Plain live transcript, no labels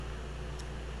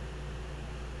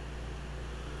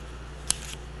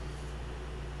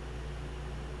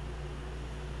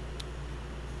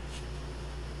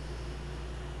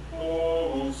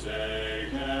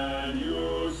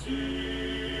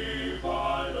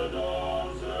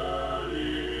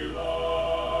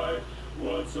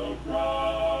so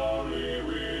proudly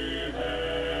we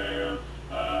hail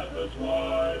at the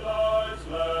twilight's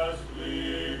last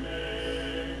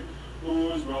gleaming,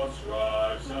 whose broad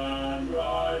stripes and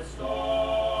bright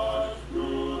stars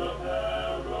through the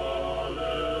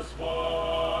perilous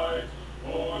fight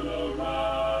o'er the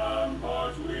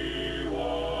ramparts we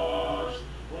watched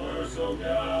were so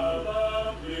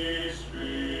gallantly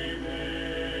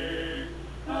streaming,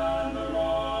 and the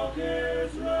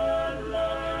rocket's red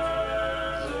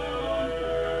lanterns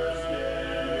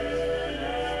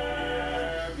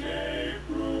gave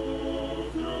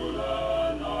proof through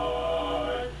the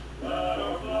night that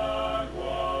our flag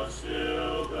was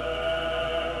still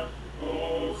there.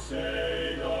 Oh,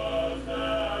 say does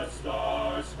that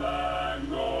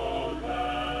star-spangled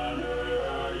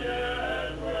banner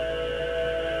yet wave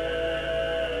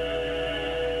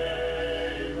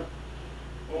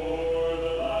o'er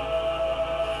the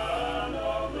land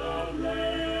of the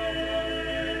brave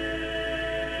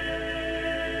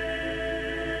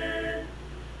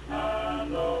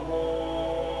and the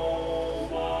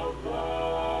home of the brave.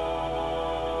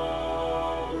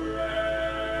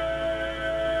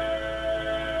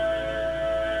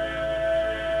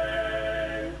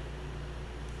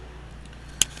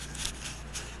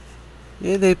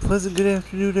 And a pleasant good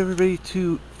afternoon, everybody,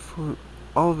 for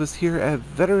all of us here at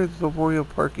Veterans Memorial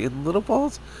Park in Little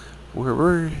Falls, where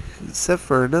we're set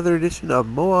for another edition of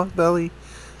Mohawk Valley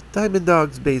Diamond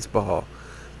Dawgs baseball.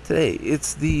 Today,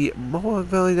 it's the Mohawk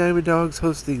Valley Diamond Dawgs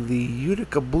hosting the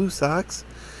Utica Blue Sox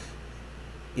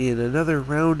in another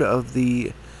round of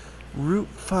the Route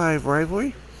 5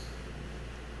 rivalry.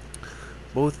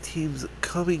 Both teams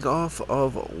coming off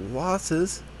of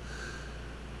losses.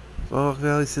 Mohawk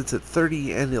Valley sits at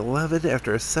 30-11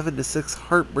 after a 7-6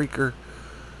 heartbreaker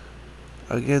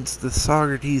against the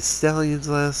Socrates Stallions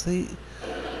last night,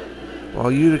 while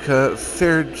Utica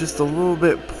fared just a little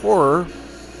bit poorer,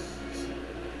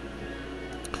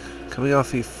 coming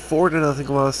off a 4-0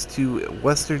 loss to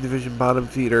Western Division bottom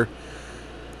feeder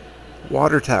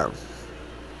Watertown.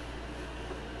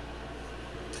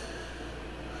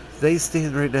 They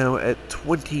stand right now at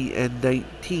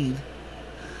 20-19.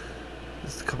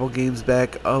 Just a couple games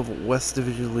back of West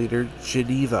Division leader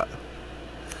Geneva.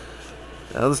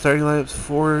 Now the starting lineups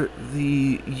for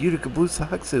the Utica Blue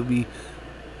Sox. It'll be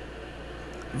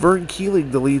Vern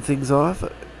Keeling to lead things off.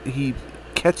 He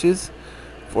catches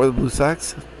for the Blue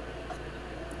Sox.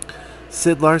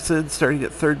 Sid Larson starting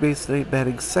at third base tonight,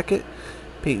 batting second.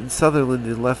 Peyton Sutherland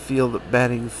in left field,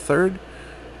 batting third.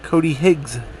 Cody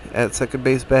Higgs at second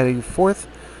base, batting fourth.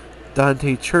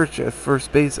 Dante Church at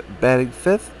first base, batting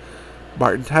fifth.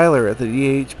 Martin Tyler at the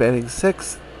DH, batting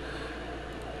sixth.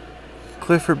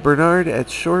 Clifford Bernard at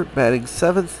short, batting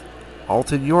seventh.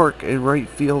 Alton York in right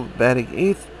field, batting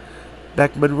eighth.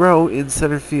 Beck Monroe in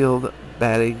center field,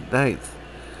 batting ninth.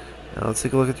 Now let's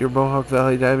take a look at your Mohawk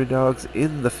Valley Diamond Dawgs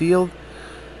in the field.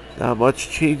 Not much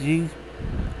changing.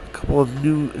 A couple of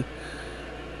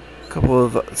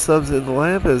subs in the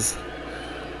lineup as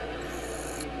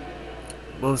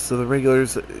most of the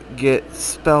regulars get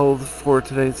spelled for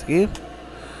tonight's game.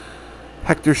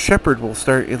 Hector Shepard will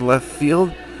start in left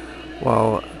field,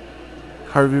 while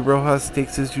Harvey Rojas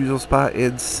takes his usual spot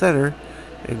in center,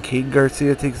 and Caden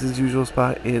Garcia takes his usual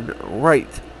spot in right.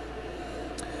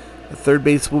 The third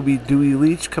base will be Dewey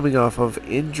Leach coming off of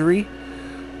injury.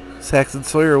 Saxon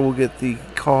Sawyer will get the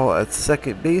call at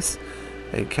second base,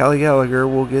 and Callie Gallagher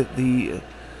will get the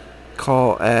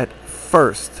call at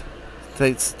first.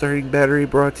 Tonight's starting battery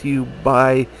brought to you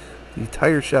by the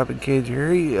Tire Shop in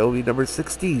Canterbury. It'll be number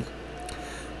 16,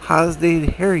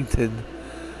 Hosnade Harrington,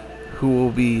 who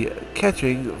will be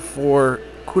catching for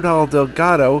Cunal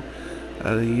Delgado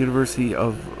at the University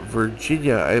of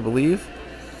Virginia, I believe.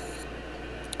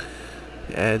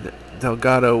 And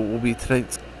Delgado will be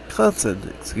tonight's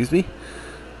Wisconsin,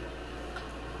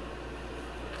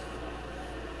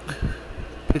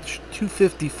 Pitch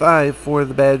 255 for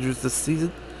the Badgers this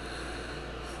season.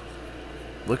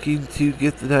 Looking to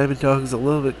get the Diamond Dawgs a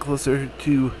little bit closer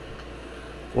to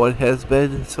what has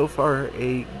been so far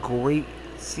a great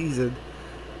season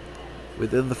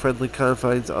within the friendly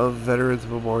confines of Veterans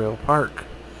Memorial Park.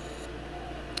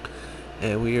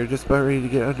 And we are just about ready to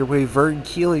get underway. Vern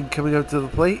Keeling coming up to the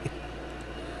plate.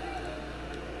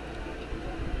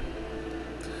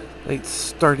 Tonight's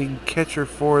starting catcher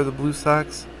for the Blue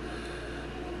Sox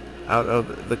out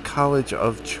of the College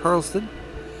of Charleston.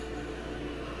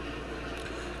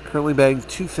 Currently batting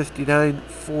 .259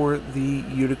 for the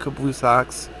Utica Blue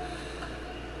Sox.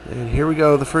 And here we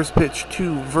go. The first pitch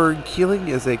to Vern Keeling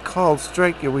is a called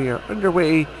strike, and we are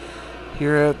underway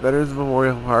here at Veterans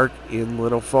Memorial Park in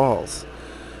Little Falls.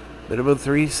 Minimum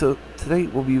three so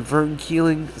tonight will be Vern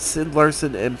Keeling, Sid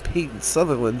Larson, and Peyton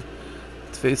Sutherland.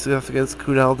 It's facing off against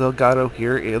Cunal Delgado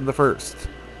here in the first.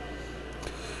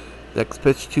 Next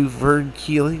pitch to Vern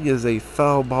Keeling is a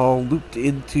foul ball looped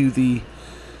into the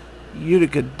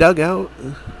Utica dugout.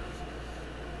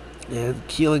 And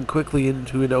Keeling quickly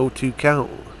into an 0-2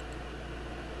 count.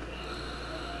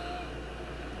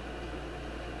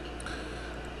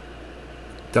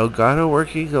 Delgado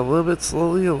working a little bit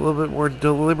slowly, a little bit more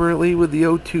deliberately with the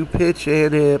 0-2 pitch,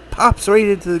 and it pops right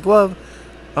into the glove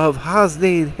of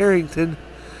Hosnay and Harrington.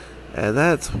 And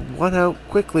that's one out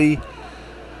quickly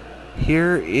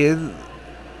here in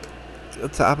the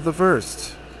top of the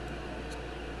first.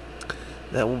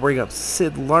 That will bring up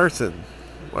Sid Larson.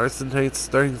 Larson tonight's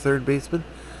starting third baseman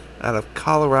out of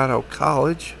Colorado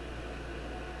College.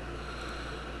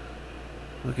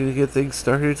 Looking to get things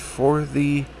started for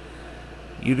the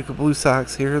Utica Blue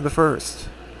Sox here in the first.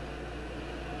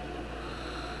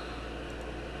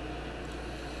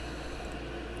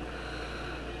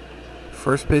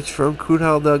 First pitch from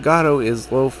Cunal Delgado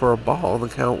is low for a ball on the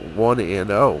count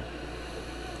 1-0.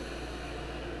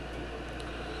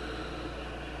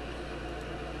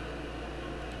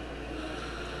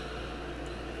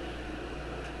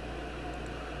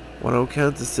 One 0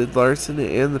 count to Sid Larson,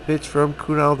 and the pitch from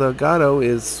Cunal Delgado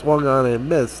is swung on and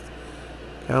missed.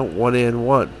 Count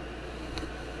 1-1.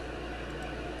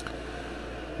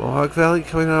 Mohawk Valley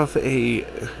coming off a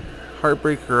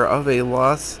heartbreaker of a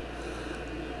loss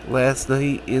last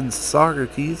night in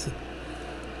Socrates.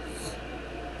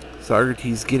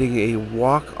 Socrates getting a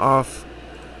walk-off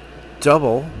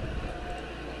double.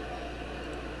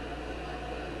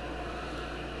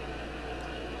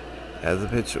 As the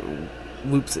pitch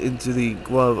loops into the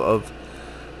glove of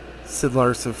Sid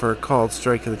Larson for a called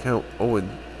strike in the count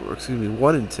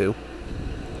 1-2.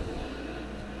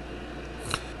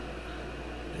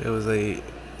 It was a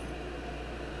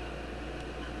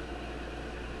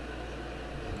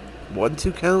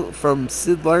 1-2 count from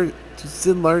Sid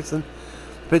Larson.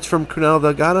 Pitch from Cunal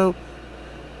Delgado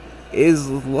is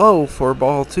low for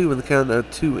ball 2 in the count of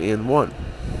 2-1.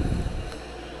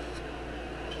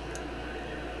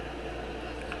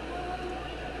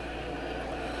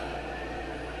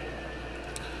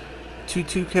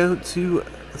 2-2 count to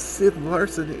Sid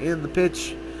Larson, and the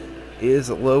pitch is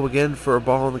low again for a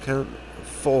ball on the count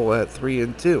full at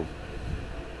 3-2.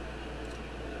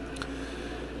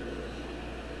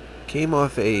 Came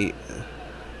off a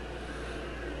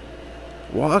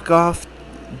walk-off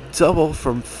double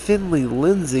from Finley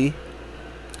Lindsay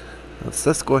of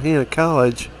Susquehanna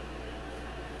College.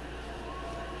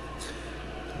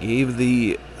 Gave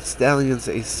the Stallions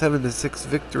a 7-6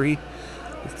 victory,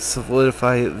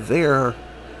 solidify their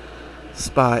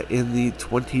spot in the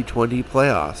 2020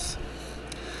 playoffs.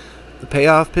 The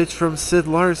payoff pitch from Sid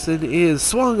Larson is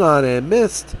swung on and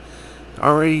missed.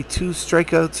 Already 2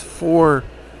 strikeouts for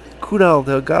Cunal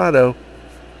Delgado.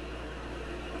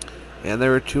 And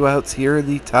there are 2 outs here in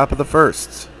the top of the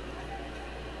first.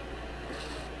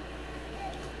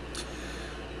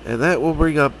 And that will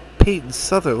bring up Peyton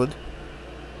Sutherland.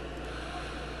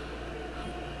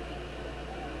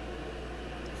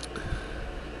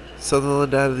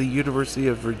 Sutherland out of the University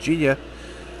of Virginia,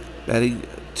 batting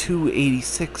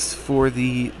 .286 for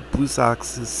the Blue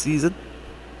Sox this season.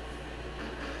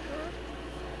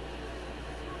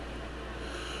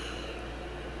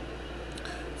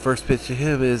 First pitch to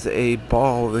him is a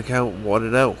ball in the count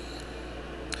 1-0.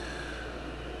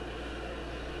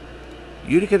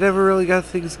 Utica never really got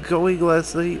things going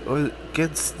last night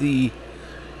against the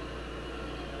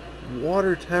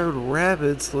Watertown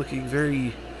Rapids, looking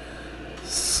very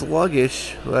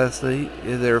sluggish last night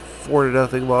in their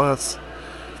 4-0 loss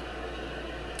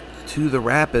to the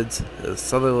Rapids.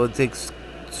 Sutherland takes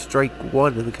strike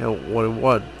 1 in the count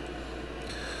 1-1.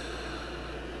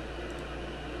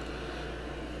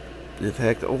 In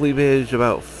fact, only managed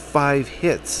about 5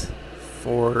 hits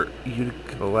for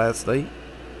Utica last night.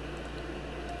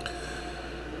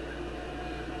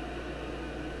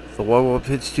 The 1-1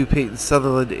 pitch to Peyton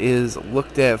Sutherland is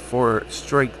looked at for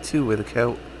strike 2 in the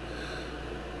count.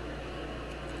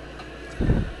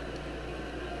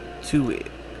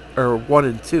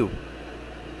 1-2.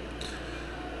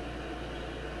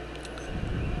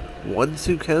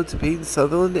 1-2 count to Peyton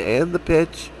Sutherland, and the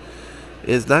pitch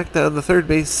is knocked down the third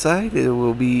base side. It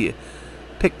will be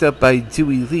picked up by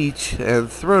Dewey Leach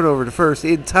and thrown over to first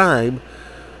in time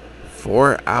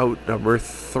for out number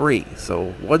 3.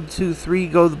 So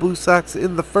 1-2-3 go the Blue Sox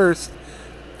in the first.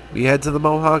 We head to the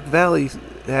Mohawk Valley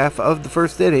half of the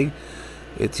first inning.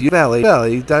 It's Utica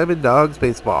Valley Diamond Dawgs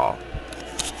baseball.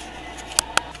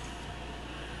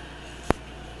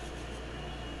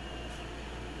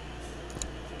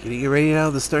 Getting ready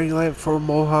now, the starting lineup for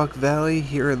Mohawk Valley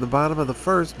here in the bottom of the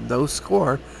first. No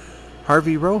score.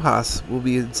 Harvey Rojas will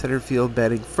be in center field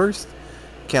batting first.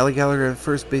 Callie Gallagher at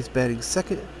first base batting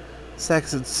second.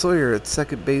 Saxon Sawyer at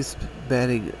second base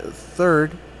batting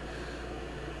third.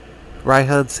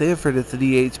 Ryhan Sanford at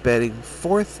the DH batting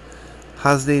fourth.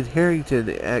 Hosnane Harrington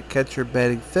at catcher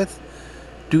batting fifth.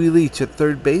 Dewey Leach at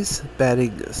third base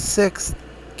batting sixth.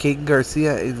 Caden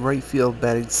Garcia in right field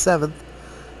batting seventh.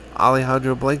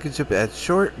 Alejandro Blankenship at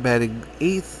short batting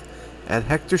eighth. And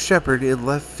Hector Shepard in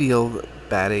left field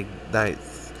batting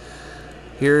ninth.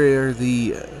 Here are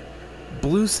the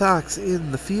Blue Sox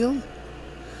in the field.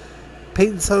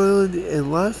 Peyton Sutherland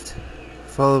in left,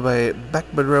 followed by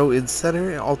Beck Monroe in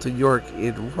center, Alton York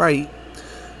in right.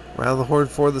 Around the horn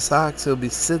for the Sox, it'll be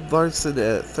Sid Larson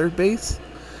at third base.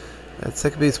 At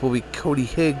second base will be Cody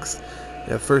Higgs.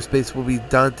 At first base will be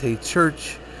Dante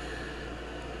Church.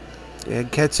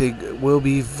 And catching will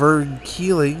be Vern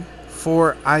Keeling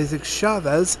for Isaac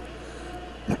Chavez.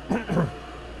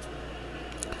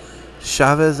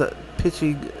 Chavez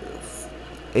pitching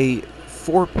a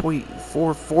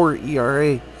 4.44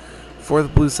 ERA for the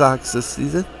Blue Sox this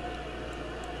season.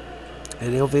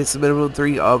 And he'll face the minimum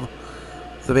three of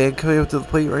the man coming up to the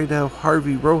plate right now,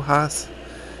 Harvey Rojas,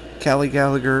 Callie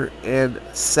Gallagher, and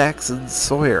Saxon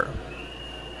Sawyer.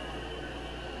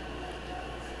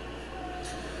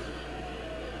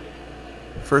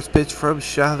 First pitch from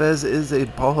Chavez is a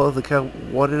ball of the count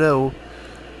 1-0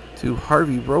 to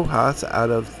Harvey Rojas out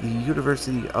of the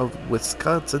University of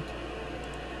Wisconsin.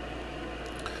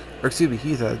 Or excuse me,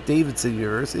 he's at Davidson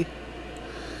University.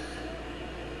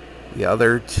 The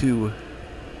other two,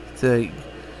 the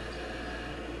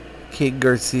King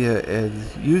Garcia and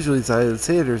usually Zion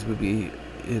Sanders would be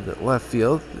in left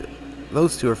field.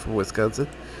 Those two are from Wisconsin.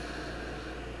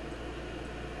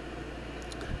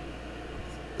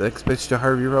 The next pitch to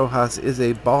Harvey Rojas is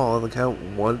a ball on the count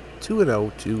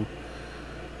 2-0 to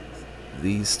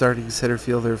the starting center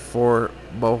fielder for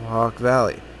Mohawk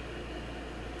Valley.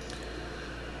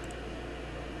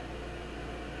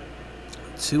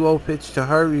 2-0 pitch to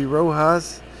Harvey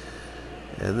Rojas,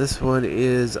 and this one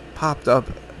is popped up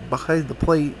behind the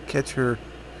plate. The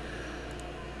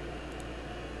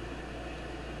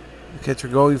catcher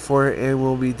going for it and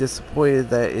will be disappointed.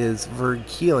 That is Vern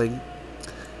Keeling,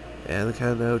 and the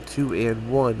count now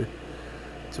 2-1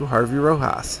 to Harvey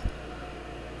Rojas.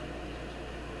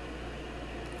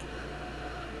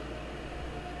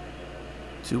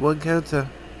 2-1 count to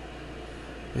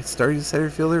a starting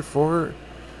center fielder for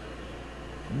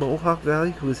Mohawk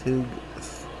Valley, who is hitting.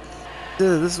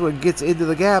 This one gets into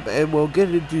the gap and will get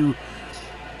into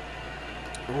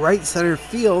right center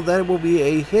field. That will be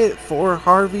a hit for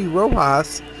Harvey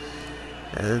Rojas.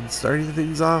 And starting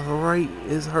things off right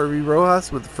is Harvey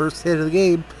Rojas with the first hit of the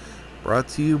game. Brought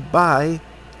to you by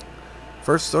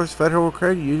First Source Federal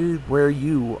Credit Union, where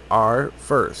you are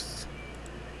first.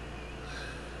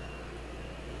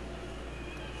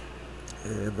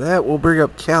 And that will bring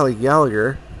up Callie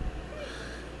Gallagher.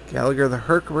 Gallagher, the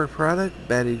Herkimer product,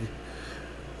 batting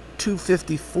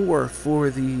 .254 for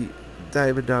the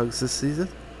Diamond Dawgs this season.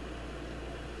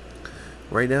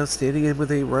 Right now, standing in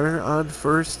with a runner on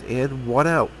first and one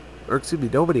out. Or, excuse me,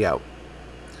 nobody out.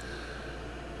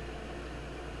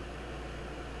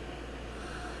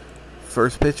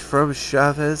 First pitch from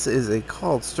Chavez is a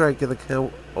called strike in the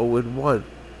count 0-1.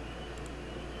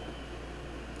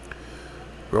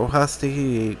 Rojas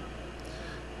taking a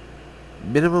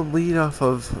minimum lead off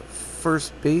of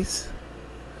first base.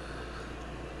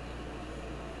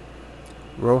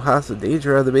 Rojas in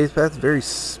danger on the base path. Very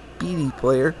speedy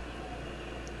player.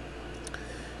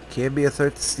 Can be a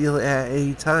threat to steal at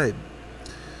any time.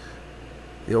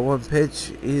 The 0-1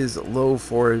 pitch is low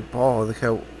for a ball. The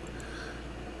count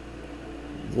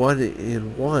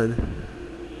 1-1.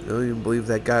 I don't even believe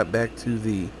that got back to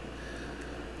the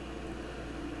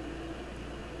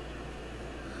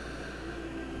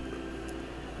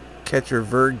catcher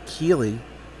Vern Keeling,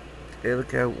 and the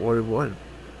count 1-1.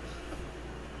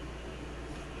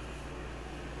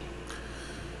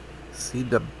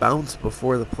 Seemed to bounce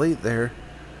before the plate there.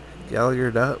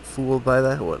 Gallagher not fooled by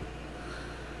that one.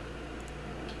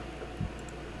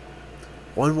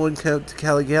 1-1 count to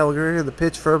Callie Gallagher, and the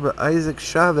pitch from Isaac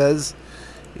Chavez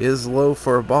is low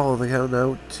for a ball. The count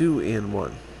now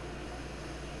 2-1.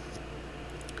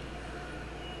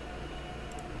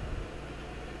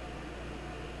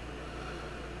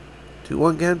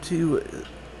 One count to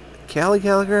Callie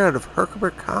Gallagher out of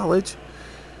Herkimer College.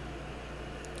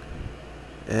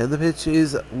 And the pitch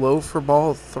is low for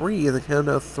ball 3, and the count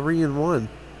now 3-1.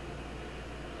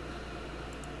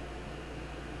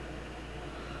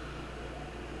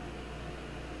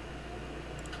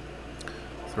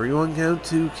 3-1 count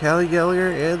to Callie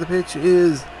Gallagher, and the pitch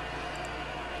is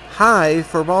high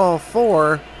for ball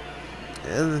 4.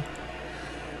 And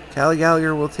Callie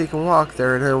Gallagher will take a walk.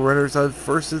 There are now runners on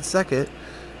first and second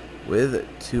with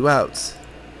 2 outs.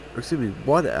 Or excuse me,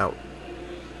 1 out.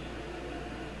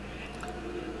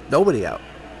 Nobody out.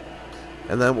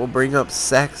 And that will bring up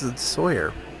Saxon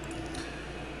Sawyer.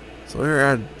 Sawyer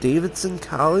out of Davidson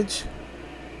College.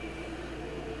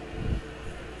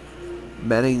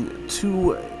 Batting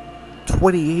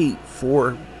 .228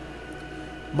 for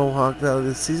Mohawk Valley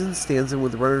this season. Stands in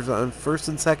with runners on first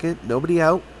and second. Nobody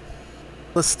out.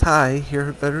 Let's tie here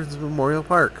at Veterans Memorial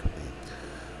Park.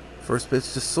 First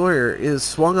pitch to Sawyer is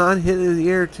swung on, hit in the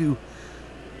air to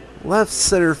left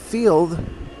center field.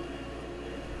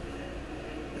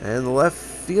 And the left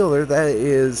fielder, that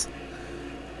is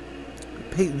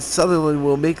Peyton Sutherland,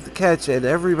 will make the catch, and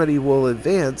everybody will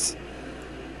advance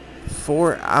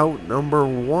for out number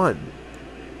 1.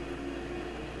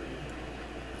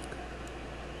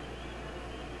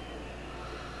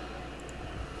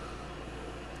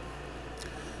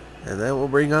 And that will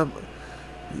bring up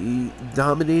the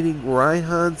dominating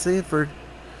Ryan Sanford.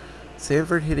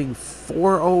 Sanford hitting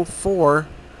 .404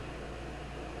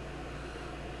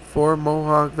 for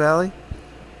Mohawk Valley.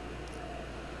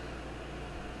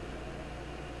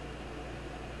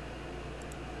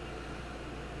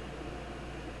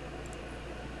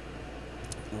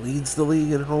 Leads the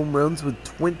league in home runs with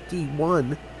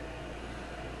 21.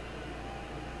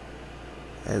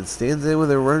 And stands in with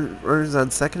the runners on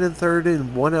second and third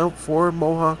and 1 out for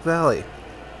Mohawk Valley.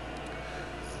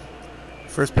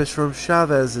 First pitch from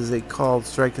Chavez is a called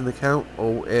strike in the count,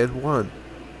 0-1.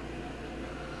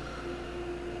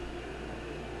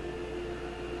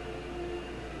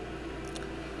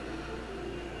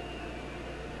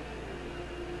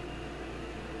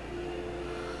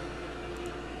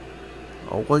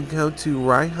 A 1 count to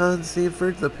Ryan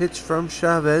Sanford. The pitch from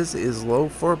Chavez is low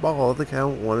for a ball. The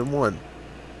count 1-1.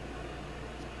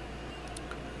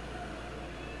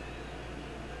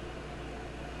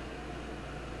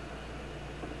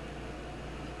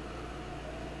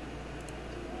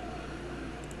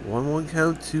 One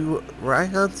count to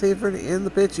Ryan Sanford, and the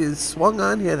pitch is swung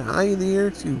on, hit high in the air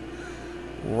to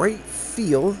right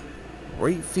field.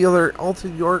 Right fielder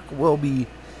Alton York will be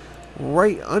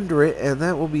right under it, and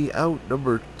that will be out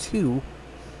number 2.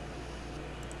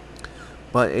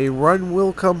 But a run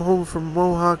will come home from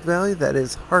Mohawk Valley. That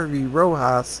is Harvey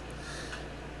Rojas.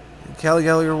 And Callie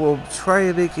Gallagher will try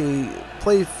and make a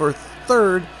play for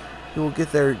third. He will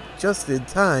get there just in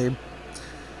time.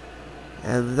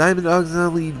 And the Diamond Dawgs now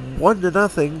lead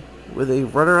 1-0 with a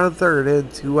runner on third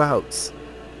and 2 outs.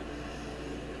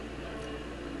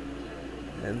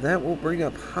 And that will bring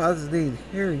up Hosnane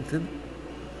Harrington.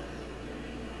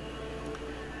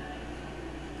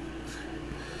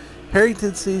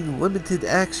 Harrington seeing limited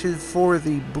action for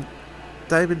the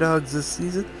Diamond Dawgs this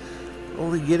season,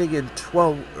 only getting in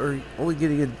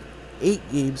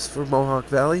 8 games for Mohawk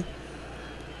Valley,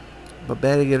 but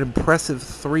batting an impressive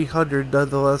 .300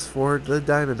 nonetheless for the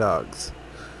Diamond Dawgs.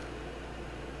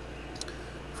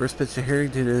 First pitch to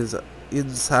Harrington is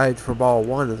inside for ball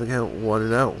 1 at the count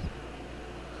 1-0.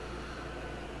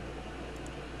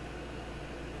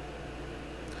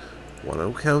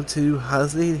 One count to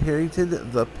Hosnane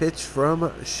Harrington. The pitch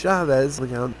from Chavez. The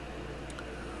count.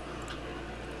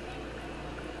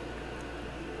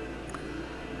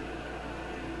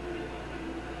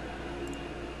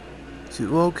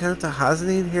 2-0 count to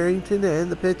Hosnane Harrington,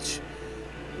 and the pitch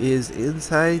is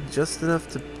inside just enough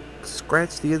to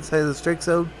scratch the inside of the strike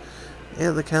zone,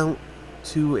 and the count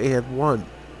 2-1.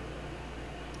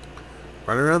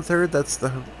 Runner on third. That's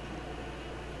the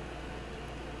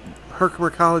Herkimer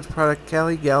College product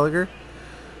Callie Gallagher,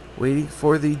 waiting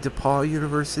for the DePaul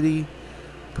University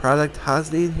product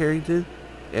Hosnane Harrington,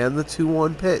 and the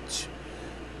 2-1 pitch.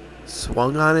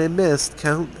 Swung on and missed.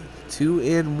 Count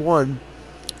 2-1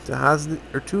 to Hosnane,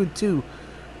 or 2-2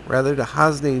 rather, to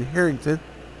Hosnane Harrington.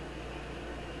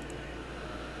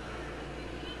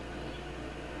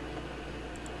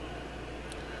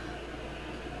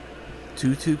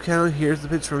 Two count. Here's the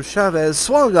pitch from Chavez.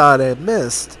 Swung on and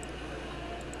missed.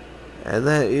 And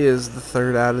that is the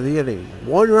third out of the inning.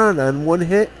 1 run on 1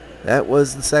 hit. That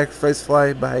was the sacrifice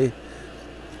fly by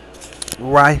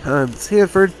Ryan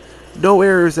Sanford. No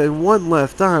errors and 1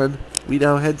 left on. We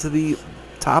now head to the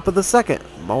top of the second.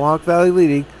 Mohawk Valley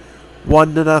leading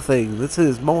 1-0. This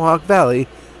is Mohawk Valley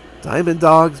Diamond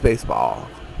Dawgs baseball.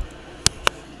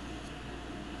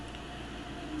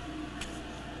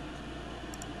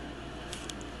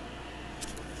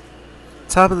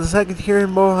 Top of the second here in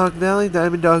Mohawk Valley.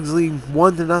 Diamond Dawgs leading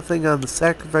 1-0 on the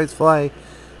sacrifice fly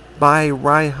by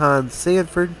Ryan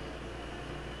Sanford.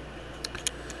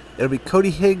 It'll be Cody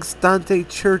Higgs, Dante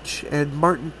Church, and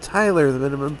Martin Tyler, the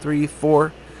minimum 3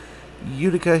 for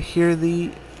Utica here in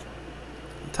the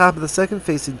top of the second,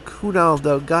 facing Kunal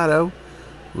Delgado,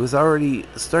 who is already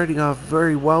starting off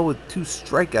very well with 2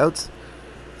 strikeouts,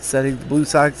 setting the Blue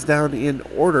Sox down in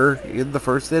order in the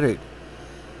first inning.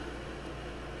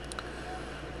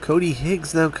 Cody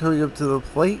Higgs now coming up to the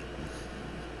plate.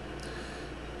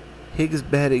 Higgs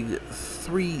batting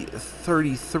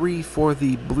 .333 for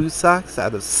the Blue Sox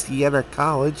out of Siena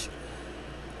College.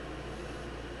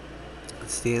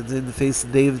 Stands in to face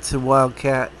the Davidson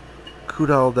Wildcat,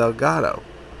 Kunal Delgado.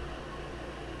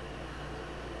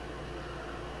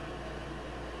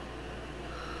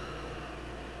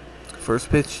 First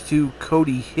pitch to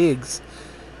Cody Higgs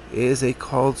is a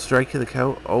called strike in the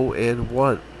count,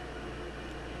 0-1.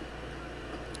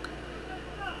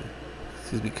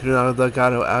 Excuse me, Kunal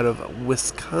Delgado out of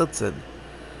Wisconsin.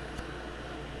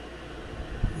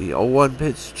 The 0-1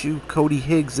 pitch to Cody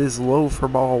Higgs is low for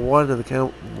ball 1 in the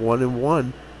count,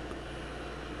 1-1.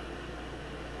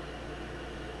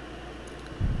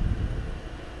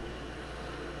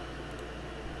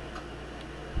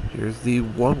 Here's the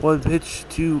 1-1 pitch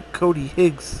to Cody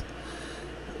Higgs.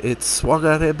 It's swung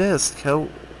on and missed.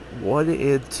 Count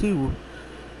 1-2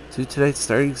 to tonight's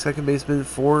starting second baseman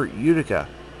for Utica.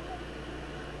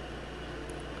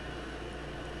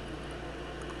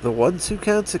 The 1-2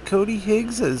 count to Cody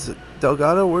Higgs as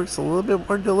Delgado works a little bit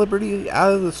more deliberately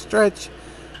out of the stretch.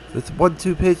 This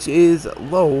 1-2 pitch is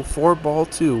low for ball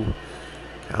 2.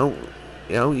 Count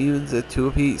now evens at 2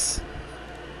 apiece.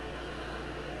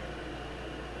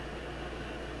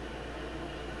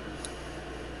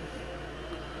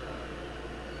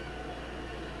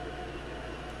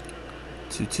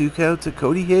 Two count to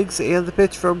Cody Higgs, and the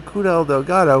pitch from Kunal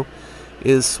Delgado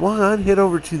is swung on, hit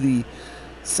over to the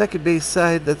second base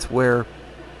side. That's where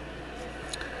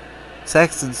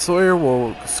Saxon Sawyer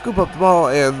will scoop up the ball,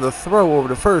 and the throw over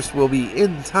to first will be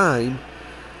in time.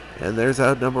 And there's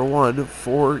out number 1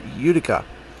 for Utica.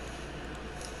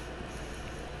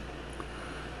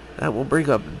 That will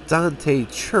bring up Dante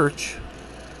Church.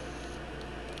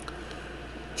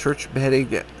 Church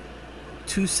batting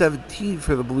 .217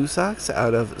 for the Blue Sox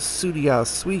out of Utica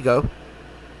Oswego.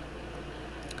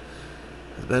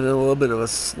 Has been in a little bit of a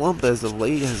slump as of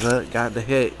late. Has not gotten a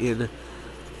hit in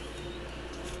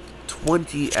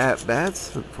 20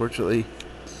 at-bats. Unfortunately,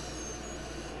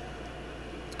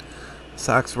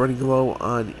 Sox running low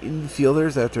on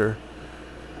infielders after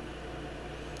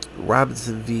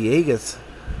Robinson Villegas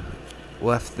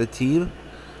left the team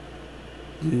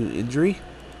due to injury.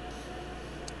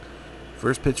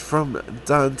 First pitch from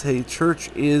Dante Church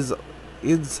is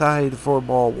inside for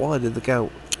ball 1 in the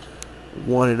count,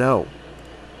 1-0.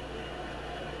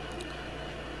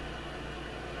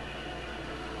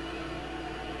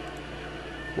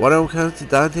 One-0 count to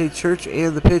Dante Church,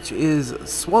 and the pitch is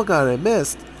swung on and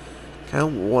missed.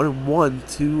 Count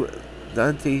 1-1 to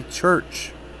Dante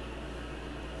Church.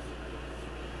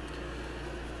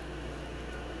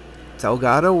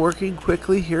 Delgado working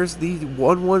quickly. Here's the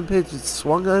 1-1 pitch. It's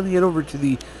swung on, hit over to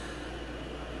the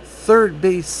third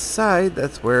base side.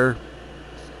 That's where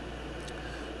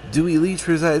Dewey Leach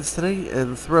resides tonight.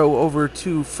 And the throw over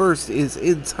to first is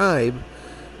in time.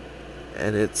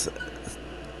 And it's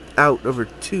out number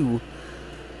 2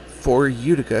 for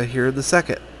Utica here in the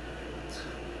second.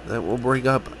 That will bring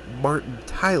up Martin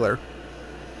Tyler.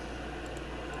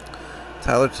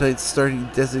 Tyler tonight's starting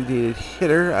designated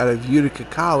hitter out of Utica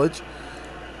College.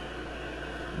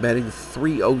 Batting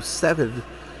 .307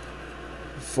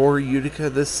 for Utica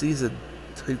this season.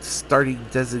 Tonight's starting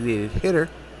designated hitter.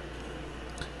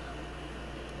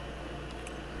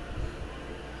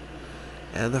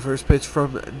 And the first pitch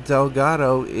from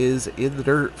Delgado is in the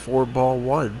dirt for ball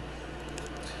 1.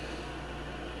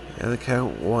 And the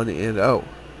count 1-0.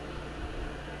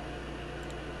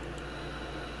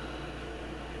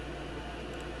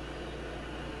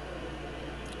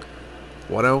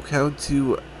 One-0 count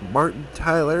to Martin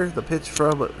Tyler. The pitch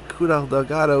from Kunal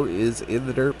Delgado is in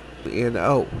the dirt and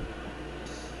out.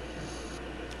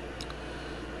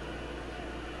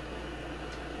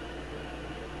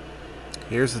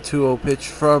 Here's the 2-0 pitch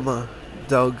from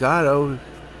Delgado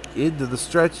into the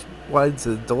stretch, winds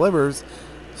and delivers,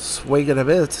 swing and a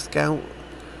miss. Count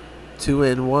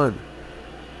 2-1.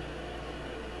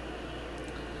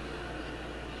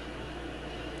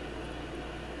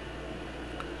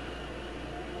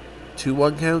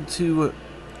 2-1 count to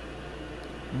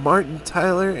Martin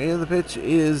Tyler, and the pitch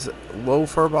is low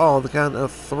for a ball. The count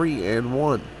of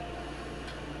 3-1.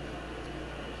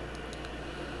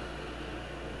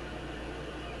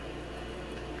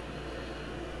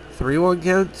 3-1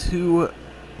 count to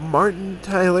Martin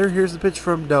Tyler. Here's the pitch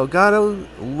from Delgado.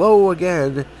 Low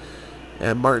again.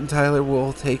 And Martin Tyler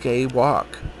will take a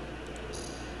walk.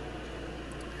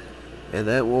 And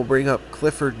that will bring up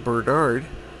Clifford Bernard.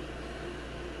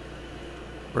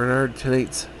 Bernard,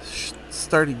 tonight's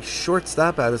starting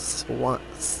shortstop out of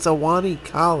Sewanee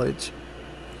College.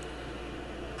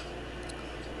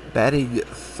 Batting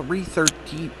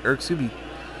 313, or excuse me,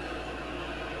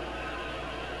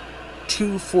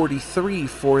 243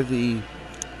 for the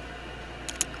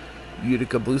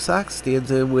Utica Blue Sox.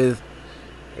 Stands in with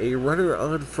a runner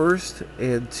on first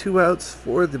and 2 outs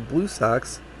for the Blue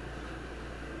Sox.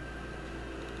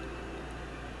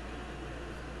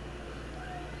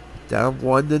 Down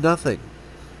 1-0.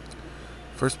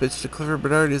 First pitch to Clifford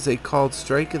Bernard is a called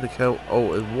strike in the count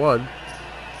 0-1.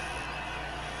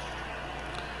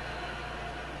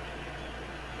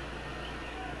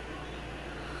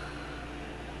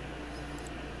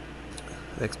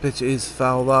 Next pitch is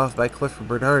fouled off by Clifford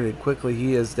Bernard, and quickly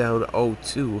he is down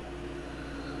 0-2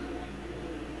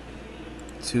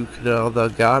 to Canal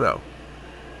Delgado.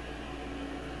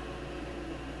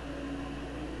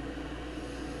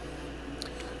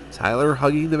 Tyler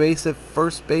hugging the base at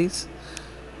first base.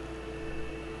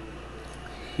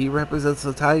 He represents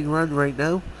the tying run right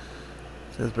now.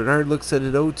 As Bernard looks at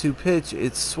an 0-2 pitch,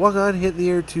 it's swung on, hit in the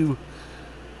air to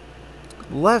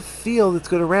left field. It's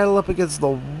going to rattle up against the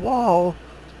wall.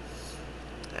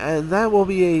 And that will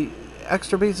be a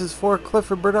extra bases for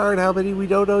Clifford Bernard. How many we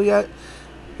don't know yet.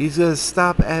 He's going to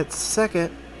stop at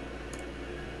second,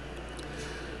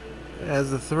 as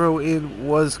the throw in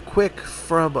was quick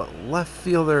from left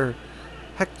fielder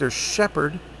Hector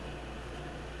Shepard.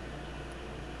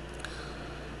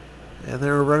 And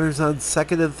there are runners on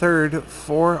second and third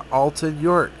for Alton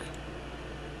York.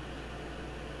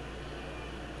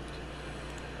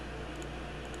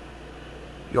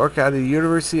 York out of the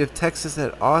University of Texas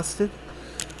at Austin,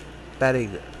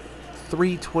 batting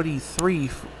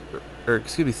 313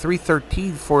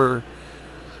 for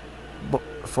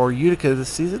Utica this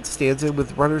season. Stands in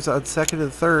with runners on second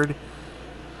and third,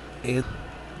 and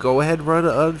go-ahead run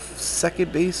on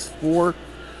second base for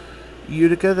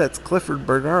Utica. That's Clifford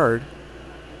Bernard.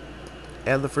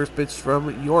 And the first pitch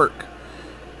from York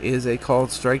is a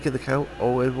called strike in the count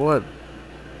 0-1.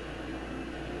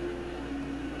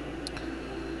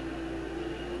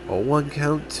 0-1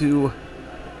 count to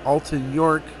Alton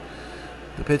York.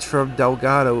 The pitch from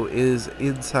Delgado is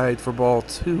inside for ball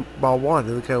 1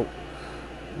 in the count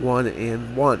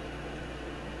 1-1.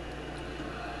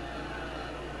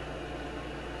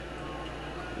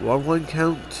 1-1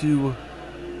 count to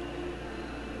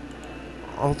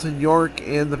Alton York,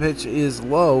 and the pitch is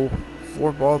low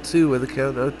for ball 2 in the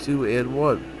count of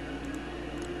 2-1.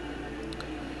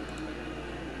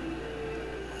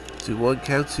 2-1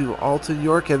 count to Alton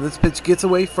York, and this pitch gets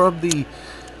away from the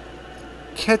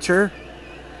catcher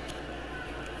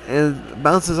and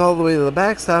bounces all the way to the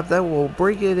backstop. That will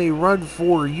bring in a run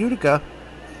for Utica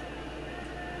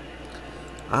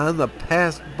on the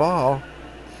passed ball,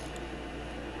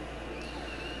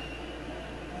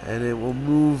 and it will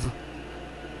move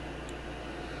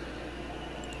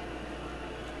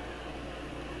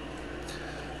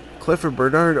Clifford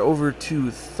Bernard over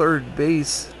to third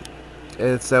base. And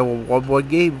it's now a 1-1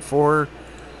 game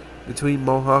between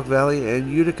Mohawk Valley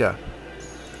and Utica.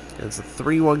 It's a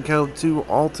 3-1 count to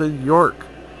Alton York.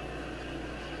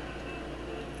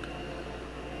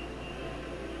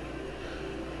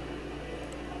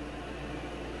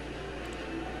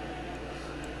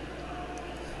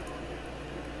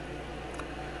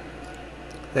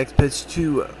 Next pitch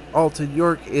to Alton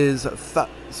York is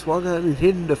swung on and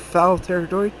hit into foul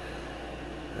territory.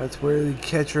 That's where the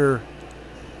catcher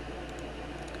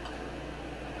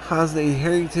Hosney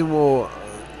Harrington will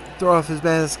throw off his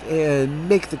mask and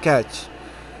make the catch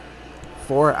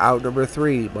for out number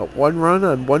 3. But 1 run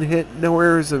on 1 hit, no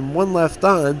errors, and 1 left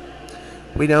on.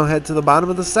 We now head to the bottom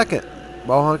of the second.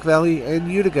 Mohawk Valley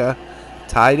and Utica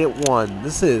tied at 1.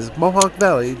 This is Mohawk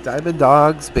Valley Diamond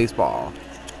Dawgs baseball.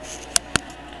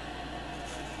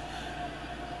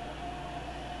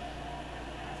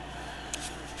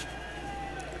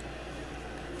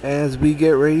 As we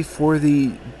get ready for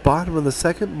the bottom of the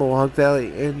second, Mohawk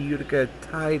Valley and Utica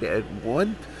tied at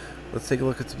 1. Let's take a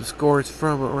look at some scores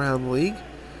from around the league.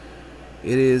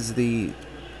 It is the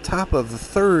top of the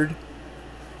third.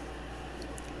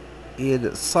 In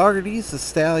Saugerties, the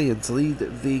Stallions lead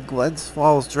the Glens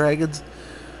Falls Dragons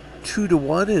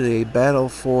 2-1 in a battle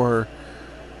for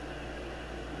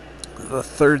the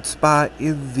third spot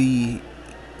in the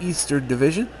Eastern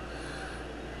Division.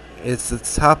 It's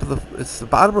the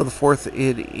bottom of the fourth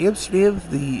in Amsterdam.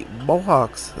 The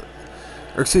Mohawks,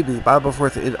 or excuse me, the bottom of the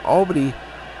fourth in Albany,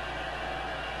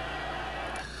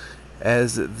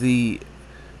 as the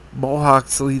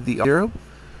Mohawks lead the 0.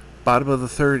 Bottom of the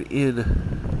third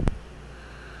in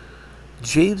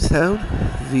Jamestown.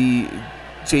 The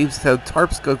Jamestown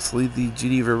Tarpskunks lead the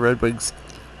Geneva Red Wings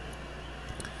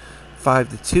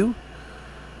 5-2.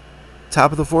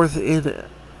 Top of the fourth in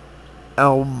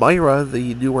Elmira,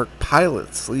 the Newark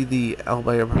Pilots lead the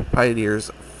Elmira Pioneers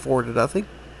 4-0.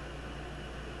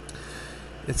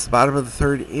 It's the bottom of the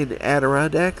third in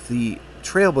Adirondack. The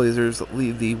Trailblazers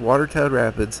lead the Watertown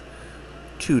Rapids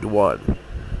 2-1.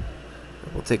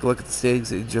 We'll take a look at the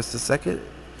standings in just a second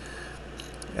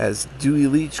as Dewey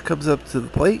Leach comes up to the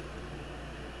plate.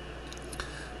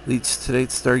 Leach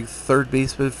tonight starting third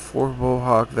baseman for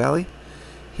Mohawk Valley.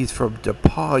 He's from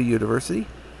DePauw University.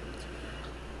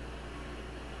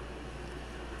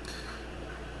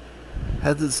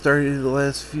 Hasn't started in the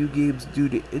last few games due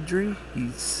to injury. He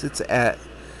sits at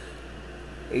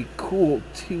a cool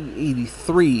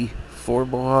 283 for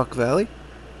Mohawk Valley.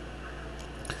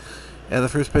 And the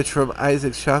first pitch from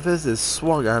Isaac Chavez is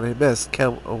swung on and missed.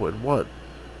 Count 0-1.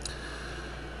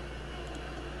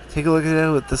 Take a look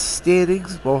now at the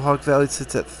standings. Mohawk Valley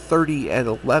sits at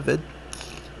 30-11.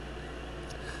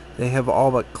 They have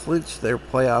all but clinched their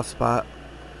playoff spot,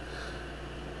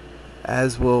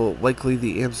 as will likely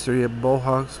the Amsterdam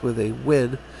Mohawks with a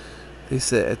win. They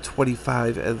sit at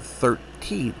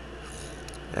 25-13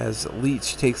 as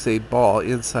Leach takes a ball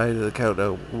inside of the count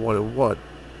of 1-1.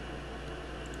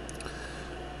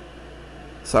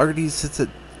 Saugerties sits at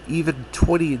even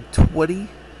 20-20.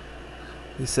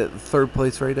 They sit in third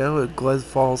place right now, and Glens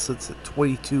Falls sits at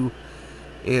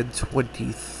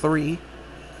 22-23.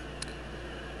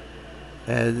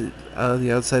 And on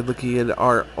the outside looking in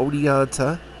are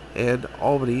Oneonta and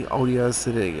Albany. Oneonta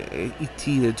sitting at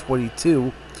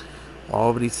 18-22.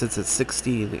 Albany sits at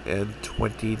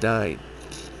 16-29.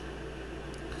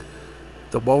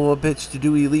 The 1-1 pitch to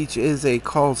Dewey Leach is a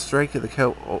called strike in the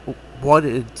count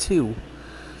 1-2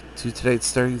 to tonight's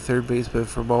starting third baseman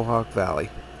for Mohawk Valley.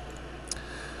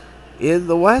 In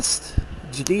the West,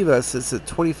 Geneva sits at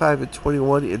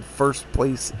 25-21 in first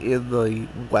place in the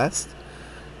West.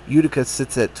 Utica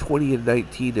sits at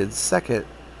 20-19 in second,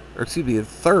 or excuse me, in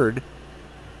third.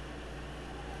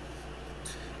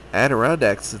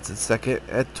 Adirondack sits in second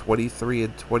at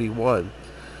 23-21.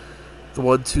 The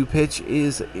 1-2 pitch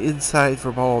is inside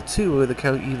for ball 2, and the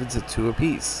count evens at 2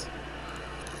 apiece.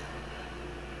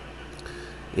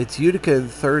 It's Utica in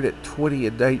third at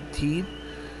 20-19.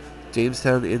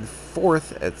 Jamestown in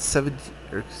fourth at 17,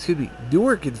 or excuse me,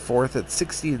 Newark in fourth at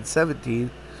 16-17.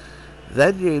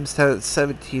 Then Jamestown at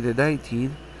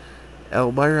 17-19.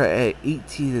 Elmira at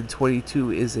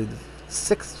 18-22 is in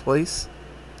sixth place.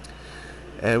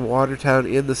 And Watertown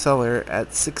in the cellar at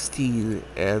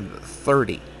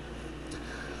 16-30.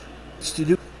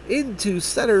 Into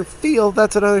center field.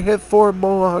 That's another hit for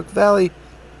Mohawk Valley.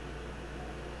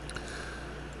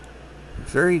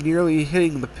 Very nearly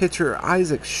hitting the pitcher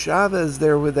Isaac Chavez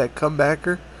there with that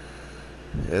comebacker,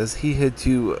 as he had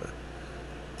to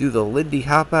do the Lindy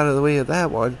hop out of the way of that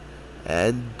one.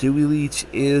 And Dewey Leach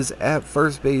is at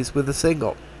first base with a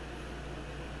single.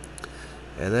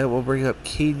 And that will bring up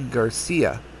Caden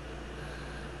Garcia.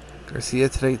 Garcia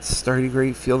tonight's starting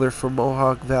right fielder for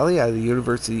Mohawk Valley out of the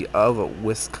University of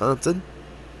Wisconsin.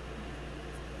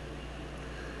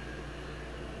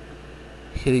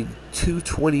 Hitting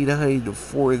 .229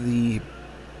 for the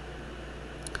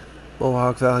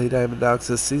Mohawk Valley Diamond Dawgs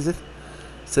this season.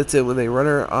 Sits in with a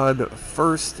runner on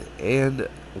first and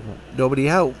nobody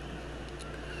out.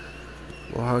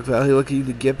 Mohawk Valley looking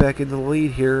to get back into the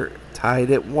lead here,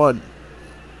 tied at 1.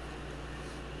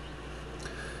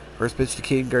 First pitch to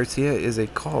Caden Garcia is a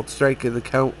called strike in the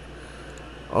count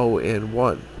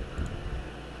 0-1.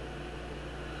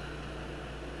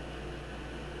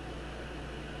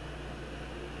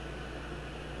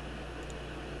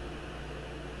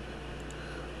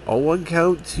 0-1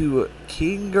 count to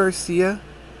King Garcia.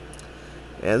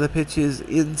 And the pitch is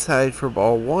inside for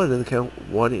ball 1 and the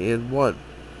count 1-1.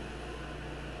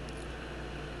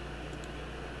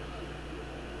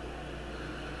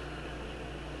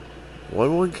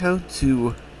 One count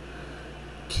to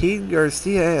King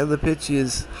Garcia, and the pitch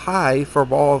is high for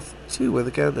ball 2 with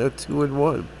the count of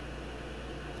 2-1.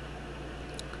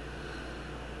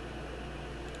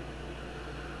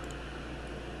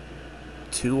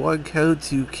 Two-one count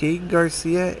to King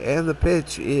Garcia, and the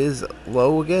pitch is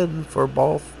low again for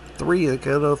ball 3 and the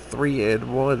count of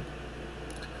 3-1.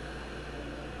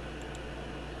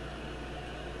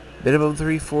 Minimum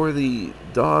 3 for the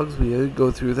Dogs. We didn't go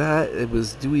through that. It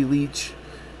was Dewey Leach,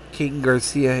 King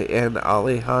Garcia, and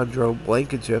Alejandro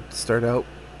Blankenship to start out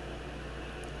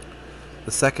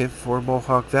the second for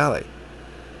Mohawk Valley.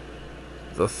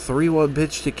 The 3-1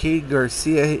 pitch to King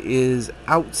Garcia is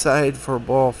outside for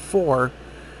ball 4,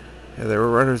 and there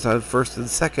were runners on first and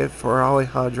second for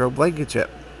Alejandro Blankenship.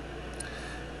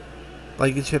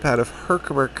 Blankenship out of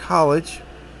Herkimer College,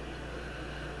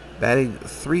 batting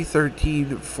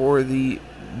 .313 for the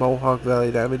Mohawk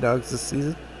Valley Diamond Dawgs this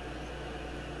season.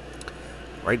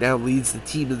 Right now leads the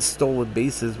team in stolen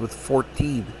bases with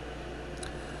 14.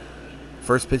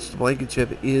 First pitch to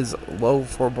Blankenship is low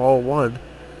for ball 1.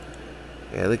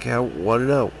 And the count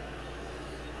 1-0.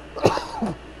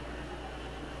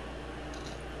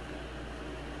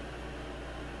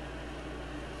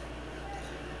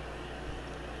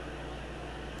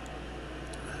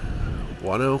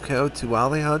 Count to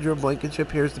Alejandro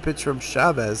Blankenship. Here's the pitch from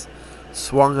Chavez.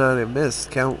 Swung on and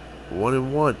missed. Count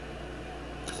 1-1.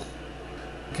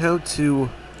 Count to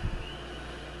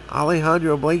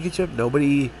Alejandro Blankenship.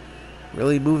 Nobody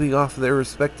really moving off of their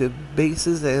respective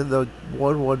bases, and the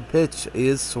 1-1 pitch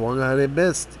is swung on and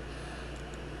missed.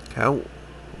 Count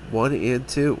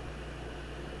 1-2.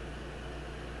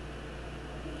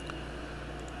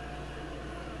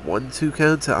 One-two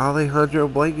count to Alejandro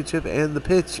Blankenship, and the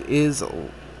pitch is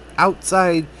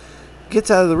outside,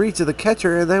 gets out of the reach of the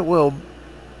catcher, and that will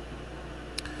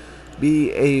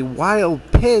be a wild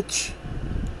pitch,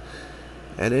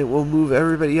 and it will move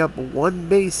everybody up one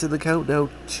base in the count now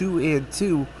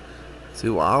 2-2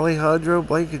 to Alejandro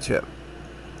Blankenship.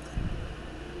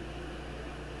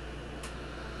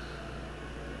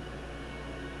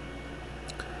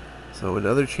 So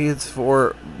another chance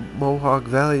for Mohawk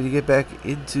Valley to get back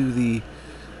into the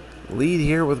lead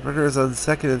here with runners on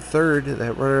second and third.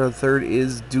 That runner on third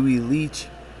is Dewey Leach,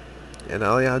 and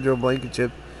Alejandro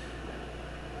Blankenship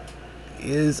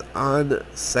is on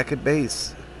second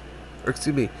base. Or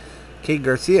excuse me, King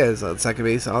Garcia is on second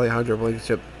base. Alejandro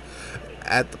Blankenship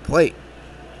at the plate.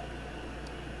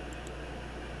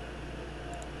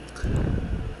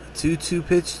 2-2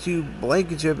 pitch to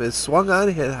Blankenship is swung on,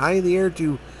 hit high in the air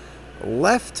to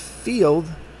left field.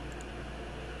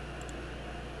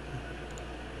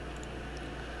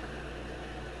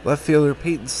 Left fielder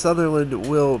Peyton Sutherland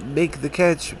will make the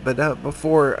catch, but not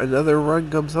before another run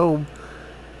comes home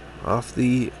off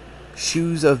the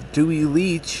shoes of Dewey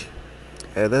Leach.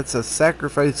 And that's a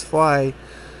sacrifice fly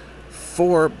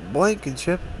for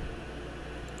Blankenship.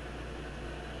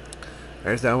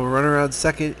 There's now a runner on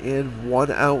second and 1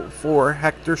 out for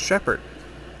Hector Shepard.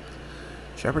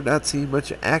 Shepard not seeing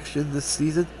much action this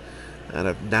season out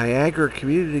of Niagara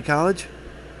Community College.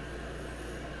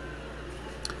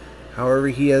 However,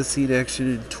 he has seen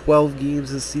action in 12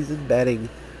 games this season, batting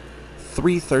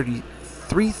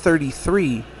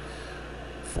 .333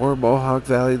 for Mohawk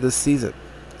Valley this season.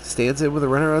 Stands in with a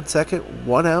runner on second,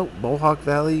 1 out. Mohawk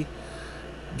Valley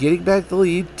getting back the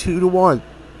lead, 2-1.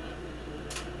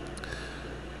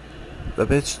 The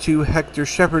pitch to Hector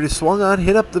Shepard is swung on,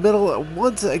 hit up the middle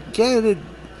once again. And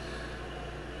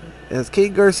as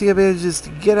King Garcia manages to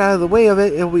get out of the way of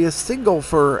it, it'll be a single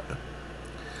for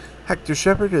Hector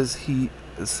Shepard as the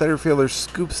center fielder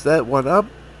scoops that one up.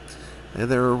 And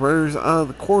there are runners on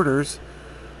the corners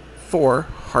for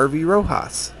Harvey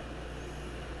Rojas.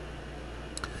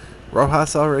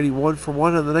 Rojas already 1 for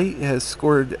 1 on the night, had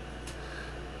scored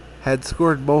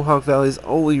Mohawk Valley's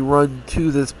only run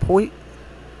to this point.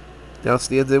 Now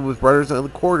stands in with runners on the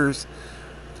corners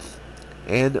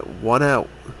and 1 out.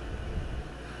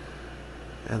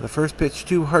 And the first pitch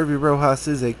to Harvey Rojas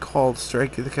is a called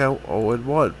strike at the count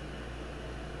 0-1.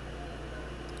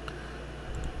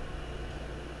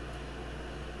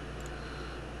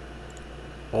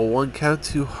 A 1 count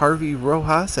to Harvey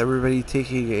Rojas. Everybody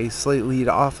taking a slight lead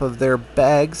off of their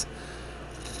bags.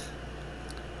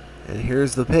 And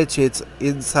here's the pitch. It's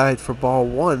inside for ball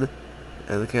 1.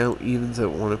 And the count evens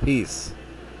at 1 apiece.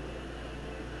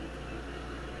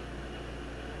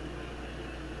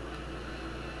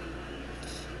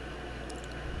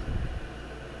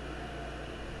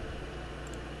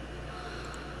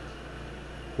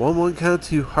 One count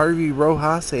to Harvey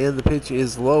Rojas, and the pitch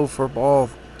is low for ball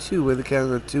 2 with the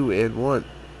count of 2-1.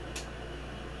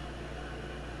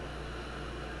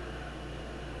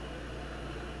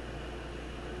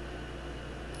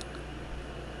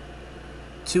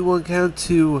 Two-one count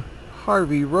to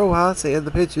Harvey Rojas, and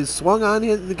the pitch is swung on,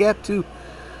 hitting the gap to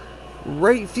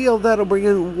right field. That'll bring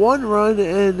in 1 run,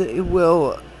 and it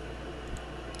will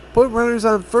put runners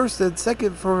on first and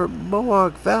second for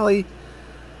Mohawk Valley.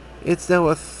 It's now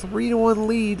a 3-1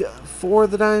 lead for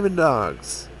the Diamond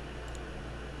Dawgs.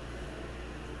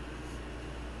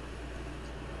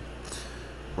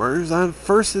 Runners on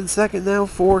first and second now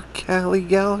for Callie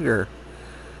Gallagher.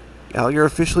 Gallagher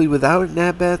officially without an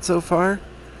at-bat so far.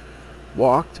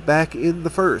 Walked back in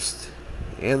the first.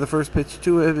 And the first pitch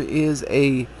to him is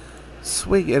a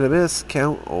swing and a miss.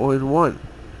 Count 0-1.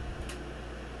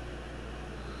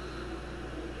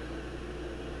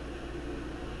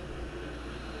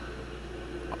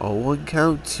 0-1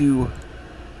 count to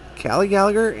Callie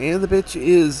Gallagher, and the pitch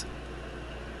is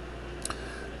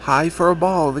high for a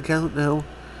ball. The count now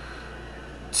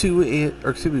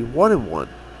 1-1.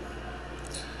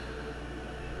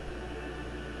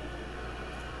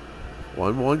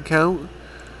 1-1 count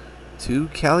to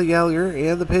Callie Gallagher,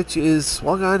 and the pitch is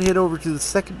swung on, hit over to the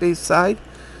second base side.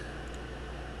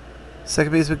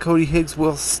 Second baseman Cody Higgs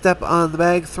will step on the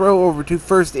bag. Throw over to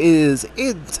first is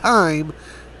in time,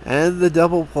 and the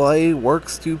double play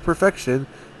works to perfection.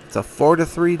 It's a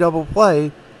 4-3 double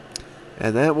play,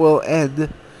 and that will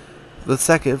end the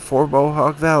second for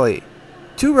Mohawk Valley.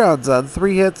 2 runs on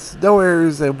 3 hits, no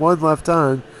errors, and 1 left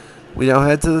on. We now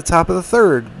head to the top of the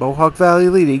third. Mohawk Valley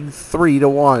leading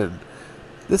 3-1.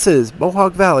 This is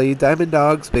Mohawk Valley Diamond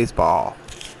Dawgs baseball.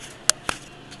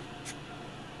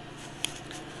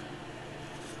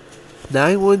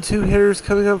 9-1-2 hitters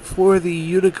coming up for the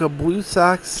Utica Blue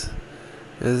Sox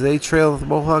as they trail the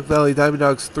Mohawk Valley Diamond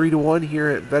Dawgs 3-1 here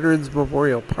at Veterans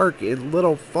Memorial Park in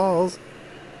Little Falls.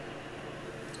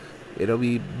 It'll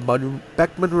be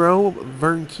Beck Monroe,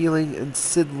 Vern Keeling, and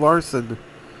Sid Larson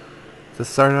to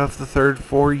start off the third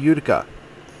for Utica.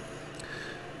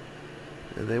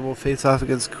 And they will face off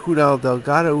against Kunal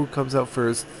Delgado, who comes out for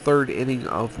his 3rd inning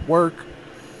of work.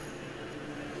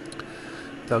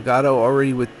 Delgado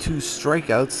already with 2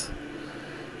 strikeouts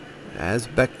as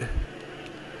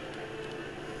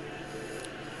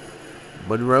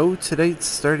Monroe tonight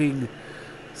starting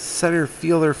center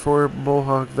fielder for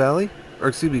Mohawk Valley,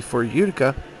 for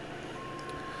Utica,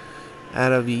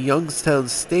 out of Youngstown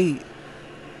State.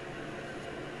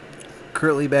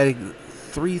 Currently batting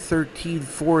 .313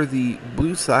 for the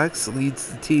Blue Sox, leads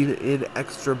the team in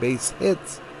extra base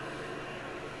hits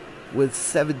with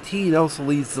 17. Also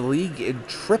leads the league in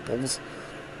triples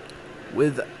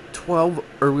with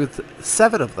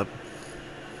 7 of them.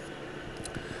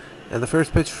 And the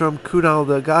first pitch from Kunal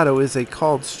Delgado is a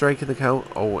called strike in the count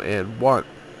 0-1.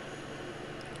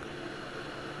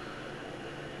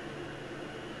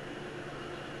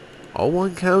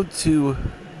 .0-1 count to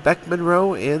Beck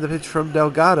Monroe, and the pitch from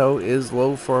Delgado is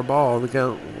low for a ball. The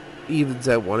count evens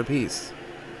at 1 apiece.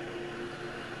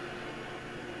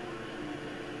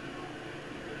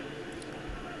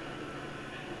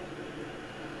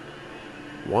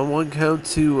 .1-1 count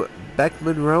to Beck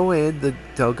Monroe, and the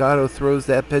Delgado throws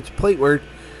that pitch plateward,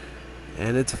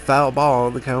 and it's a foul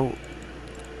ball. The count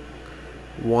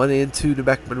 1-2 to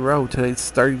Beck Monroe, tonight's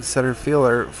starting center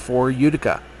fielder for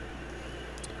Utica.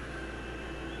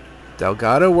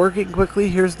 Delgado working quickly.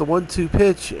 Here's the 1-2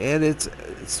 pitch, and it's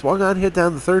swung on, hit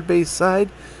down the third base side.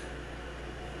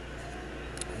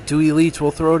 Dewey Leach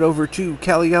will throw it over to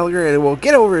Callie Gallagher, and it will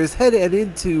get over his head and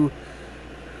into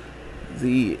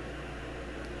the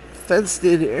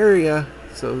fenced-in area.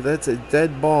 So that's a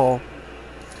dead ball.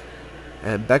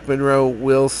 And Beck Monroe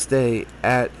will stay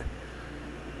at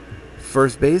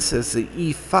first base as the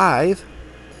E5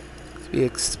 to be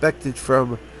expected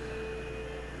from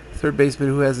third baseman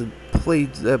who hasn't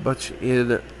played that much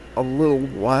in a little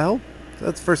while. So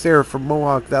that's first error for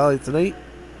Mohawk Valley tonight.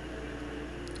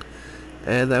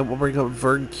 And that will bring up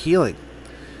Vern Keeling.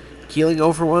 Keeling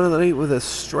 0 for 1 on the night with a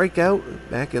strikeout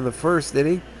back in the first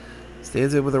inning.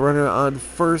 Stands in with a runner on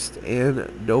first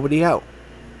and nobody out.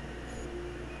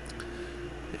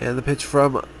 And the pitch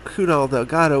from Kunal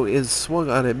Delgado is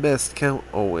swung on and missed. Count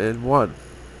 0-1.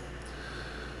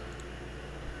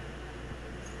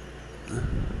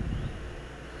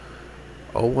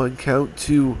 .0-1 count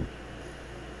to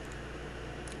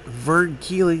Vern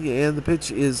Keeling, and the pitch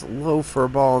is low for a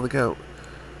ball on the count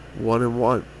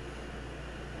 1-1.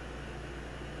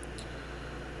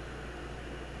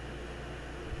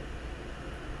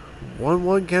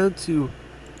 .1-1 count to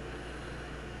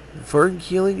Vern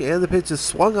Keeling, and the pitch is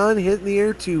swung on, hit in the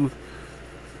air to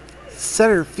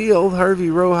center field. Harvey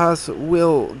Rojas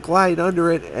will glide under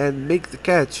it and make the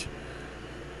catch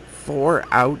for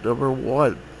out number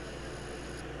 1.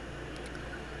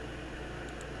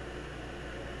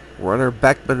 Runner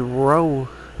Beck Monroe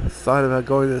thought about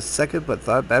going to second, but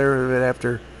thought better of it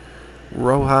after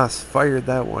Rojas fired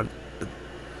that one.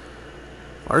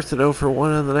 Larson 0 for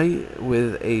 1 on the night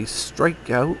with a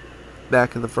strikeout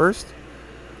back in the first.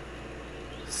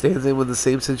 Stands in with the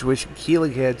same situation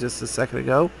Keeling had just a second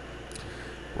ago.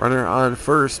 Runner on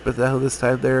first, but now this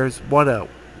time there's 1 out.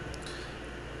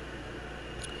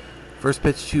 First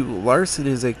pitch to Larson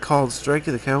is a called strike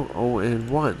in the count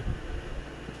 0-1.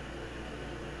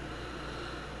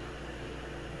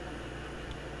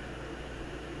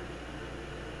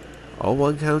 Oh,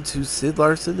 1 count to Sid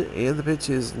Larson, and the pitch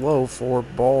is low for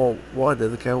ball 1 in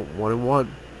the count 1-1.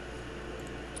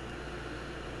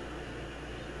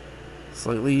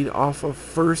 Slight lead off of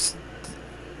first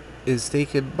is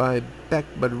taken by Beck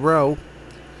Monroe.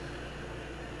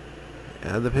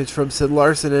 And the pitch from Sid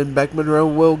Larson, and Beck Monroe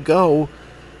will go.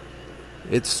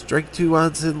 It's strike 2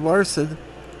 on Sid Larson.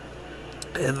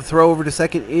 And the throw over to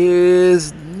second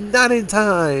is not in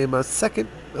time. A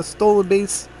stolen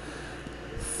base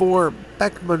for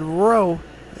Beck Monroe.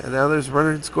 And now there's a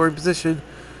runner in scoring position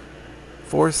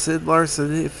for Sid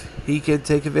Larson if he can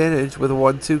take advantage with a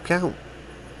 1-2 count.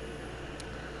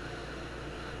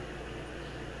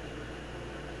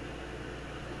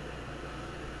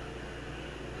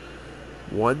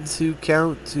 1-2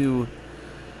 count to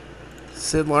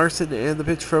Sid Larson, and the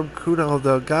pitch from Kunal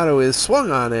Delgado is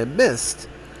swung on and missed.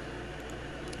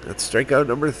 That's strikeout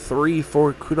number 3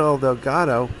 for Kunal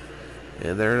Delgado.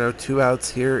 And there are now 2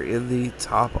 outs here in the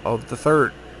top of the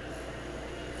third.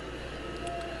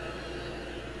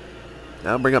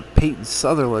 Now bring up Peyton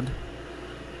Sutherland.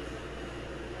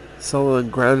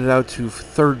 Sutherland grounded out to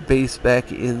third base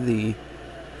back in the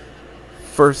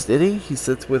first inning. He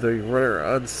sits with a runner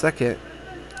on second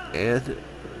and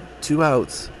 2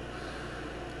 outs.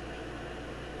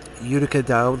 Utica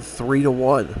down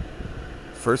 3-1.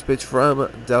 First pitch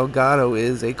from Delgado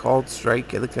is a called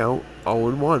strike in the count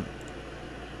 0-1.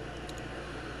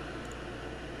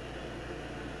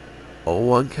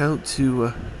 0-1 count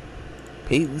to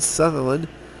Peyton Sutherland.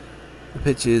 The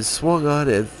pitch is swung on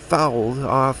and fouled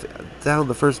off down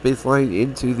the first base line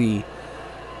into the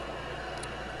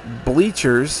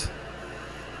bleachers.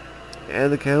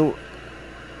 And the count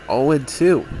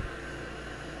 0-2.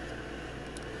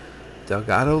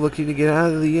 Delgado looking to get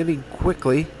out of the inning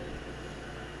quickly.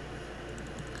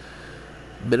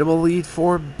 Minimal lead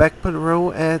for Beck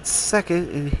Monroe at second.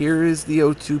 And here is the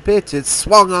 0-2 pitch. It's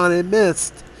swung on and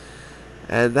missed.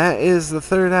 And that is the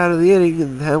third out of the inning.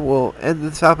 And that will end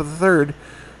the top of the third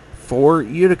for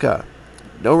Utica.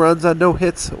 No runs on no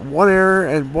hits. 1 error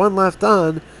and 1 left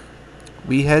on.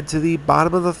 We head to the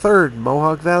bottom of the third.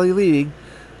 Mohawk Valley leading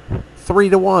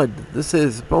 3-1. This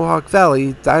is Mohawk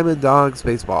Valley Diamond Dawgs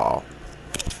baseball.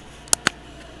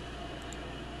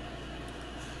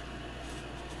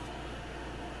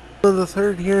 In the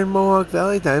third here in Mohawk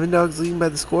Valley, Diamond Dawgs leading by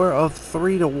the score of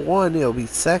 3-1. It'll be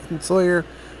Saxton Sawyer,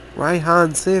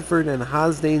 Ryhan Sanford, and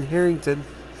Hosdane Harrington.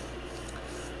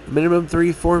 Minimum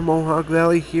 3 for Mohawk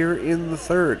Valley here in the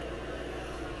third.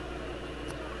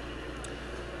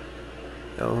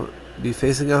 They'll be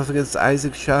facing off against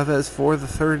Isaac Chavez for the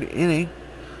third inning.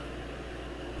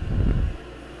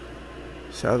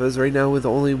 Chavez right now with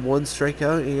only 1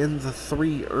 strikeout and the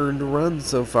 3 earned runs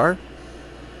so far.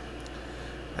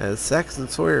 As Saxton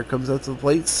Sawyer comes out to the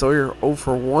plate, Sawyer 0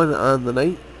 for 1 on the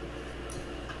night.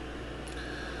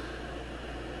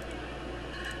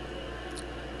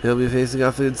 He'll be facing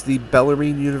off against the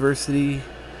Bellarmine University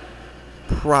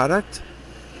product.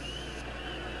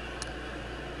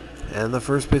 And the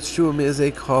first pitch to him is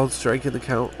a called strike in the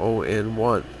count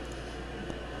 0-1.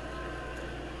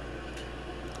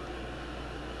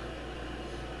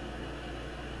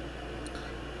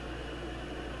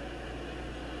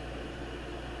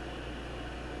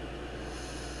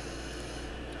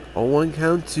 A 1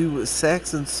 count to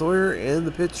Saxton Sawyer, and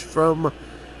the pitch from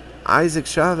Isaac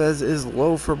Chavez is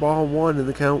low for ball 1 in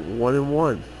the count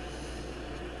 1-1.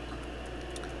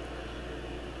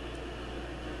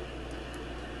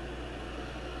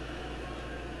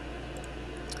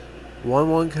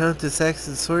 One count to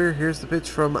Saxton Sawyer. Here's the pitch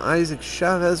from Isaac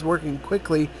Chavez, working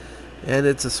quickly, and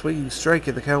it's a swinging strike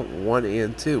in the count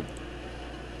 1-2.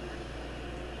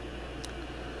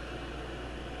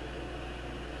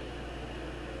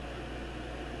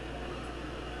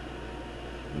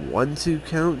 1-2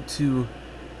 count to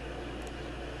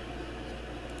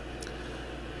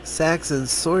Saxton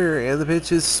Sawyer, and the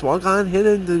pitch is swung on, hit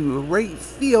into right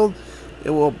field. It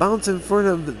will bounce in front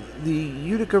of the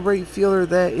Utica right fielder,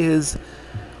 that is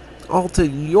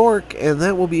Alton York, and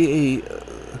that will be a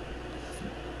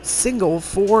single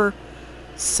for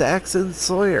Saxton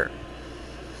Sawyer.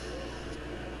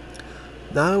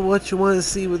 Now what you want to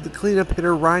see with the cleanup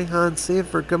hitter Ryhan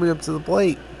Sanford coming up to the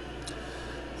plate.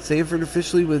 Sanford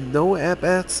officially with no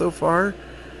at-bats so far,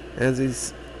 as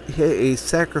he's hit a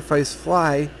sacrifice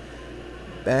fly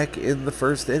back in the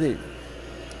first inning.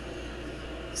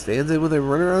 Stands in with a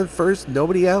runner on first,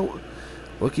 nobody out,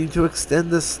 looking to extend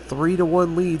this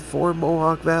 3-1 lead for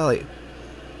Mohawk Valley.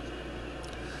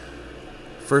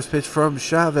 First pitch from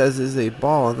Chavez is a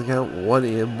ball on the count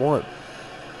 1-1.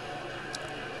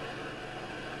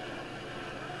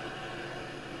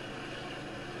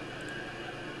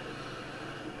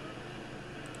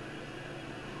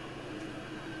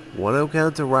 One out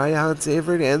count to Ryan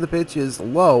Sanford, and the pitch is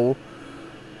low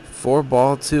for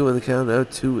ball 2 in the count now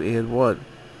 2-1.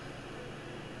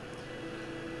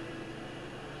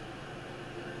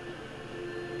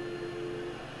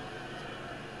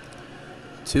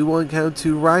 2-1 count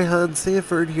to Ryan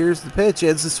Sanford. Here's the pitch.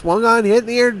 It's a swung on, hit in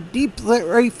the air, deep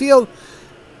right field.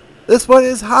 This one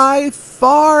is high,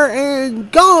 far,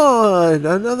 and gone.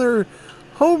 Another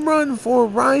home run for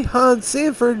Ryan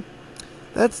Sanford.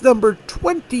 That's number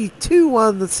 22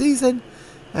 on the season.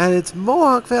 And it's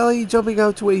Mohawk Valley jumping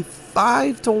out to a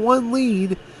 5-1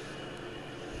 lead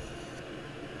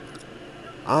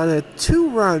on a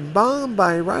 2-run bomb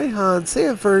by Ryan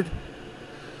Sanford.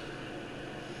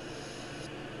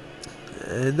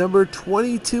 And number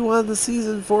 22 on the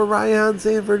season for Ryan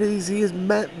Sanford as he is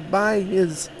met by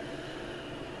his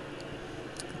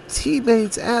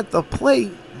teammates at the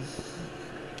plate.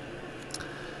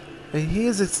 And he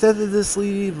has extended this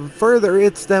lead even further.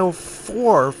 It's now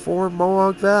 4 for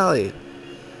Mohawk Valley.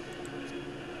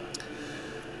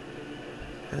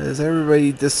 As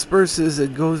everybody disperses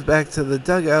and goes back to the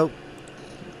dugout,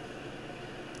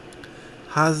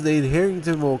 Hosnade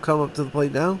Harrington will come up to the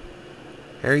plate now.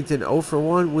 Harrington 0 for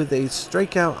 1 with a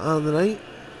strikeout on the night.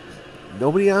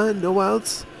 Nobody on, no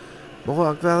outs.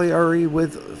 Mohawk Valley already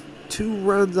with 2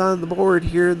 runs on the board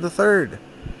here in the third.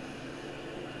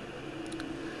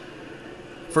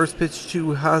 First pitch to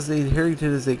Hosnade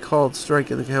Harrington is a called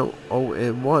strike in the count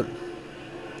 0-1.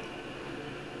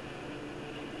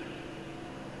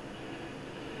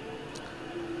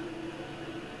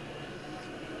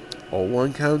 A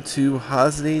 1 count to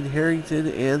Hosnade Harrington,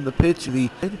 and the pitch. The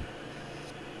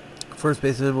first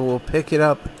baseman will pick it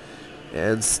up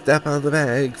and step on the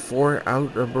bag for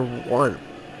out number 1.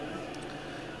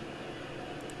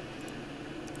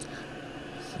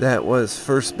 That was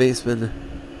first baseman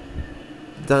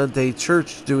Dante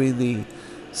Church doing the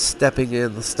stepping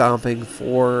and the stomping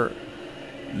for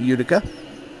Utica.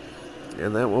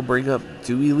 And that will bring up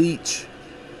Dewey Leach.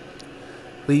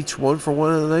 Leach 1 for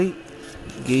 1 on the night.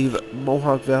 Gave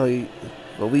Mohawk Valley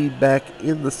the lead back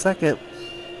in the second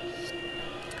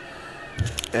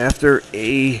after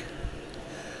a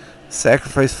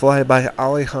sacrifice fly by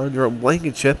Alejandro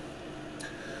Blankenship.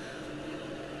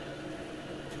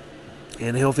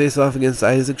 And he'll face off against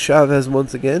Isaac Chavez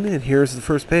once again. And here's the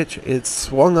first pitch. It's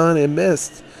swung on and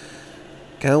missed.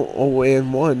 Count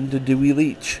 0-1 to Dewey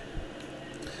Leach.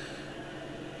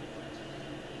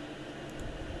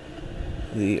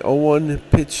 The 0-1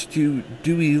 pitch to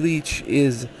Dewey Leach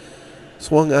is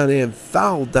swung on and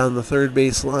fouled down the third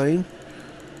base line.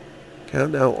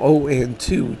 Count now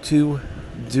 0-2 to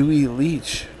Dewey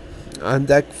Leach. On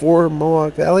deck for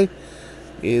Mohawk Valley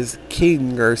is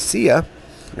King Garcia.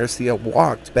 Garcia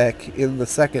walked back in the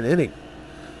second inning.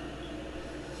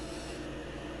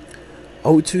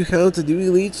 0-2 count to Dewey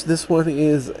Leach. This one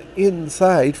is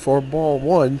inside for ball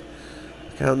 1.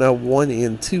 Count now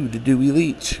 1-2 to Dewey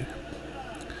Leach.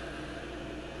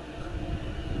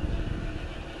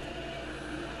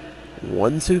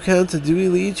 1-2 count to Dewey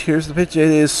Leach. Here's the pitch. It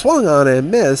is swung on and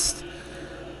missed.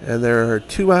 And there are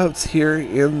 2 outs here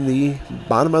in the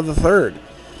bottom of the third.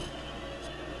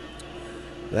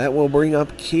 That will bring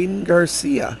up King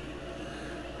Garcia.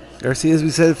 Garcia, as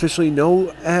we said, officially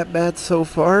no at-bats so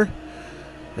far,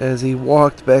 as he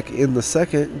walked back in the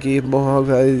second, gave Mohawk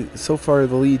Valley so far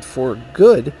the lead for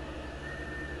good,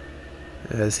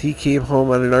 as he came home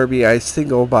on an RBI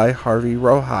single by Harvey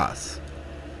Rojas.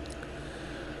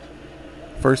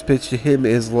 First pitch to him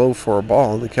is low for a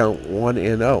ball, and the count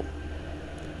 1-0.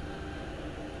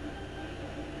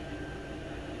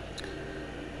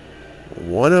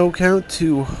 One-0 count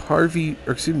to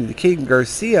the King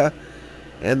Garcia,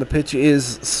 and the pitch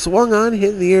is swung on,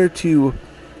 hit in the air to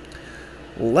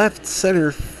left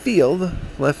center field.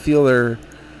 Left fielder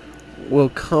will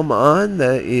come on.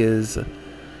 That is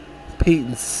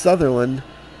Peyton Sutherland.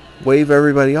 Wave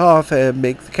everybody off and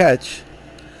make the catch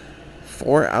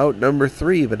for out number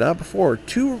 3, but not before.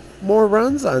 2 more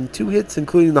runs on 2 hits,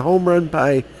 including the home run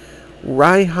by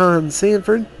Ryan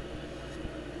Sanford.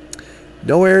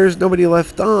 No errors, nobody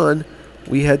left on.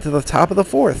 We head to the top of the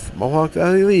 4th. Mohawk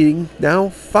Valley leading now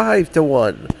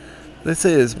 5-1. This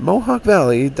is Mohawk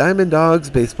Valley Diamond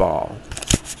Dawgs baseball.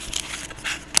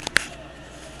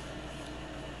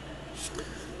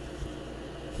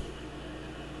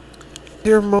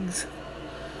 Dear Mugs,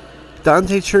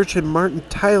 Dante Church and Martin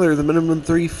Tyler, the minimum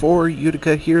 3-4.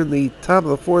 Utica here in the top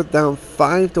of the fourth, down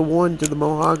 5-1 to the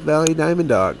Mohawk Valley Diamond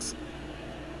Dawgs.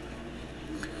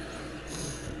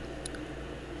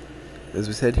 As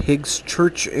we said, Higgs,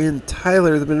 Church, and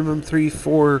Tyler, the minimum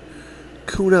 3-4.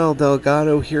 Kunal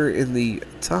Delgado here in the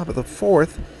top of the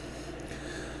fourth.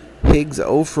 Higgs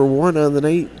 0 for 1 on the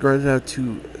night, grounded out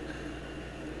to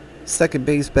second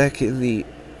base back in the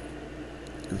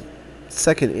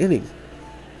second inning.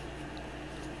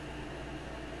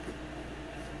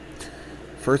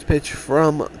 First pitch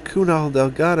from Kunal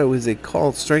Delgado is a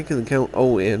called strike in the count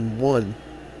 0-1.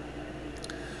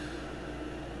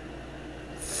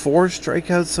 4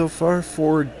 strikeouts so far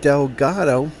for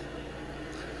Delgado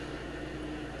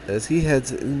as he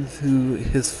heads into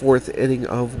his fourth inning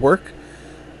of work.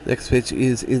 Next pitch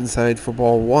is inside for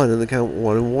ball 1 in the count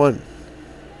 1-1.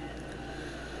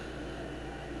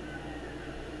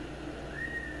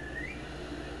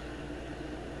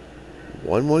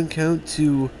 One count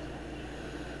to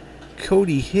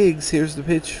Cody Higgs. Here's the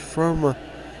pitch from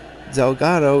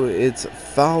Delgado. It's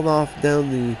fouled off down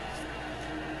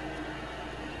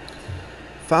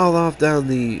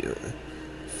the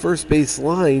first base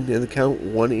line in the count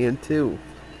 1-2.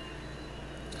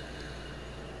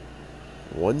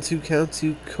 1-2 count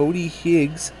to Cody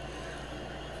Higgs.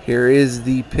 Here is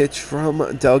the pitch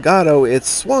from Delgado. It's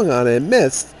swung on and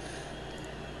missed.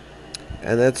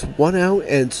 And that's 1 out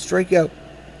and strikeout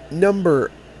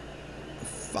number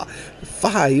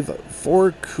 5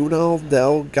 for Kunal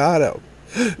Delgado.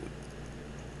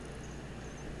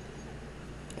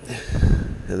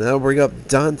 And that'll bring up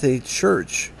Dante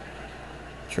Church.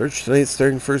 Church tonight's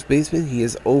starting first baseman. He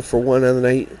is 0 for 1 on the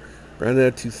night.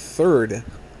 Rounded out to third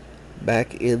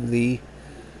back in the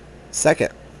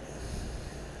second.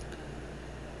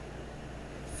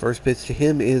 First pitch to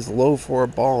him is low for a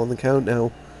ball on the count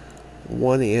now.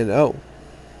 1-0.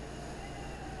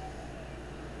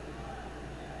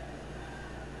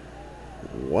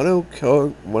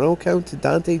 1-0 count to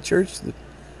Dante Church. The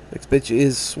next pitch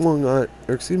is swung on,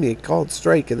 or excuse me, a called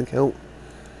strike in the count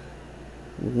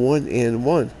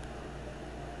 1-1.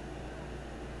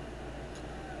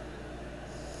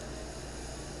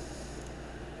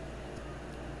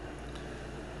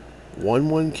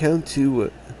 1-1 count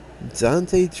to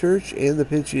Dante Church, and the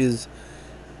pitch is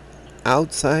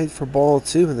outside for ball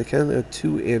 2 in the count of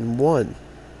 2-1.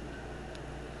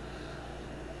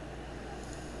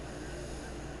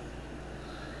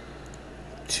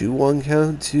 2-1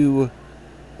 count to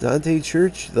Dante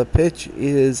Church. The pitch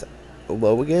is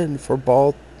low again for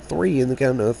ball 3 in the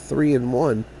count of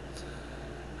 3-1.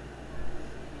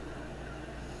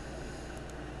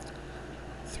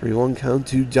 3-1 count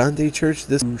to Dante Church.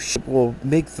 This will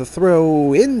make the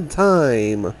throw in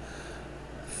time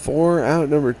for out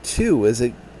number 2 as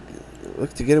it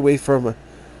looked to get away from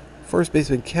first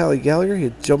baseman Callie Gallagher.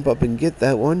 He'd jump up and get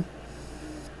that one.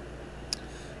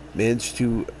 Managed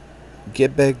to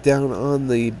get back down on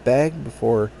the bag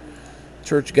before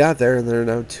Church got there, and there are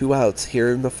now 2 outs here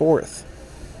in the fourth.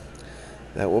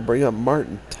 That will bring up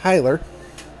Martin Tyler.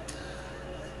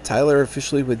 Tyler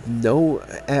officially with no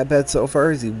at-bats so far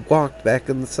as he walked back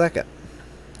in the second.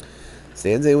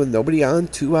 Stands in with nobody on,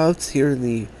 2 outs here in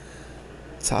the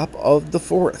top of the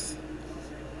fourth.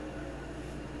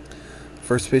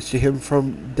 First pitch to him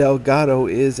from Delgado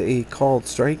is a called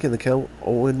strike in the count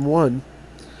 0-1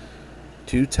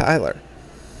 to Tyler.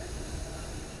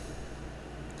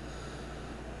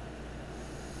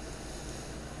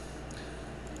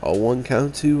 A 1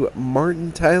 count to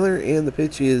Martin Tyler, and the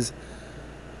pitch is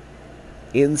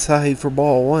inside for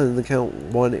ball 1 in the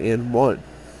count 1-1.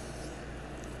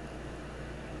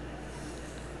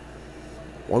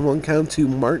 1-1 count to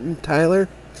Martin Tyler,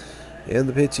 and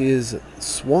the pitch is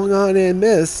swung on and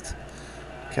missed.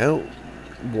 Count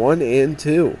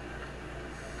 1-2.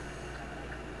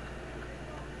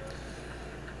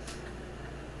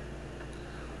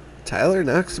 Tyler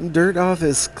knocks some dirt off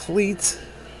his cleats,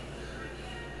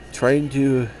 trying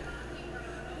to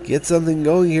get something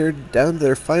going here down to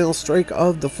their final strike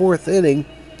of the fourth inning.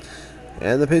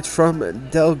 And the pitch from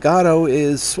Delgado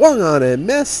is swung on and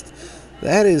missed.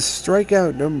 That is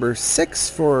strikeout number 6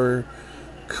 for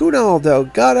Kunal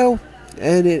Delgado,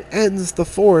 and it ends the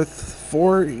fourth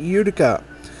for Utica.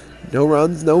 No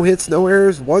runs, no hits, no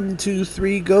errors. 1, 2,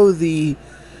 3 go the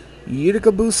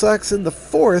Utica Blue Sox in the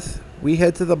fourth. We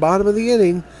head to the bottom of the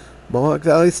inning. Mohawk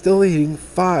Valley still leading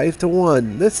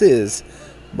 5-1. This is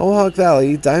Mohawk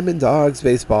Valley Diamond Dawgs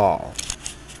baseball.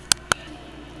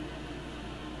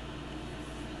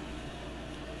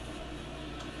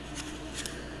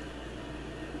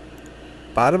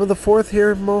 Bottom of the fourth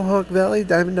here in Mohawk Valley.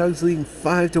 Diamond Dawgs leading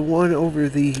 5-1 over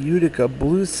the Utica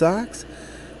Blue Sox.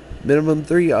 Minimum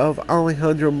 3 of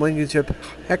Alejandro Blankenship,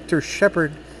 Hector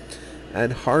Shepard,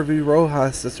 and Harvey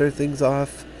Rojas to start things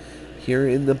off here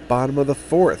in the bottom of the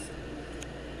fourth.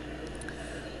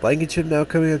 Blankenship now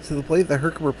coming up to the plate. The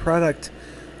Herkimer product,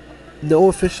 no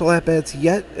official at-bats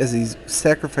yet as he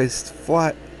sacrificed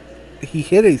fly. He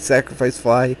hit a sacrifice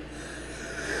fly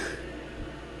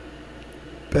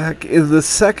back in the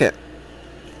second.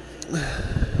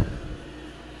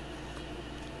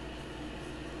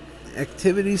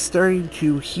 Activity starting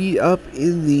to heat up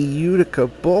in the Utica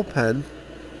bullpen.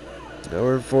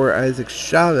 Over for Isaac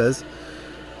Chavez.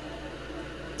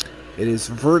 It is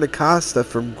Vern Acosta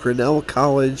from Grinnell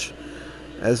College,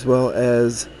 as well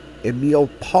as Emil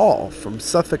Paul from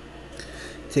Suffolk,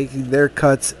 taking their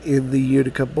cuts in the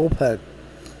Utica bullpen.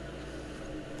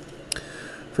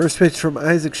 First pitch from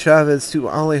Isaac Chavez to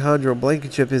Alejandro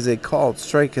Blankenship is a called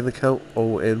strike in the count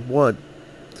 0-1.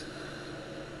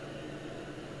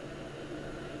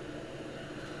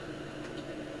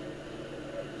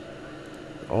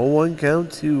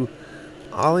 Count to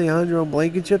Alejandro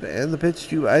Blankenship, and the pitch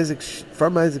to Isaac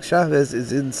Chavez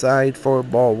is inside for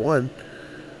ball one,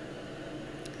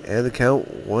 and the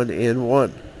count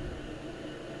 1-1.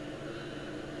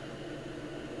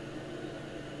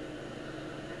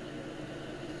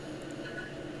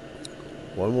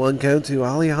 One count to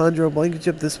Alejandro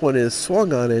Blankenship. This one is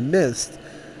swung on and missed.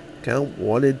 Count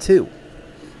 1-2.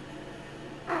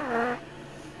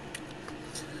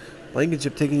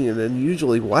 Blankenship taking an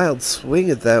unusually wild swing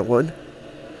at that one.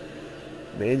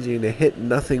 Managing to hit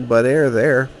nothing but air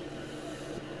there.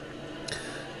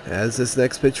 As this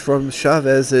next pitch from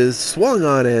Chavez is swung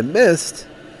on and missed.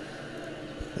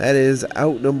 That is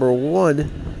out number 1.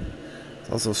 It's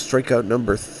also strikeout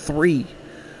number 3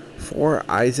 for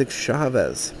Isaac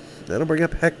Chavez. That'll bring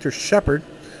up Hector Shepard.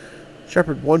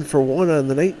 Shepard 1 for 1 on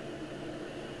the night.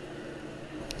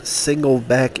 Singled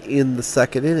back in the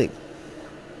second inning.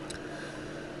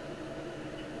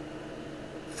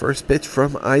 First pitch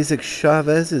from Isaac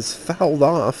Chavez is fouled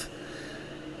off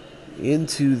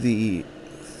into the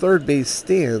third base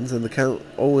stands, and the count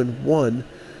 0-1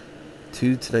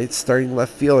 to tonight's starting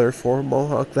left fielder for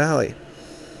Mohawk Valley.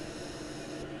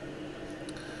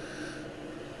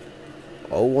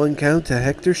 0-1 count to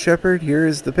Hector Shepard. Here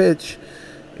is the pitch.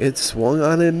 It's swung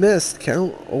on and missed.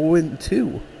 Count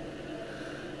 0-2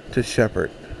 to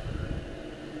Shepard.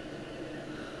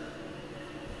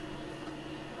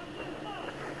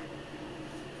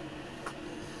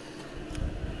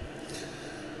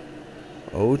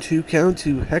 Oh-2 count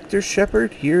to Hector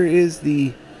Shepard. Here is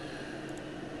the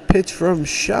pitch from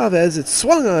Chavez. It's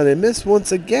swung on and missed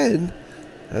once again.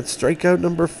 That's strikeout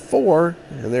number 4,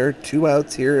 and there are 2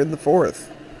 outs here in the fourth.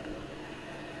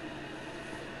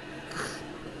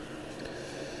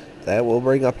 That will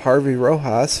bring up Harvey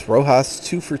Rojas. Rojas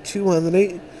 2 for 2 on the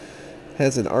night.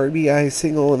 Has an RBI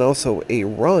single and also a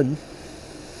run.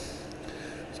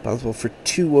 Responsible for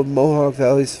 2 of Mohawk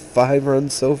Valley's 5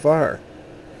 runs so far.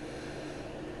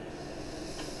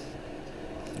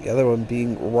 The other one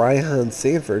being Ryan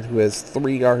Sanford, who has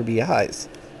 3 RBIs.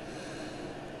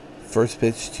 First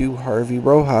pitch to Harvey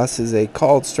Rojas is a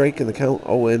called strike in the count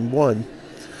 0-1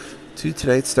 to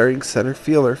tonight's starting center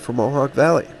fielder for Mohawk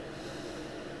Valley.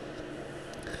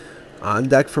 On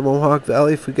deck for Mohawk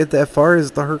Valley, if we get that far,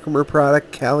 is the Herkimer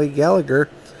product, Callie Gallagher.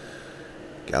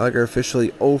 Gallagher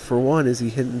officially 0 for 1 as he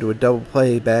hit into a double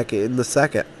play back in the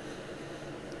second.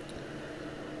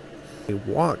 A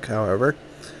walk, however,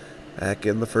 back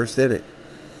in the first inning.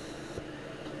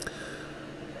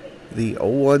 The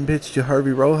 0-1 pitch to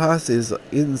Harvey Rojas is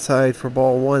inside for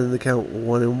ball 1 in the count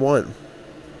 1-1.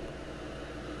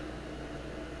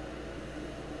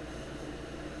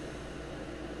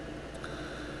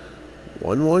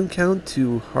 One count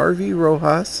to Harvey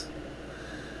Rojas.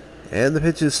 And the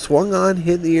pitch is swung on,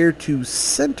 hit in the air to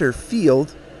center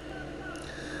field.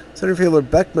 Center fielder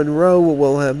Beck Monroe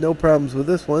will have no problems with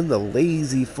this one. The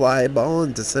lazy fly ball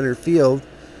into center field.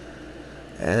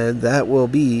 And that will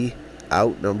be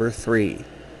out number 3.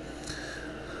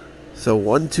 So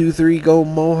 1, 2, 3 go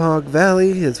Mohawk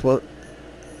Valley. Is what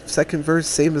second verse,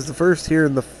 same as the first here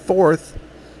in the fourth.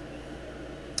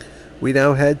 We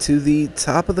now head to the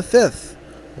top of the fifth.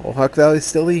 Mohawk Valley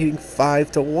still leading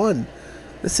 5-1.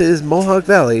 This is Mohawk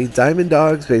Valley Diamond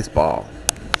Dawgs baseball.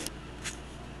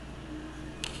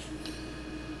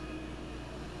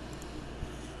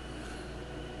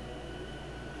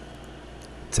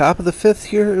 Top of the fifth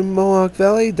here in Mohawk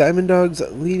Valley. Diamond Dawgs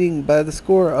leading by the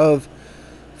score of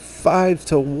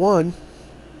 5-1.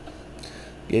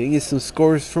 Getting you some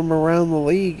scores from around the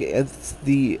league. It's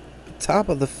the top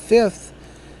of the fifth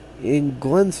in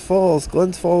Glens Falls.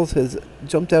 Glens Falls has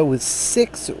jumped out with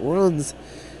 6 runs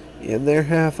in their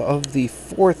half of the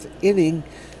 4th inning.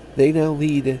 They now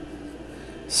lead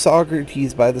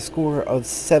Saugerties by the score of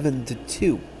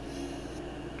 7-2.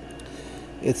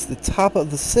 It's the top of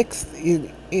the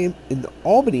 6th in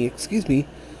Albany, excuse me.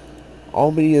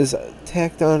 Albany has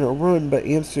tacked on a run, but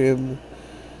Amsterdam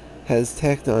has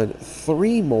tacked on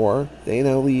 3 more. They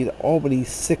now lead Albany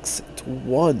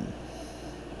 6-1.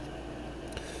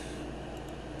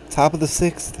 Top of the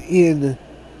 6th in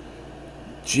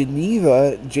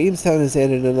Geneva. Jamestown has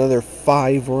added another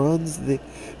 5 runs. They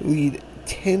lead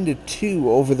 10-2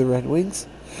 over the Red Wings.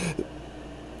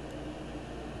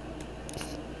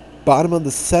 Bottom of the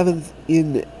 7th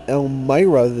in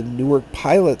Elmira, the Newark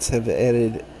Pilots have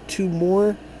added 2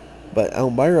 more, but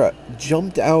Elmira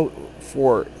jumped out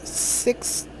for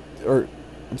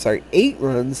 8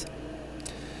 runs,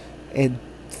 and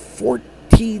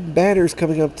 14 batters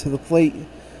coming up to the plate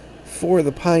for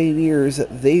the Pioneers.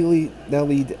 They now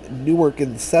lead Newark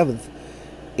in the 7th,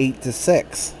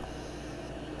 8-6.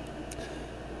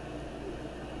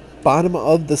 Bottom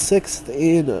of the 6th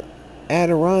in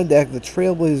Adirondack, the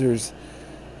Trailblazers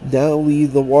now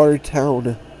lead the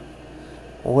Watertown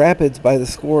Rapids by the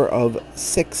score of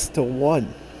 6-1.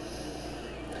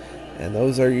 And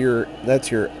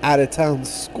that's your out-of-town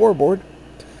scoreboard,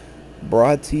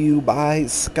 brought to you by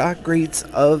Scott Greats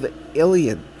of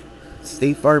Ilion,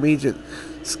 State Farm agent.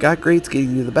 Scott Greats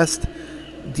getting you the best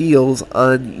deals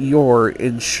on your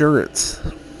insurance.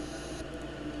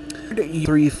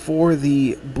 3 for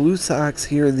the Blue Sox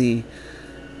here in the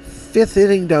 5th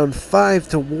inning, down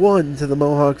 5-1 to the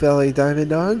Mohawk Valley Diamond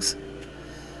Dawgs.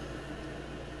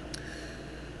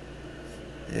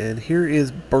 And here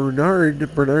is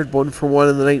Bernard. Bernard 1 for 1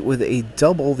 in the night with a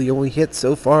double, the only hit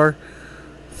so far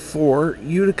for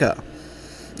Utica.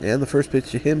 And the first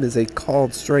pitch to him is a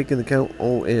called strike in the count,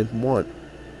 0-1.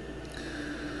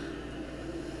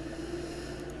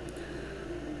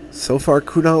 So far,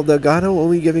 Kunal Delgado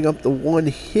only giving up the 1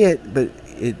 hit, but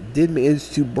it did manage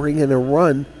to bring in a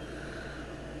run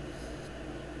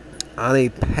on a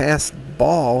passed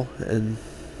ball, and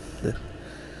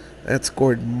that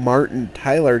scored Martin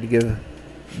Tyler to give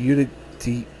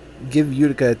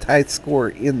Utica a tight score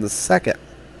in the 2nd,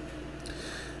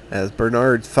 as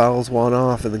Bernard fouls one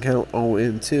off in the count,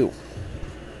 0-2.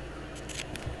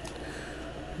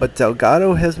 But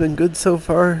Delgado has been good so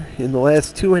far in the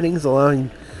last 2 innings,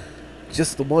 allowing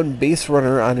just the 1 base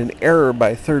runner on an error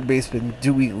by third baseman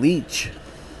Dewey Leach.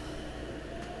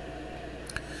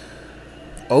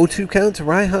 0-2 count to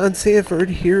Ryan Sanford.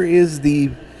 Here is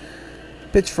the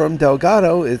pitch from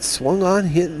Delgado. It's swung on,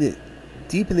 hitting it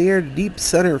deep in the air to deep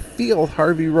center field.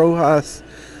 Harvey Rojas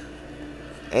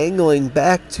angling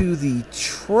back to the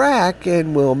track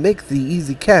and will make the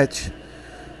easy catch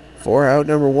for out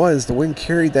number 1, as the wind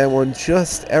carried that one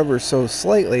just ever so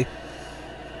slightly.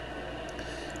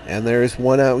 And there is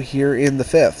 1 out here in the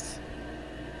 5th.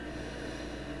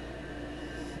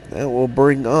 That will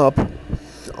bring up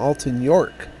Alton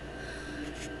York.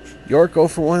 York 0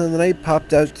 for 1 in the night,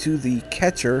 popped out to the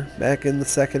catcher back in the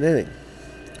 2nd inning.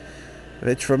 The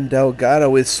pitch from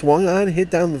Delgado is swung on, hit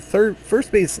down the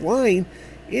first base line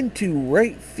into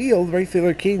right field. Right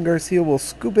fielder Kane Garcia will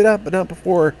scoop it up, but not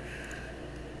before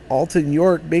Alton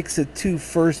York makes it to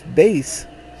first base.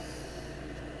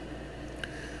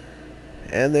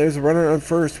 And there's a runner on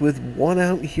first with 1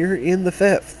 out here in the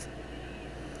 5th.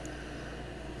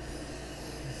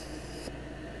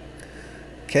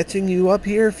 Catching you up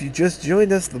here, if you just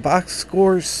joined us, the box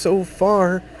scores so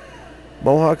far: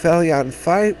 Mohawk Valley on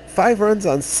 5 runs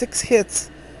on 6 hits,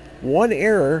 1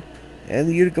 error, and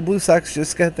the Utica Blue Sox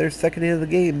just got their 2nd hit of the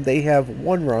game. They have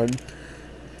 1 run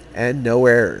and no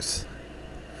errors.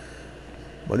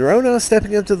 Monroe now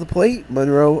stepping up to the plate.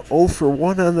 Monroe 0 for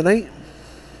 1 on the night.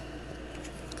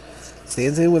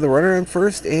 Stands in with a runner on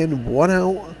first and 1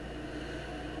 out,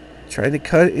 trying to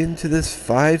cut into this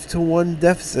 5-1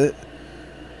 deficit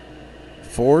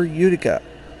for Utica.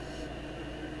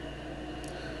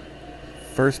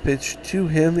 First pitch to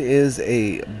him is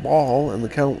a ball, and the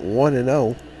count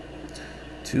 1-0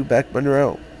 to Beck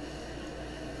Monroe.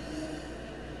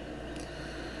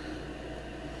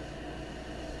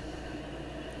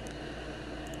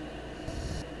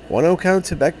 One-0 count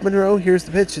to Beck Monroe. Here's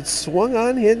the pitch. It's swung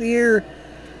on, hit in the air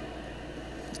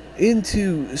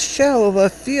into shallow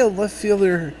left field. Left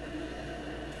fielder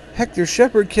Hector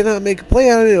Shepard cannot make a play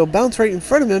on it. It'll bounce right in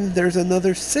front of him. There's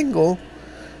another single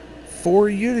for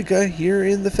Utica here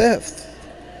in the 5th.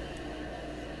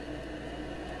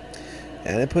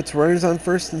 And it puts runners on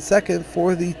first and second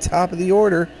for the top of the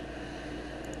order.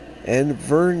 and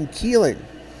Vern Keeling.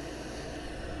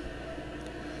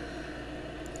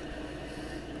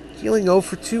 Keeling 0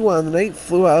 for 2 on the night,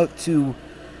 flew out to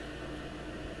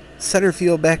center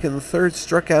field back in the third,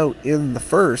 struck out in the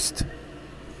first.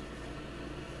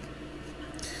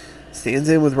 Stands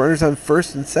in with runners on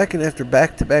first and second after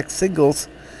back-to-back singles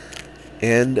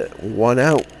and 1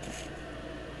 out.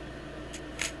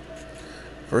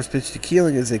 First pitch to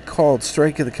Keeling is a called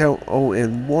strike in the count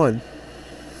 0-1.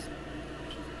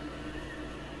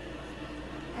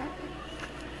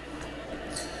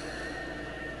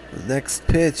 The next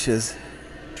pitch is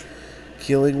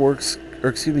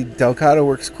Delgado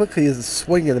works quickly as a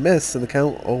swing and a miss in the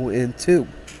count 0-2.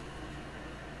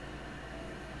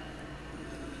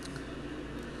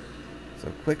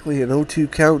 So quickly an 0-2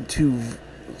 count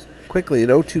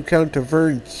to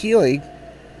Vern Keeling.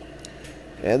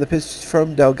 And the pitch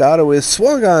from Delgado is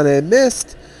swung on and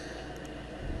missed.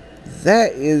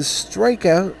 That is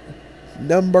strikeout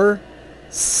number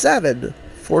 7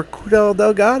 for Cudel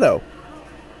Delgado.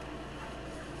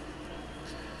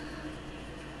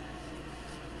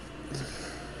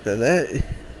 And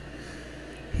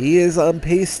he is on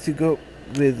pace to go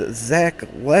with Zach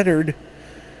Leonard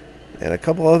and a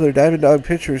couple other Diamond Dog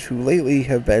pitchers who lately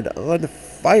have been on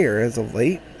fire as of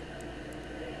late.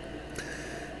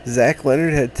 Zach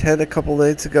Leonard had 10 a couple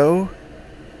nights ago.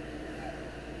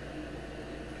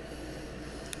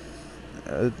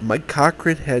 Mike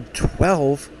Cochran had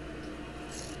 12.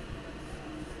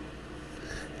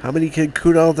 How many can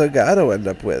Cudel Delgado end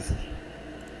up with?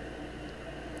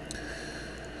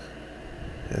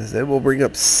 As then we'll bring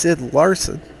up Sid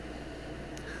Larson.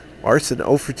 Larson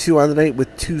 0 for 2 on the night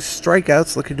with 2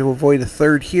 strikeouts, looking to avoid a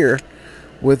third here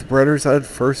with runners on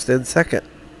first and second.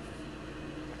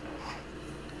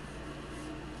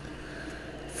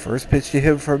 First pitch to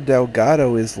him from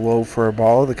Delgado is low for a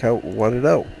ball, the count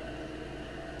 1-0.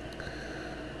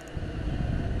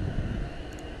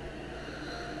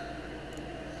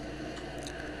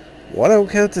 One out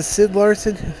count to Sid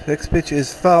Larson. Next pitch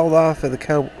is fouled off and the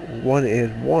count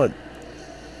 1-1.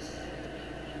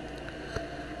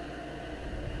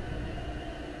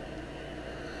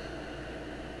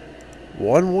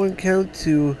 One count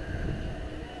to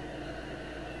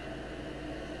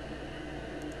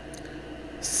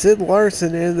Sid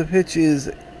Larson, and the pitch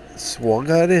is swung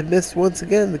on and missed once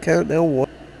again. The count now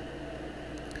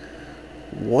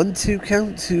 1-2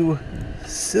 count to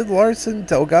Sid Larson.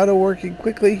 Delgado working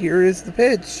quickly. Here is the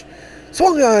pitch.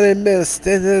 Swung on and missed,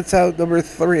 and that's out number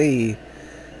 3.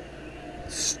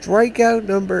 Strikeout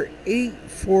number 8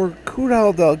 for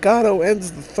Cudel Delgado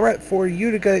ends the threat for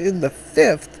Utica in the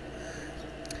 5th.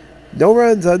 No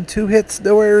runs on 2 hits,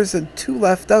 no errors, and 2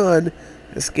 left on.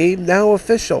 This game now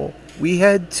official. We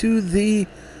head to the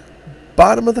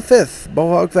bottom of the 5th.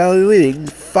 Mohawk Valley leading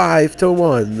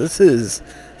 5-1. This is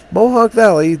Mohawk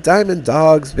Valley Diamond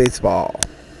Dawgs baseball.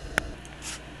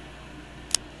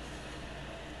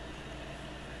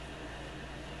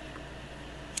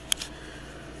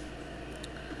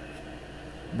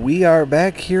 We are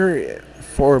back here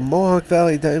for Mohawk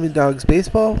Valley Diamond Dawgs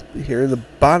baseball here in the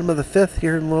bottom of the 5th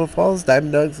here in Little Falls.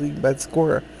 Diamond Dawgs leading by the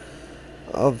score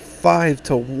of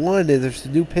 5-1. And there's a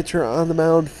new pitcher on the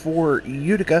mound for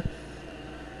Utica.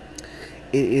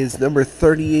 It is number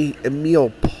 38,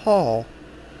 Emil Paul,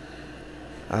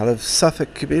 out of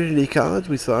Suffolk Community College.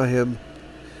 We saw him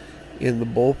in the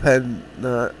bullpen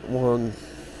not long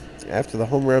after the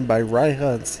home run by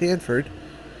Ryha and Sanford.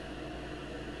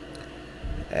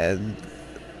 And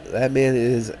that man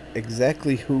is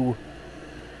exactly who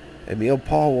Emil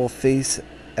Paul will face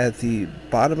at the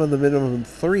bottom of the minimum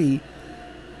 3.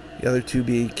 The other 2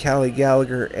 being Callie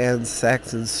Gallagher and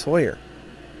Saxon Sawyer.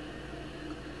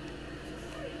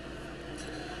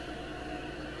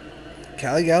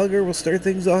 Callie Gallagher will start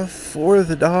things off for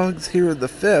the Dogs here in the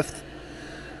 5th.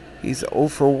 He's 0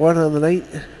 for 1 on the night.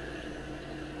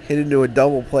 Hit into a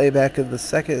double play back in the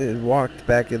 2nd and walked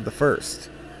back in the 1st.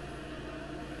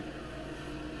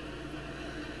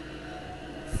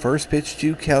 First pitch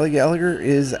to Callie Gallagher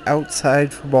is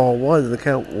outside for ball 1. The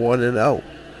count 1-0.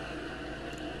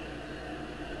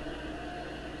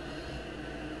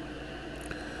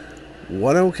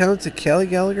 One-0 count to Callie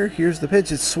Gallagher. Here's the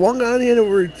pitch. It's swung on in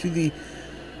over to the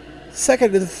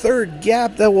second and third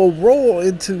gap that will roll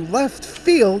into left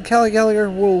field. Callie Gallagher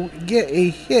will get a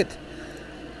hit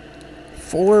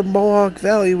for Mohawk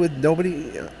Valley with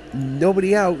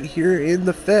nobody out here in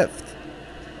the 5th.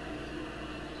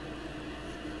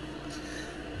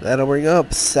 That'll bring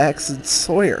up Saxon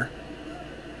Sawyer.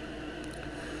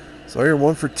 Sawyer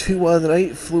 1 for 2 on the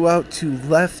night. Flew out to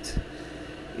left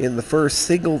in the first,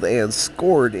 singled and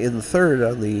scored in the third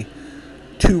on the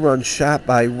 2-run shot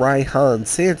by Ryhan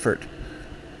Sanford.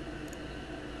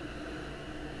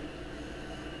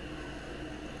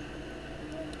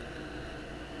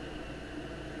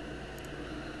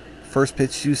 First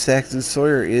pitch to Saxon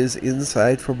Sawyer is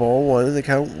inside for ball one, and the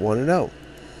count 1-0.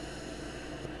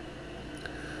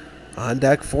 On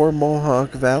deck for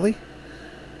Mohawk Valley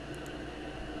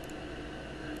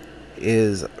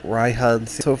is Ryhan.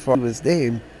 So far his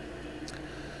name.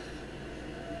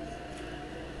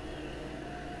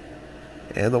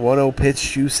 And the 1-0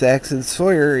 pitch to Saxon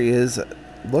Sawyer is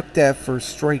looked at for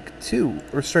strike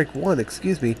one,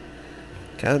 excuse me.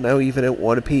 Count now even at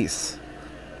 1 apiece.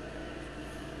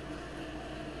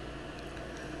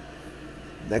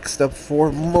 Next up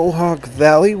for Mohawk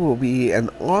Valley will be an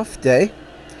off day,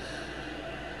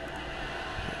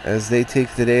 as they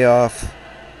take the day off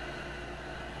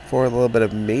for a little bit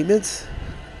of maintenance.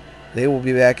 They will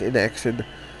be back in action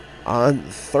on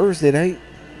Thursday night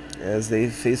as they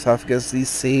face off against the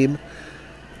same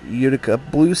Utica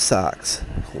Blue Sox.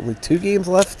 Only 2 games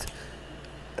left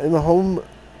in the home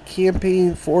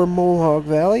campaign for Mohawk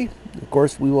Valley. Of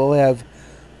course, we will have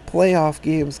playoff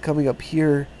games coming up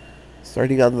here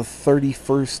starting on the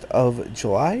 31st of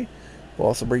July. We'll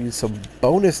also bring you some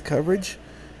bonus coverage,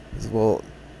 as we'll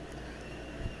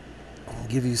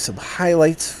give you some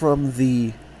highlights from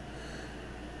the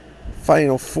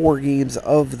final 4 games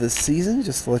of the season,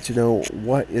 just to let you know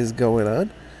what is going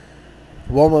on.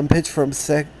 The 1-1 pitch from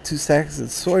to Saxon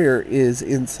Sawyer is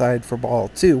inside for ball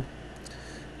 2.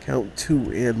 Count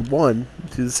 2-1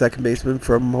 to the second baseman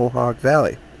from Mohawk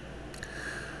Valley.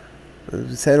 As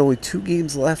we said, only 2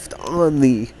 games left on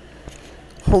the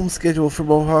home schedule for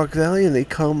Mohawk Valley, and they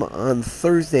come on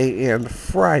Thursday and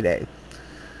Friday.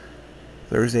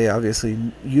 Thursday, obviously,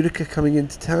 Utica coming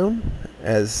into town,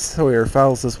 as Sawyer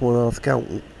fouls this one off,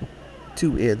 count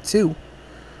 2-2.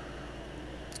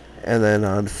 And then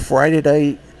on Friday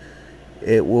night,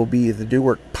 it will be the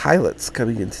Newark Pilots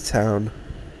coming into town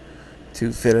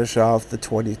to finish off the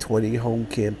 2020 home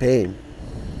campaign.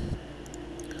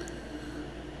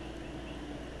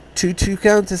 2-2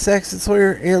 count to Saxon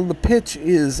Sawyer, and the pitch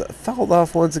is fouled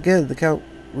off once again. The count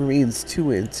remains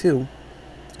 2-2.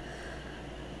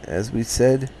 As we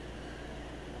said,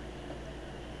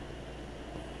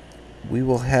 we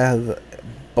will have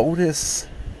bonus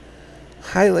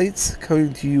highlights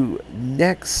coming to you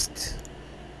next.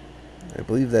 I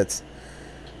believe that's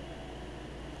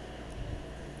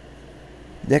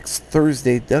next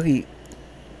Thursday night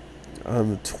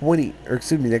on the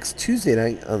next Tuesday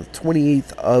night on the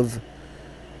 28th of,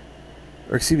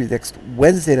 next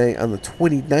Wednesday night on the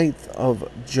 29th of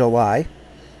July.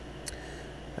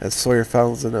 As Sawyer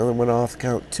fouls another one off,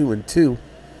 count 2-2.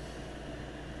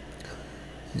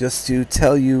 Just to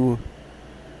tell you,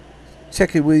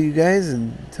 check in with you guys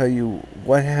and tell you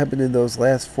what happened in those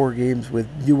last 4 games with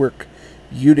Newark,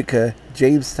 Utica,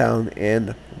 Jamestown,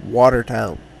 and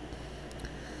Watertown.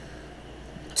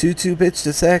 2-2 pitch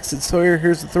to Saxon Sawyer.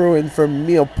 Here's the throw in from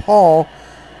Neil Paul.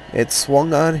 It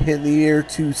swung on, hit in the air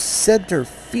to center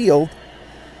field.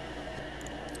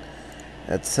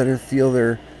 That center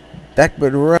fielder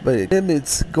Beckman, but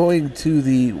it's going to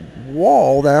the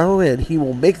wall now, and he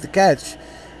will make the catch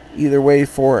either way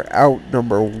for out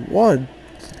number 1.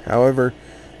 However,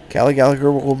 Callie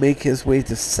Gallagher will make his way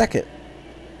to second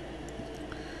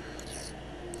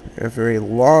after a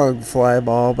long fly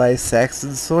ball by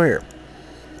Saxon Sawyer.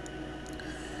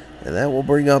 And that will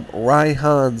bring up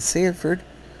Ryhan Sanford.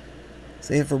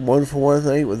 Sanford 1 for 1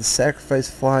 tonight with a sacrifice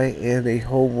fly and a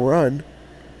home run.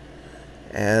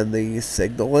 And the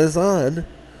signal is on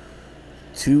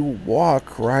to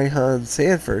walk Ryhan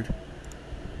Sanford.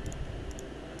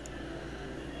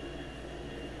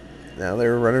 Now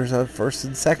there are runners on first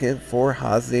and second for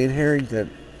Hosnay and Harrington.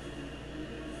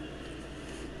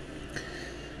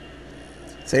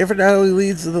 Sanford not only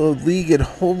leads the league in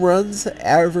home runs,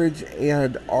 average,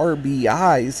 and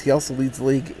RBIs, he also leads the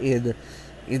league in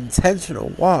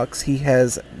intentional walks. He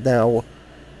has now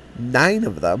 9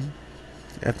 of them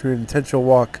after an intentional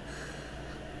walk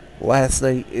last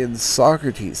night in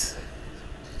Socrates.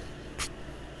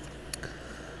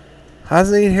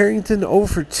 Hosnay and Harrington 0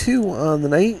 for 2 on the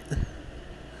night.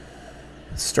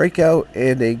 Strikeout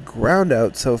and a ground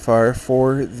out so far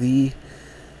for the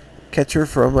catcher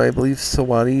from, I believe,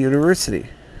 Sewanee University.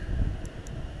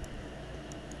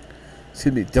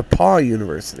 Excuse me, DePaul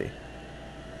University.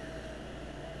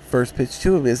 First pitch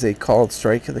to him is a called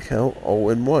strike in the count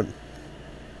 0-1.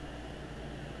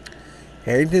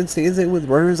 Harrington stands in with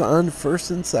runners on first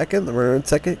and second. The runner on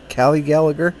second, Callie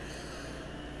Gallagher.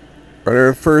 Runner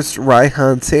at first,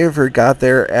 Ryhan Sanford, got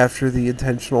there after the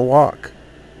intentional walk.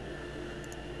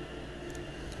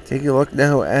 Taking a look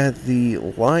now at the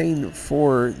line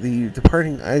for the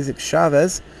departing Isaac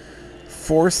Chavez.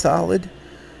 4 solid,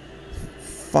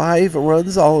 5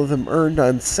 runs, all of them earned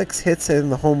on 6 hits and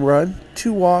the home run,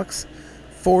 2 walks,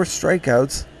 4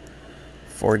 strikeouts,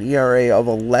 for an ERA of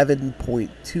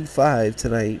 11.25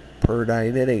 tonight per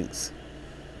 9 innings.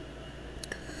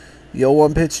 The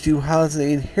 0-1 pitch to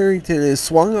Hosnane Harrington is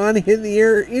swung on, hit in the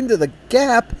air into the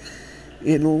gap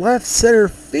in left center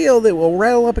field. It will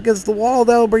rattle up against the wall.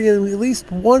 That will bring in at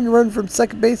least 1 run from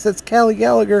second base. That's Callie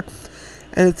Gallagher.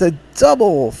 And it's a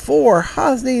double for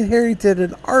Hosnane Harrington,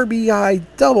 an RBI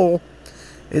double.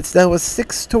 It's now a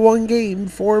 6-1 game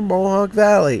for Mohawk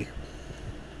Valley.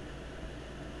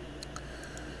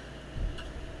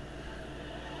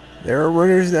 There are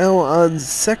runners now on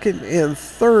second and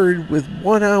third with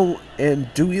 1 out,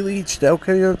 and Dewey Leach now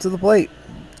coming up to the plate.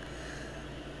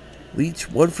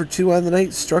 Leach 1 for 2 on the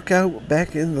night, struck out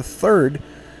back in the third,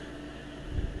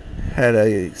 had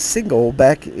a single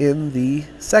back in the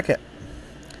second.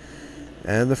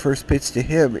 And the first pitch to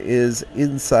him is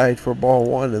inside for ball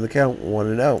 1, and the count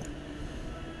 1-0.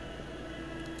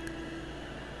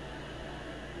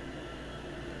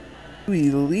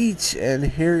 Leach, and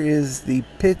here is the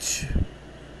pitch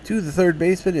to the third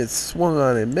baseman. It's swung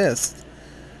on and missed.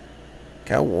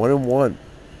 Count 1-1.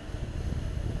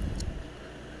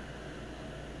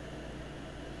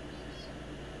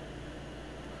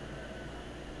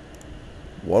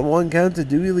 One count to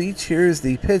Dewey Leach. Here is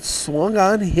the pitch swung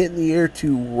on, hit in the air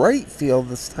to right field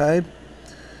this time.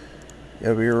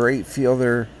 It'll be right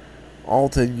fielder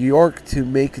Alton York to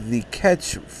make the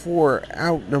catch for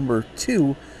out number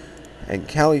 2. And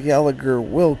Callie Gallagher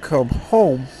will come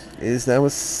home. It is now a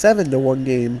 7-1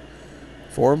 game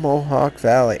for Mohawk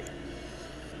Valley.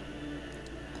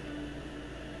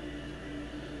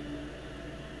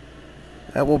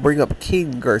 That will bring up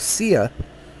King Garcia.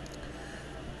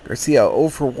 Garcia 0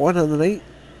 for 1 on the night.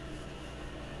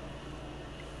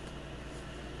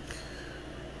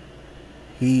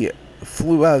 He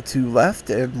flew out to left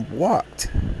and walked.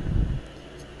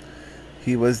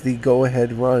 He was the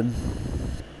go-ahead run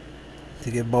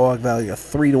to give Mohawk Valley a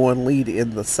 3-1 lead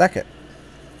in the second.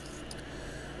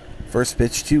 First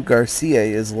pitch to Garcia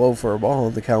is low for a ball,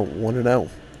 and the count 1-0.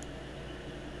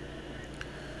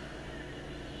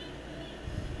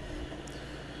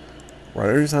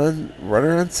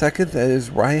 Runner on second, that is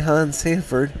Ryan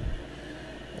Sanford.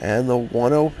 And the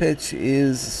 1-0 pitch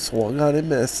is swung on and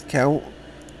missed. Count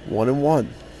 1-1.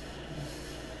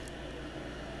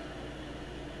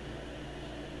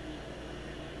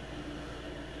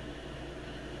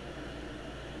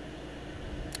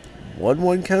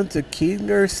 1-1 count to Keaton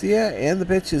Garcia, and the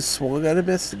pitch is swung on and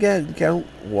missed again. Count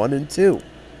 1-2.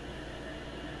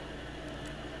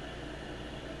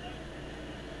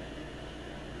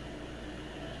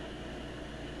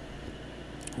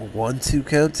 1-2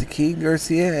 count to Keaton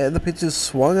Garcia, and the pitch is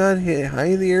swung on, hit high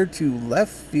in the air to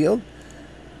left field.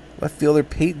 Left fielder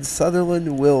Peyton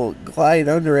Sutherland will glide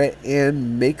under it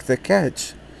and make the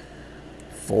catch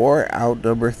for out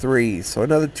number 3. So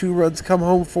another 2 runs come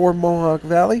home for Mohawk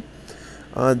Valley.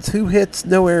 On 2 hits,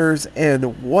 no errors,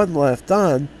 and 1 left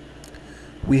on,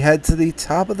 we head to the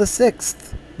top of the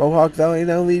 6th. Mohawk Valley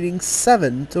now leading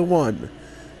 7-1.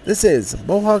 This is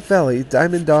Mohawk Valley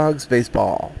Diamond Dawgs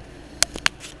baseball.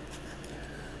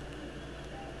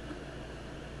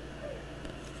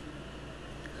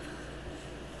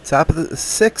 Top of the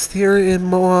 6th here in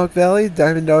Mohawk Valley.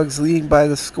 Diamond Dawgs leading by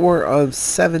the score of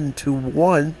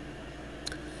 7-1.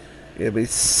 It'll be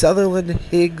Sutherland,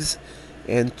 Higgs,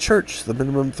 and Church, the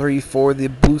minimum 3 for the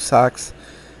Blue Sox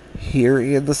here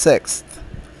in the 6th.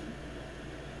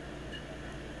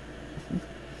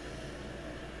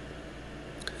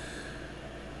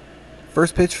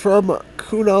 First pitch from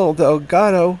Kunal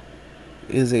Delgado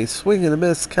is a swing and a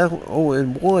miss, count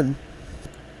 0-1.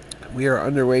 We are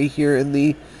underway here in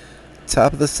the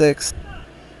top of the 6th.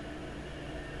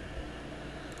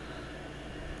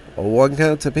 0-1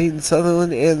 count to Peyton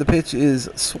Sutherland, and the pitch is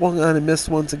swung on and missed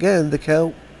once again. The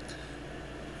count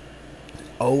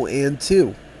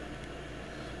 0-2.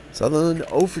 Sutherland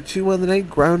 0 for 2 on the night,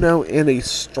 ground out and a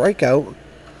strikeout.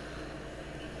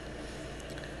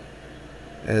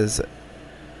 As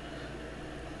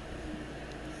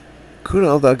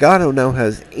Kunal Delgado now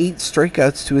has 8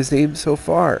 strikeouts to his name so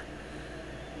far.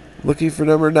 Looking for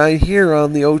number 9 here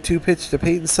on the 0-2 pitch to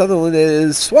Peyton Sutherland. It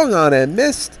is swung on and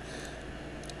missed.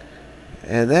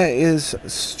 And that is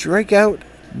strikeout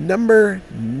number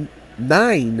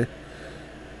 9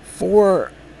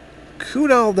 for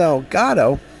Kunal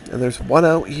Delgado. And there's 1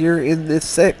 out here in this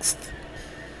 6th.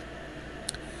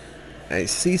 I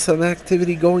see some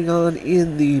activity going on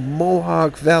in the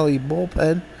Mohawk Valley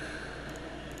bullpen.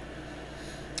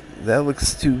 That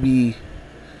looks to be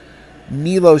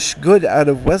Milos Good out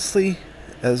of Wesley,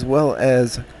 as well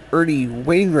as Ernie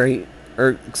Wainwright,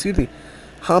 or excuse me,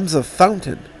 Hamza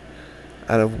Fountain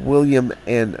out of William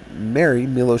and Mary.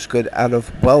 Milos Good out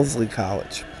of Wellesley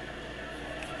College.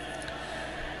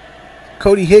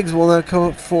 Cody Higgs will not come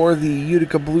up for the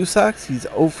Utica Blue Sox. He's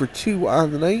 0 for 2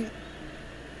 on the night.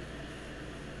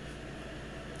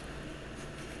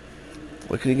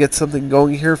 Looking to get something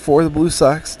going here for the Blue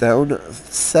Sox, down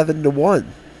 7-1.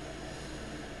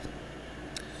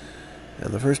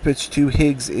 And the first pitch to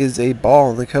Higgs is a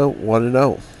ball, and the count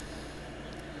 1-0.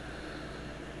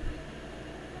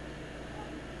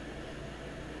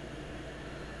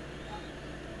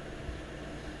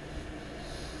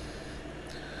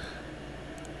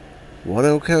 One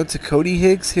 0 count to Cody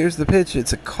Higgs. Here's the pitch.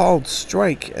 It's a called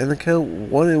strike, and the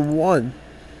count 1-1.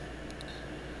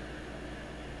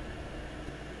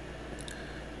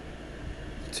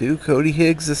 To Cody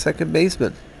Higgs, the second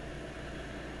baseman.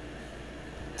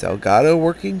 Delgado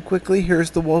working quickly.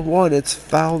 Here's the 1-1. It's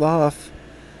fouled off.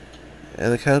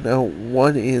 And the count now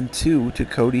 1-2 to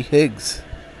Cody Higgs.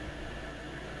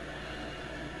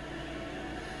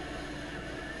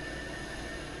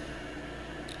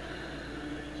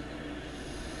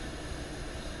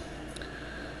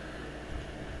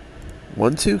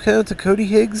 One-two count to Cody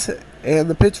Higgs, and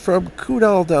the pitch from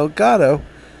Kudal Delgado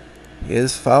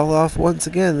is fouled off once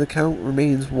again. The count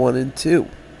remains 1-2.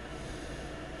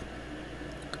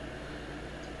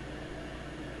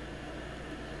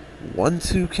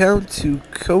 One-two count to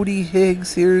Cody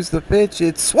Higgs. Here's the pitch.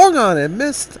 It's swung on and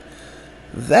missed.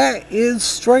 That is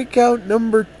strikeout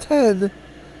number 10.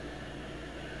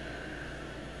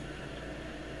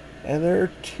 And there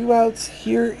are 2 outs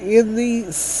here in the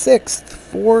 6th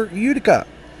for Utica.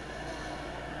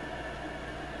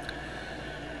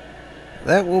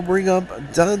 That will bring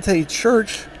up Dante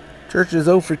Church. Church is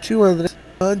 0 for 2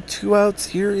 on 2 outs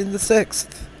here in the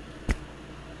 6th.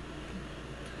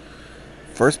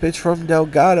 First pitch from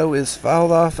Delgado is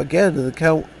fouled off again, and the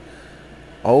count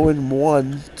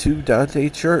 0-1 to Dante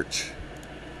Church.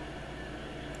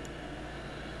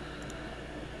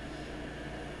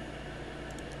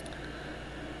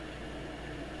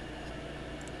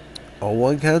 A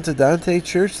 1 count to Dante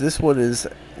Church. This one is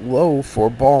low for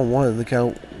ball 1. The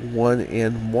count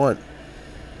 1-1.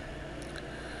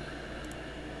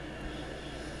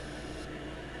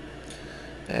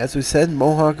 As we said,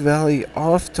 Mohawk Valley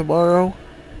off tomorrow,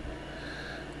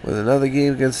 with another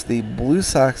game against the Blue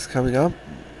Sox coming up.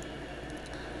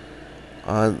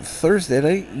 On Thursday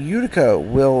night, Utica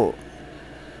will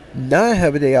not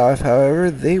have a day off. However,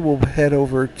 they will head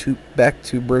over back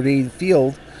to Bernine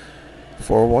Field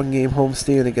for a 1-game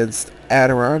homestand against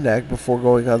Adirondack before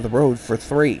going on the road for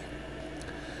 3.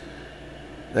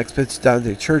 Next pitch,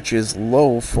 Dante Church is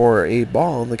low for a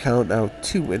ball, and the count now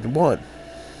 2-1.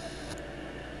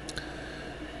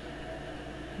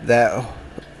 That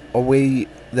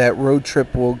road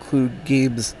trip will include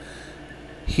games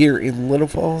here in Little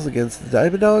Falls against the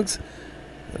Diamond Dawgs,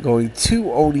 going to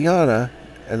Oneonta,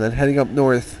 and then heading up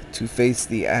north to face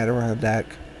the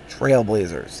Adirondack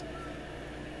Trailblazers.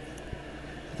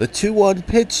 The 2-1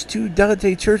 pitch to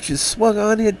Dante Church is swung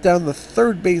on, hit down the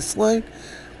third base line.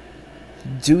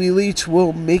 Dewey Leach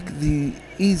will make the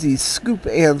easy scoop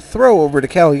and throw over to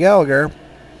Callie Gallagher,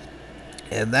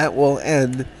 and that will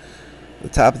end the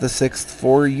top of the 6th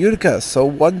for Utica. So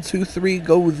 1-2-3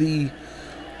 go the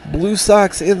Blue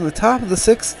Sox in the top of the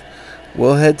 6th.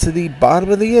 We'll head to the bottom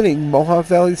of the inning. Mohawk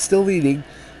Valley still leading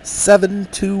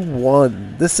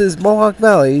 7-1. This is Mohawk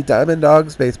Valley Diamond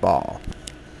Dawgs baseball.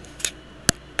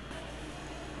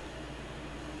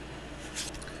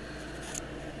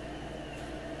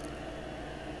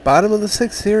 Bottom of the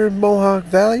 6th here in Mohawk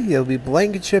Valley. It'll be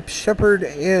Blankenship, Shepherd,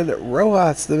 and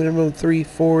Rojas, the minimum 3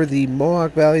 for the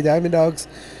Mohawk Valley Diamond Dawgs.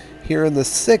 Here in the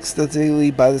 6th, as they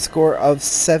lead by the score of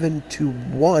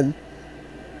 7-1.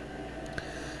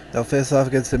 They'll face off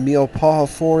against Emil Paul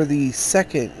for the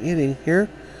 2nd inning here.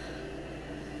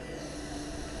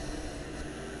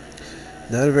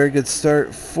 Not a very good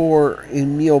start for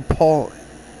Emil Paul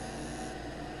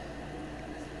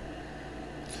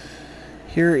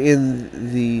here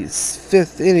in the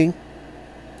 5th inning,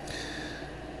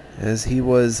 as he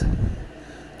was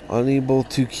unable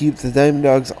to keep the Diamond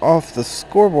Dawgs off the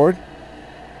scoreboard.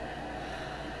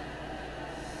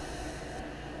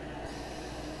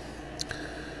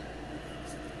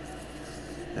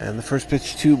 And the first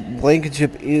pitch to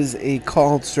Blankenship is a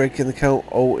called strike, in the count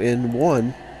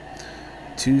 0-1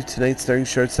 to tonight's starting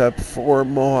shortstop for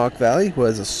Mohawk Valley, who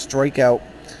has a strikeout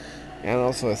and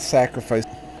also a sacrifice.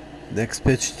 Next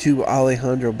pitch to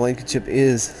Alejandro Blankenship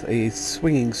is a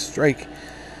swinging strike,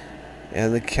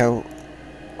 And the count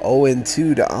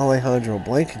 0-2 to Alejandro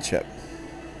Blankenship.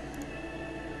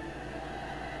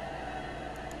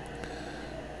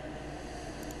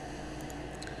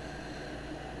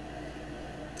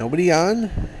 Nobody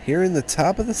on here in the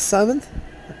top of the 7th.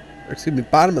 Or excuse me,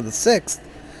 bottom of the 6th.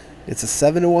 It's a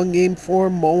 7-1 game for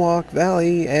Mohawk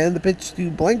Valley, and the pitch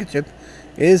to Blankenship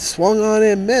is swung on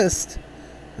and missed.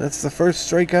 That's the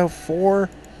first strikeout for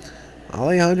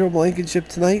Alejandro Blankenship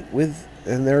tonight,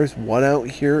 and there's one out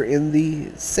here in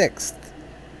the 6th.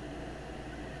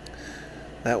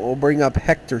 That will bring up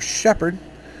Hector Shepard.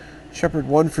 Shepard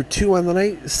 1 for 2 on the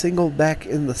night, singled back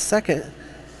in the 2nd,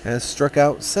 has struck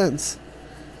out since.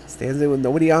 Stands in with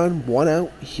nobody on, one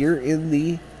out here in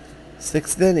the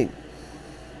 6th inning.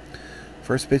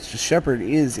 First pitch to Shepard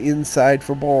is inside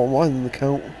for ball 1. The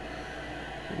count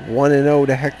 1-0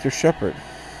 to Hector Shepard.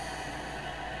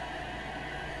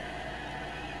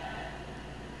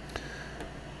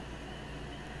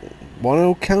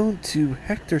 1-0 count to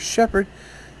Hector Shepard,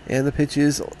 and the pitch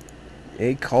is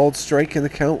a called strike in the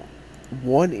count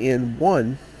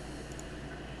 1-1.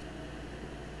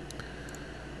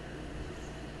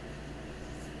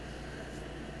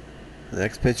 The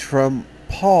next pitch from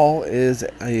Paul is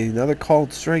another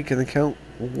called strike in the count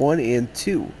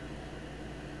 1-2.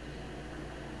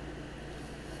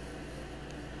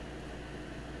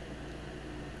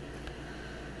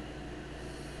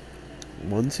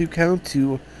 1-2 count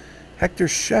to Hector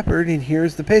Shepard, and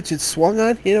here's the pitch. It's swung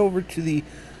on, hit over to the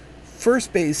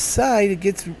first base side.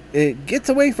 It gets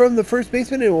away from the first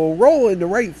baseman. It will roll into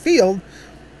right field,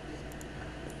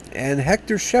 and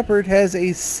Hector Shepard has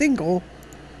a single.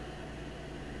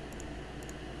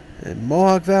 And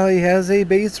Mohawk Valley has a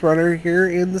base runner here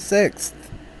in the 6th.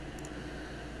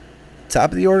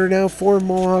 Top of the order now for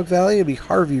Mohawk Valley. It'll be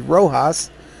Harvey Rojas.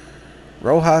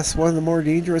 Rojas, one of the more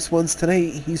dangerous ones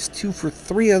tonight. He's 2 for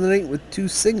 3 on the night with 2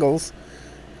 singles.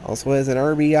 Also has an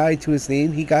RBI to his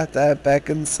name. He got that back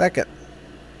in the 2nd.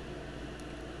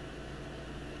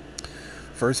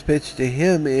 First pitch to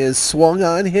him is swung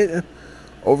on, hit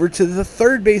over to the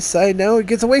third base side. Now it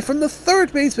gets away from the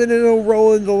third baseman, and it'll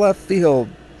roll into left field.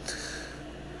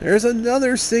 There's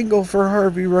another single for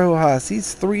Harvey Rojas.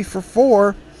 He's 3 for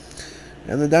 4.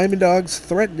 And the Diamond Dawgs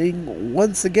threatening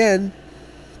once again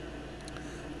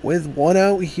with one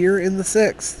out here in the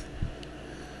 6th.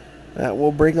 That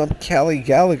will bring up Callie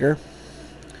Gallagher.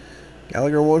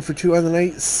 Gallagher 1 for 2 on the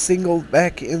night, singled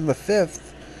back in the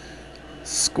 5th.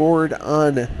 Scored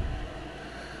on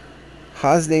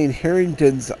Hosnane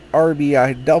Harrington's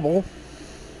RBI double.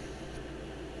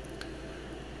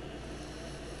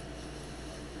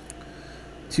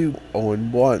 To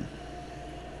 0-1.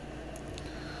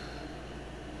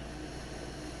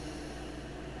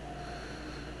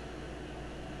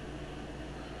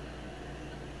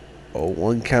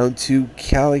 0-1 count to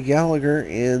Callie Gallagher,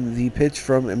 and the pitch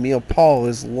from Emil Paul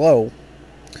is low.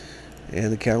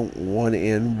 And the count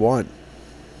 1-1.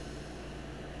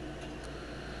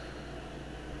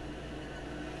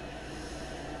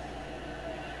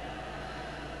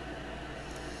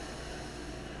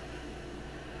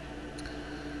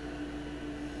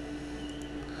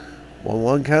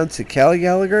 One count to Callie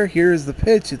Gallagher. Here's the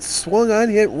pitch. It's swung on,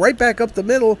 hit right back up the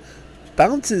middle.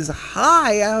 Bounces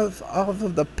high off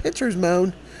of the pitcher's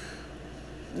mound.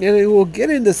 And it will get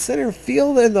into center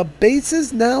field, and the base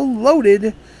is now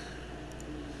loaded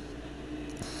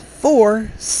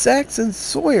for Saxon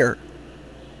Sawyer.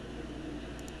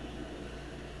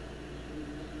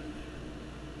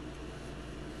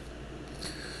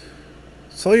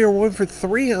 Sawyer 1 for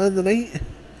 3 on the night,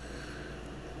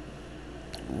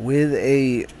 with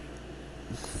a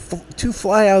 2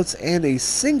 flyouts and a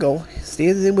single.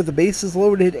 Stands in with the bases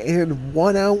loaded and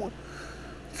one out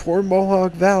for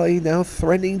Mohawk Valley, now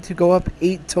threatening to go up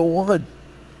 8-1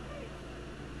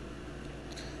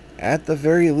 at the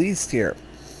very least here.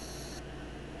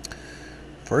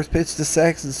 First pitch to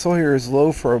Saxon Sawyer is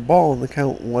low for a ball, and the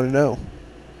count 1-0.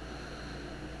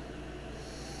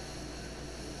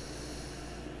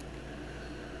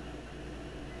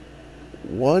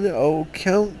 One-0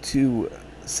 count to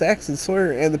Saxon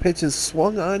Sawyer, and the pitch is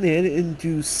swung on in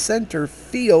into center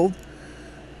field.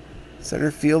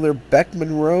 Center fielder Beck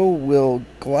Monroe will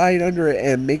glide under it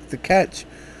and make the catch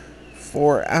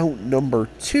for out number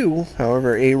 2.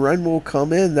 However, a run will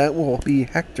come in. That will be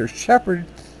Hector Shepard.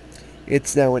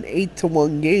 It's now an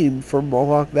 8-1 game for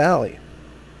Mohawk Valley.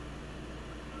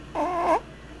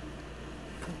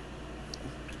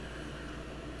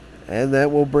 And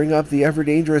that will bring up the ever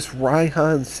dangerous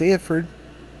Ryhan Sanford.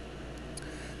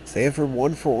 Sanford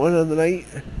 1 for 1 on the night.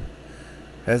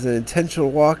 Has an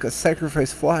intentional walk, a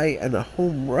sacrifice fly, and a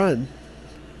home run.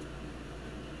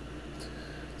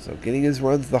 So getting his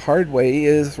runs the hard way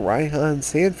is Ryan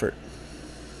Sanford.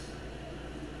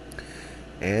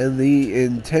 And the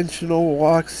intentional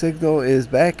walk signal is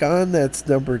back on. That's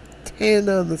number 10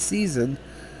 on the season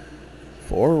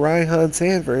for Ryan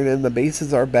Sanford, and the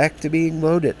bases are back to being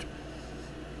loaded.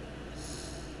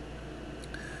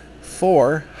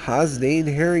 For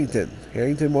Hosnane Harrington.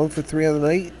 Harrington 1 for 3 on the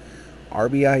night.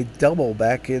 RBI double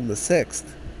back in the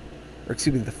 6th. Or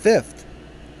excuse me, the 5th.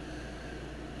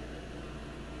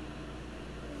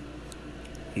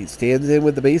 He stands in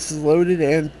with the bases loaded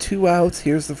and 2 outs.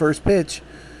 Here's the first pitch.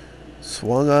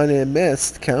 Swung on and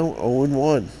missed. Count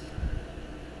 0-1.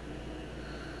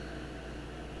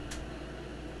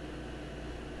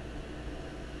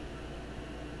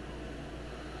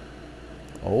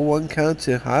 0-1 count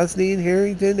to Hosnane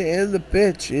Harrington, and the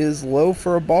pitch is low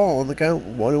for a ball on the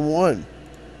count 1-1.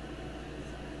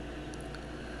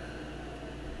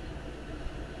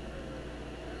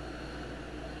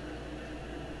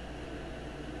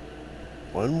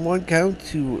 1-1 count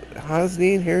to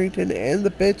Hosnane Harrington, and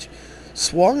the pitch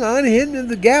swung on, hit into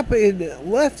the gap in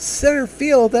left center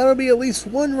field. That'll be at least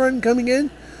 1 run coming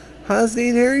in.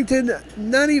 Hosnane Harrington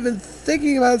not even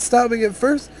thinking about stopping at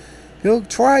first. He'll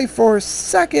try for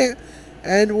second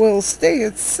and will stay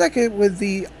at second with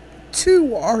the 2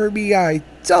 RBI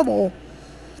double.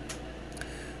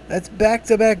 That's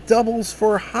back-to-back doubles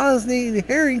for Hosnane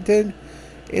Harrington.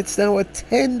 It's now a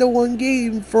 10-1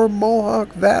 game for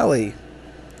Mohawk Valley.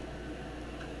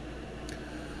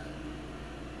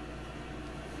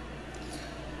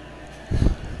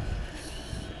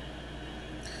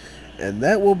 And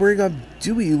that will bring up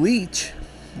Dewey Leach.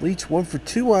 Leach 1 for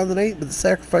 2 on the night with a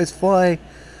sacrifice fly,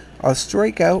 a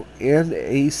strikeout, and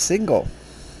a single.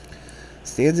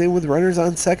 Stands in with runners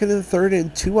on second and third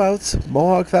and 2 outs.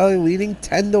 Mohawk Valley leading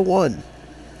 10-1.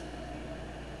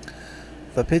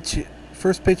 The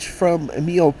first pitch from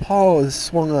Emil Paul is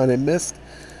swung on and missed.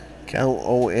 Count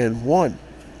 0-1.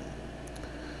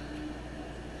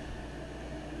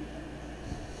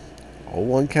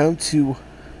 0-1 count to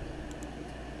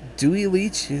Dewey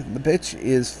Leach. The pitch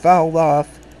is fouled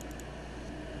off.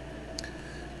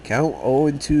 Count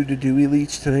 0-2 to Dewey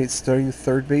Leach, tonight's starting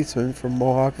third baseman from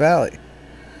Mohawk Valley.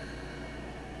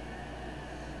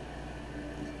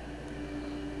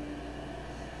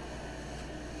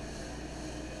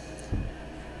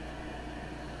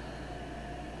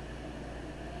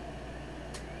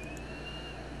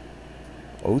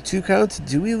 Oh-2 count to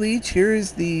Dewey Leach. Here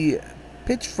is the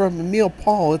pitch from Emil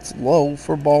Paul. It's low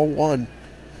for ball 1.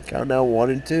 Count now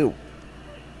 1-2.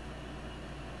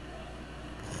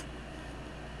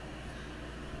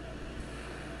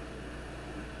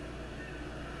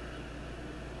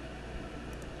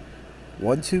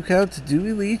 One-two count to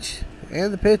Dewey Leach,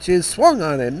 and the pitch is swung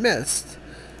on and missed.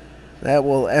 That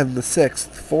will end the 6th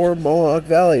for Mohawk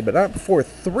Valley, but not before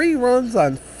 3 runs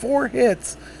on 4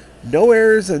 hits, no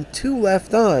errors, and 2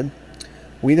 left on.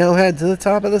 We now head to the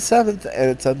top of the 7th,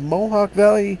 and it's a Mohawk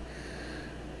Valley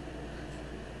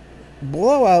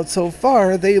blowout so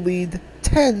far. They lead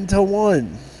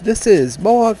 10-1. This is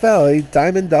Mohawk Valley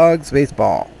Diamond Dawgs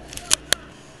baseball.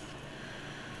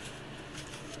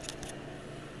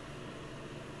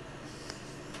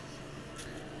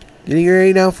 Getting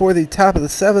ready now for the top of the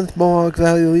 7th. Mohawk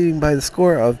Valley leading by the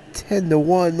score of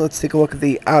 10-1. Let's take a look at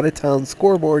the out-of-town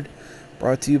scoreboard,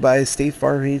 brought to you by State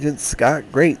Farm agent Scott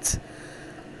Greats.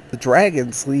 The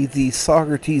Dragons lead the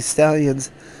Socrates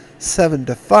Stallions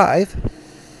 7-5,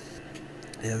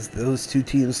 as those 2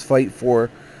 teams fight for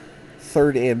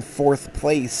 3rd and 4th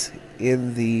place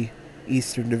in the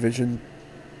Eastern Division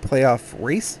playoff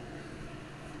race.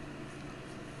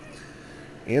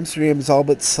 Amsterdam has all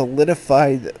but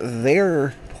solidified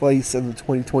their place in the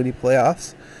 2020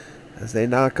 playoffs as they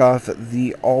knock off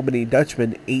the Albany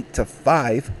Dutchmen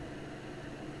 8-5.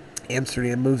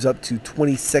 Amsterdam moves up to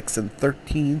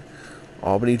 26-13.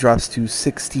 Albany drops to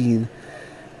 16-30.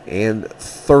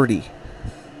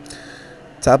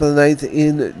 Top of the 9th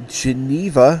in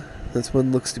Geneva. This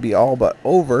one looks to be all but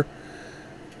over,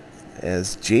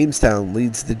 as Jamestown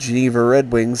leads the Geneva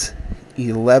Red Wings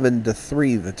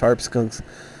 11-3. The Tarp Skunks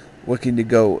looking to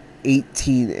go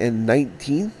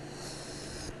 18-19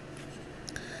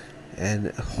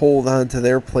 and hold on to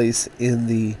their place in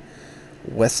the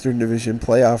Western Division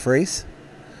playoff race.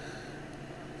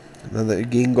 Another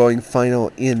game-going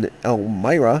final in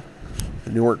Elmira.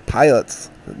 The Newark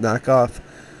Pilots knock off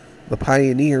the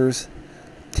Pioneers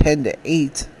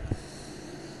 10-8.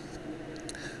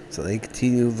 So they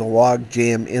continue the log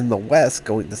jam in the West,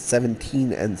 going to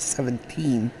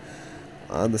 17-17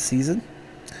 on the season.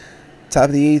 Top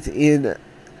of the 8th in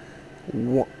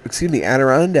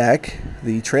Adirondack.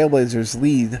 The Trailblazers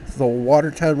lead the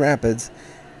Watertown Rapids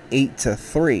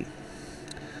 8-3.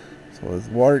 So as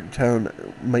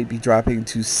Watertown might be dropping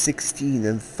to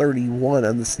 16-31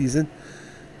 on the season,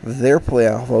 their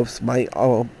playoff hopes might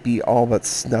be all but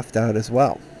snuffed out as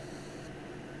well.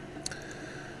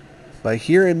 But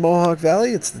here in Mohawk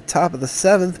Valley, it's the top of the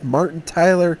 7th. Martin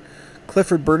Tyler,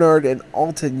 Clifford Bernard, and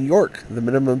Alton York, the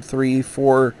minimum 3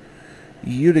 for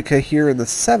Utica here in the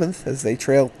 7th as they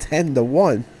trail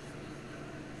 10-1.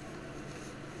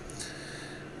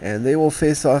 And they will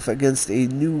face off against a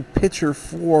new pitcher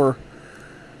for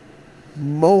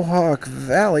Mohawk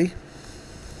Valley.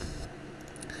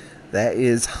 That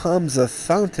is Hamza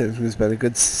Fountain, who's been a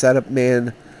good setup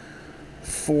man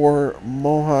for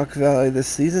Mohawk Valley this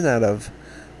season out of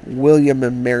William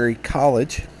and Mary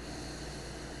College.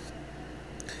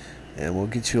 And we'll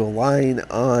get you a line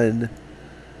on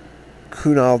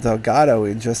Kunal Delgado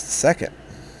in just a second.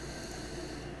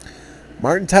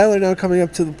 Martin Tyler now coming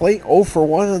up to the plate, 0 for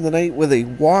 1 on the night with a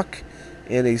walk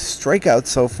and a strikeout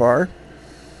so far.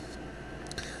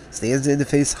 Stands in to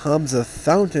face Hamza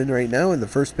Fountain right now, and the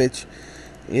first pitch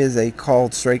is a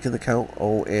called strike in the count,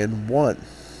 0-1.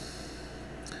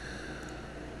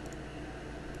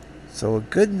 So a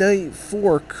good night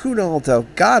for Kunal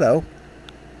Delgado.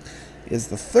 Is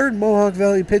the third Mohawk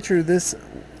Valley pitcher in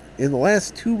the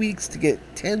last 2 weeks to get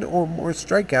 10 or more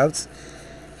strikeouts.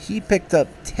 He picked up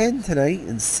 10 tonight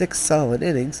in 6 solid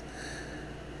innings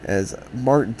as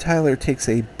Martin Tyler takes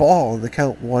a ball in the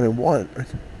count, 1-1.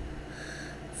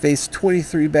 Faced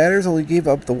 23 batters, only gave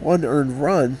up the 1 earned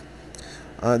run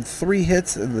on 3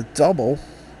 hits and the double.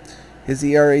 His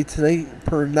ERA tonight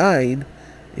per 9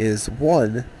 is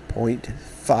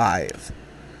 1.5.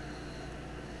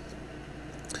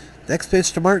 Next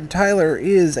pitch to Martin Tyler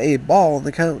is a ball in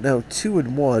the count, now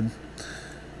 2-1.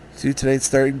 To tonight's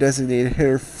starting designated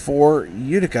hitter for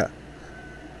Utica.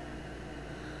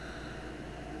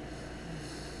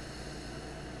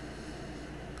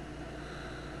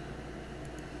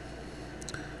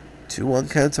 Two 1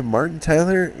 count to Martin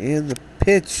Tyler, and the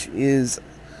pitch is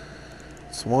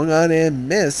swung on and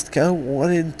missed. Count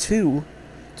 1-2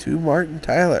 to Martin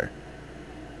Tyler.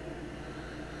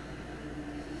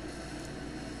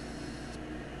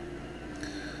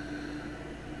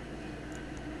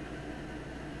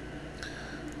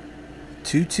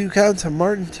 Two count to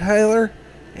Martin Tyler,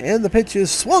 and the pitch is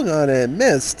swung on and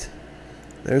missed.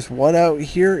 There's one out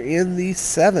here in the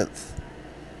 7th.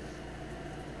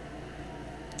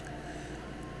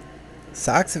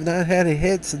 Sox have not had a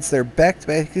hit since their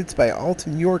back-to-back hits by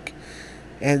Alton York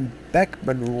and Beck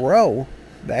Monroe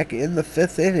back in the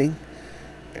 5th inning.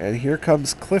 And here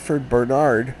comes Clifford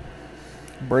Bernard.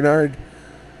 Bernard,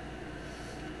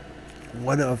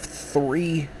 one of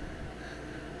 3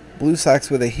 Blue Sox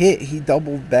with a hit. He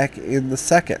doubled back in the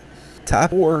 2nd.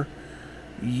 Top 4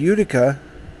 Utica.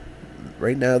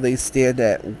 Right now they stand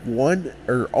at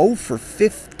 0 for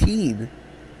 15.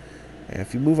 And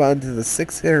if you move on to the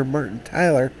 6th hitter, Martin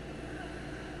Tyler,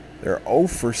 they're 0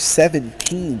 for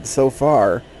 17 so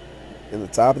far in the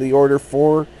top of the order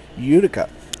for Utica.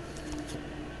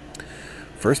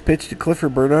 First pitch to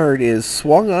Clifford Bernard is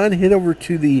swung on, hit over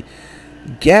to the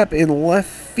gap in left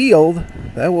field.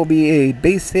 That will be a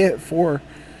base hit for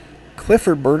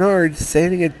Clifford Bernard,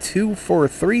 standing at 2 for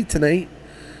 3 tonight.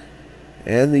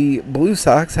 And the Blue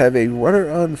Sox have a runner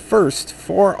on first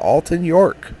for Alton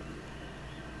York.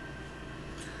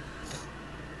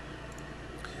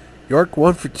 York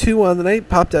 1 for 2 on the night,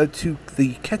 popped out to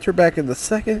the catcher back in the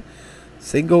 2nd,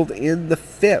 singled in the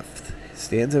 5th.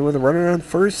 Stands in with a runner on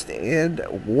first and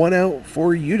 1 out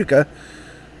for Utica,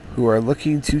 who are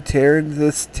looking to tear into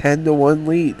this 10-1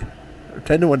 lead, or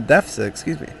 10-1 deficit,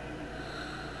 excuse me.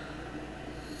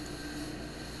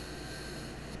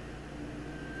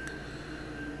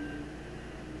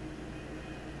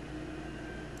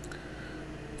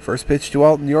 First pitch to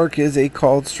Alton York is a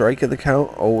called strike in the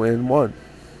count, 0-1.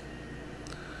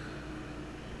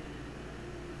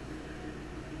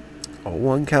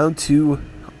 0-1 count to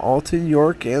Alton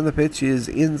York, and the pitch is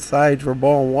inside for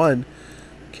ball 1.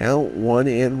 Count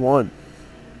 1-1.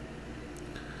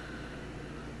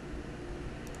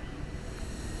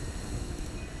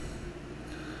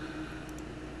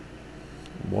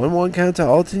 1-1 count to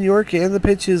Alton York, and the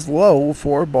pitch is low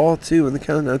for ball 2, and the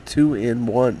count now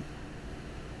 2-1.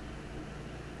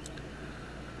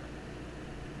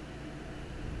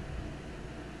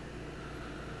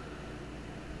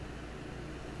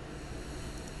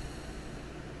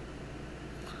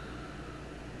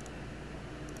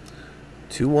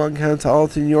 Two 1 count to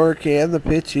Alton York, and the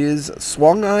pitch is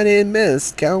swung on and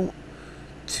missed. Count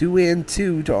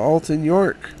 2-2 to Alton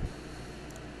York.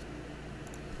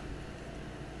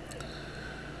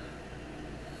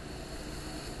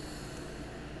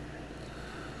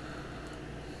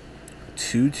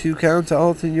 2-2 count to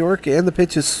Alton York, and the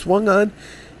pitch is swung on,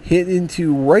 hit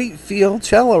into right field,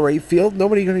 shallow right field.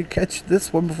 Nobody going to catch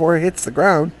this one before it hits the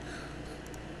ground.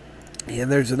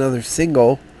 And there's another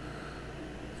single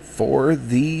for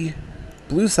the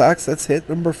Blue Sox. That's hit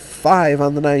number 5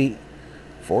 on the night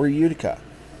for Utica.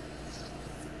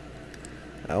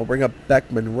 I'll bring up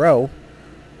Beck Monroe.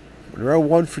 Monroe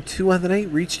 1 for 2 on the night,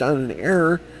 reached on an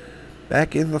error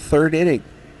back in the 3rd inning.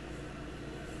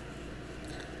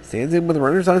 Stands in with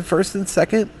runners on first and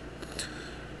second.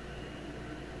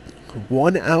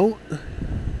 1 out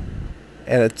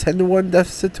and a 10-1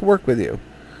 deficit to work with you.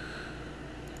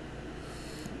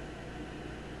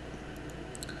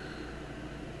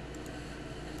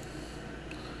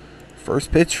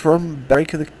 First pitch from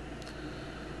break of the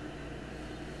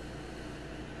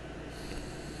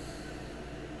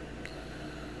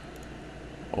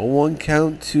 0-1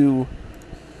 count to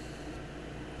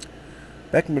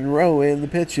Beck Monroe, and the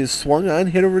pitch is swung on,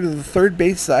 hit over to the third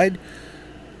base side.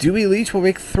 Dewey Leach will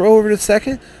make the throw over to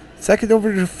second. Second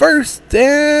over to first,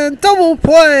 and double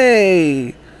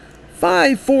play!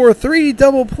 5-4-3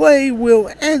 double play will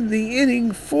end the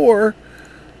inning for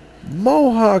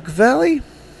Mohawk Valley.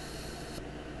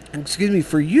 Excuse me,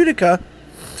 for Utica.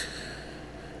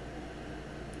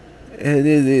 And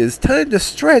it is time to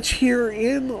stretch here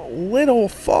in Little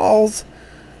Falls,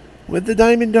 with the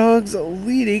Diamond Dawgs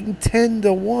leading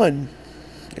 10-1.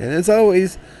 And as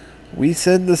always, we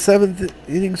send the 7th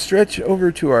inning stretch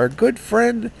over to our good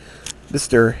friend,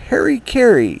 Mr. Harry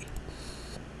Carey,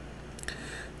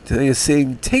 to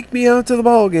sing "Take Me Out to the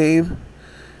Ball Game"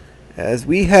 as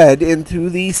we head into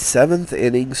the 7th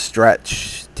inning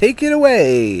stretch. Take it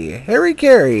away, Harry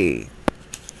Carey.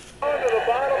 On to the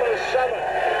bottom of the 7th.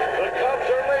 The Cubs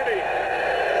are leading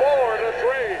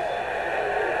 4-3.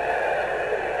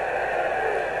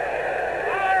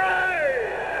 All right.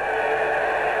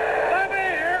 Let me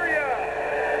hear you.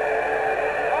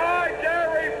 Hi,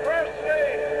 Gary Presley.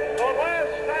 The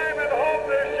last time at home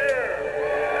this year.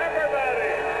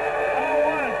 Everybody. On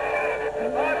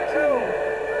 1, on 2,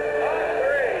 on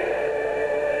 3.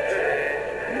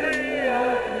 Take me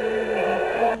out.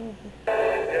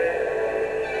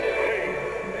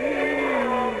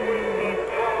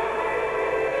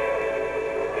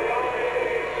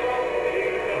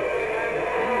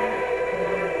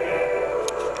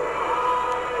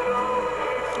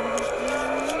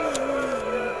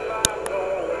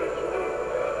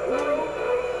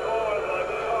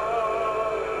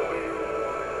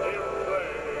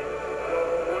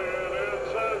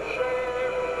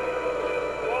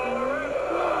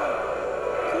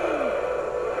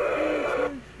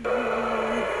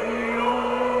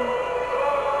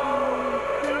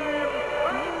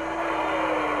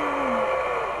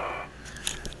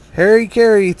 Harry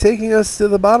Carey taking us to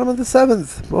the bottom of the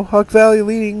 7th. Mohawk Valley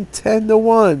leading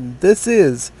 10-1. This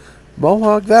is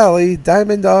Mohawk Valley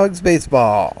Diamond Dawgs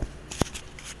baseball.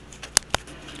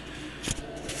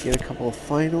 Let's get a couple of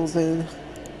finals in.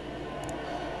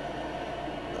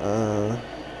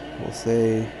 We'll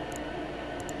say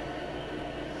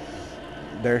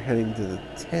they're heading to the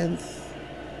 10th.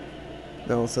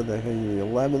 No, so they're heading to the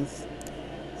 11th.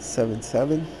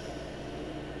 7-7.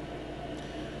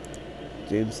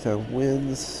 Jamestown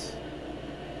wins.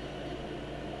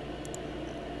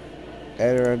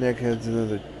 Adirondack has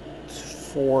another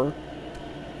 4.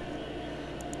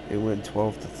 They win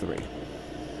 12-3.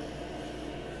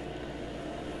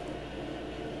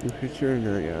 New pitcher?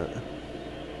 Not yet.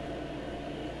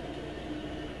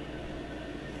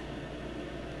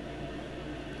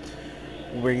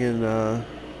 We'll bring in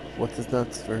what's his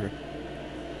nuts for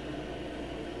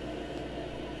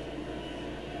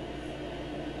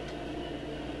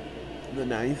the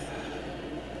 9th.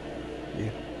 Yeah.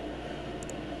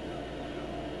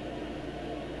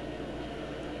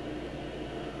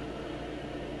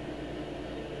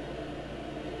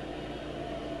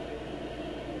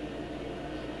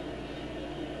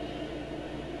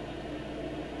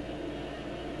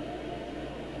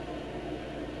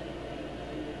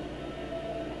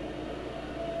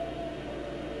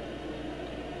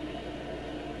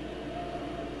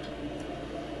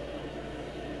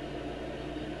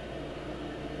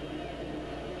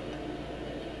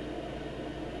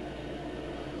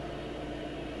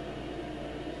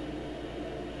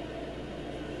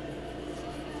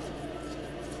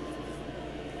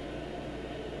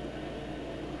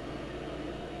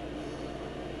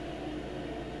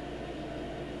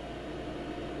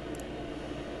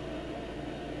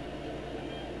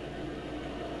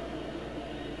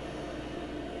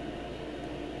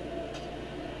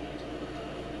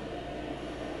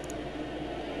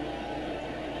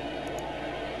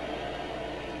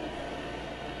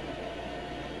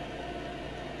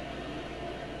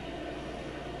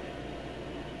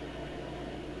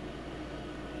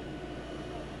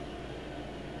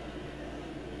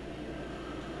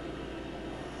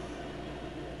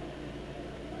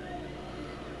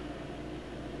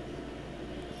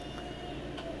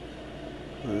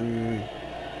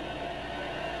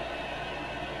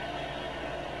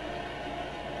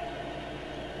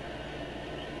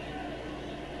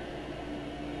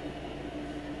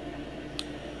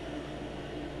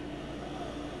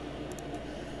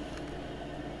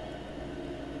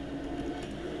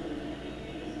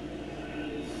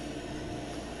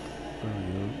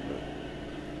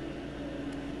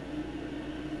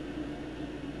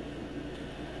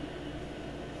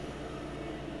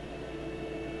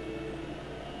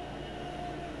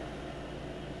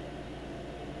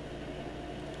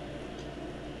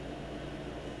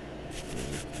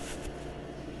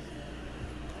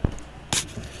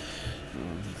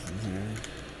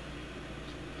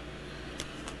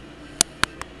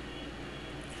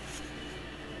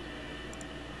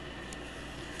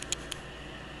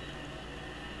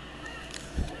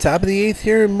 Top of the 8th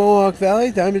here in Mohawk Valley.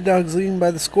 Diamond Dawgs leading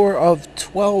by the score of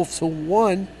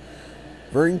 12-1.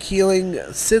 Vern Keeling,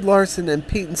 Sid Larson, and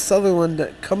Peyton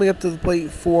Sutherland coming up to the plate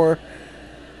for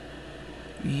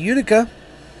Utica.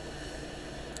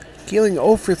 Keeling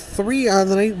 0 for 3 on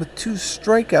the night with 2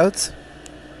 strikeouts.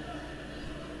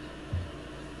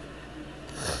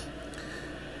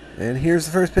 And here's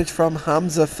the first pitch from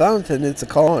Hamza Fountain. It's a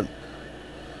call on.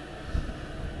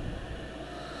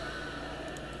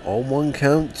 0-1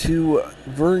 count to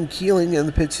Vern Keeling, and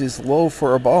the pitch is low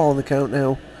for a ball, and the count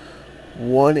now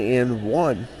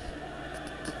 1-1.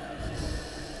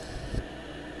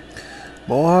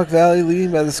 Mohawk Valley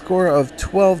leading by the score of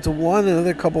 12-1.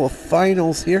 Another couple of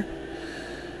finals here.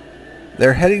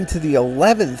 They're heading to the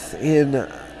 11th in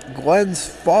Glens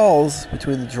Falls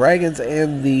between the Dragons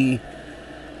and the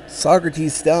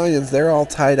Socrates Stallions. They're all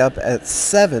tied up at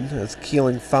 7 as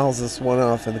Keeling fouls this one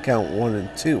off in the count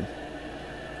 1-2.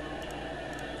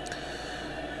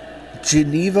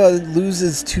 Geneva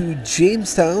loses to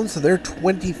Jamestown, so they're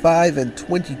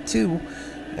 25-22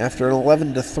 after an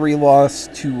 11-3 loss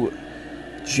to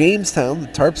Jamestown. The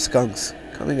Tarp Skunks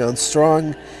coming on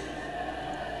strong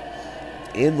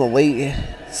in the late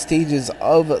stages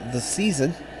of the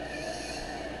season.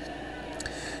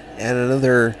 And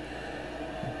another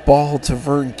ball to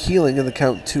Vern Keeling in the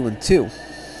count 2-2.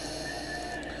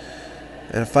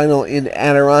 And a final in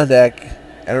Adirondack.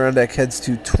 Adirondack heads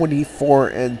to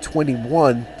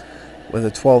 24-21 with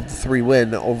a 12-3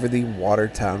 win over the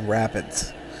Watertown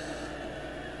Rapids.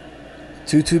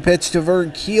 2-2 pitch to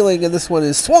Vern Keeling, and this one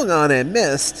is swung on and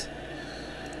missed.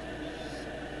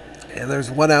 And there's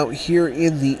one out here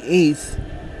in the 8th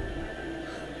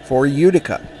for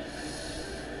Utica.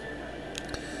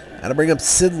 That'll bring up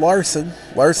Sid Larson.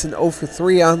 Larson 0 for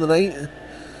 3 on the night,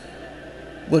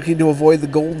 looking to avoid the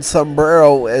golden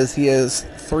sombrero as he has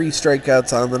 3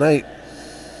 strikeouts on the night.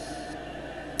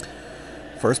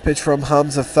 First pitch from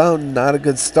Hamza Fountain, not a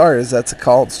good start as that's a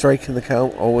called strike in the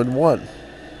count 0-1.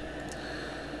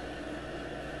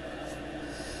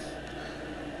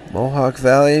 Mohawk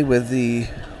Valley with the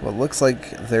what looks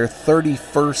like their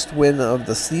 31st win of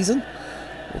the season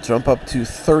will jump up to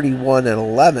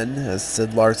 31-11 as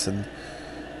Sid Larson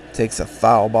takes a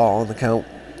foul ball on the count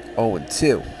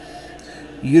 0-2.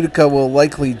 Utica will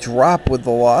likely drop with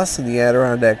the loss in the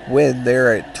Adirondack win.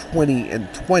 They're at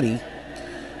 20-20.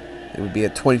 It would be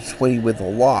at 20-20 with the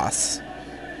loss,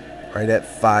 right at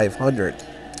 500.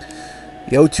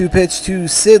 The 0-2 pitch to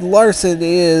Sid Larson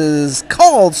is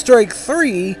called strike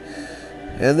 3.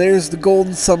 And there's the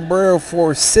golden sombrero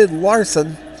for Sid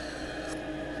Larson.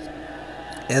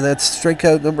 And that's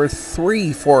strikeout number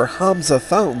 3 for Hamza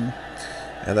Fountain.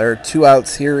 And there are 2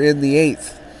 outs here in the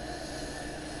 8th.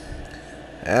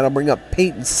 And I'll bring up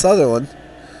Peyton Sutherland.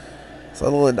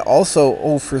 Sutherland also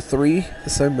 0 for 3,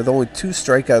 this time with only 2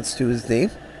 strikeouts to his name.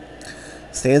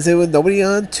 Stands in with nobody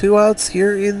on, 2 outs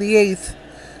here in the 8th.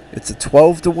 It's a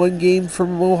 12-1 game for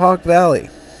Mohawk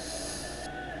Valley.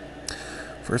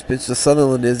 First pitch to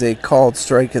Sutherland is a called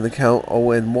strike in the count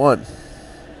 0-1.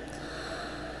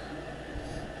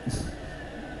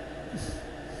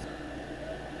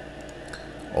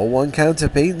 A 1 count to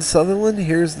Peyton Sutherland.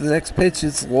 Here's the next pitch.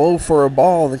 It's low for a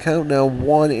ball. The count now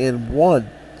 1-1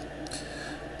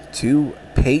 to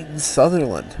Peyton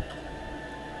Sutherland.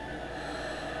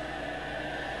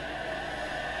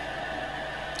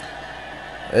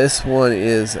 This one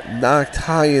is knocked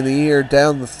high in the air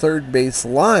down the third base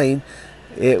line.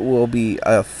 It will be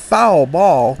a foul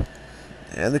ball.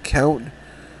 And the count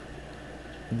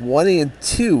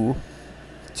 1-2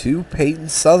 to Peyton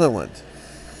Sutherland.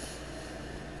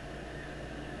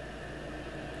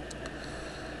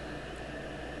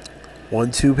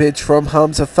 1-2 pitch from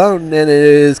Hamza Fountain, and it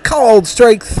is called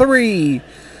strike 3.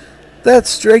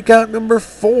 That's strikeout number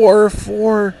 4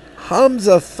 for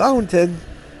Hamza Fountain.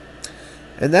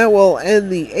 And that will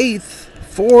end the 8th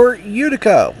for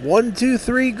Utica.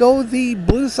 1-2-3 go the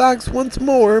Blue Sox once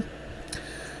more.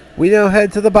 We now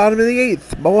head to the bottom of the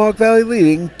 8th. Mohawk Valley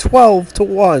leading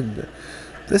 12-1.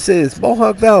 This is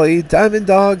Mohawk Valley Diamond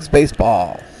Dawgs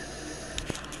baseball.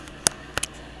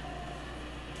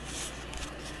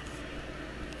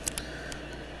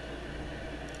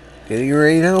 Getting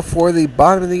ready now for the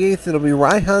bottom of the 8th. It'll be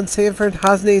Ryan Sanford,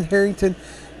 Hosnane Harrington,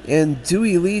 and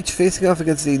Dewey Leach facing off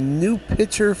against a new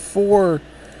pitcher for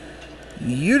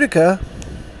Utica.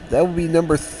 That will be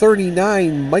number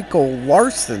 39, Michael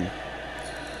Larson,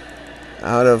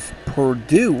 out of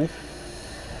Purdue,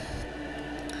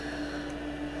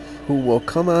 who will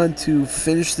come on to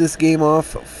finish this game off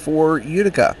for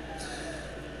Utica.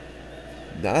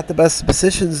 Not the best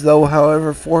positions, though,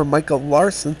 however, for Michael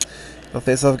Larson. They'll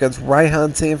face off against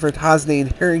Ryan Sanford,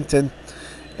 Hosnane Harrington,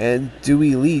 and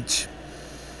Dewey Leach.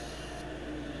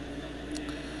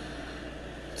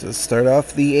 To start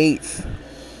off the 8th.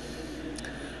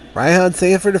 Ryan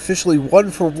Sanford officially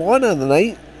 1 for 1 on the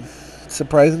night,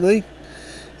 surprisingly.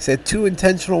 He's had 2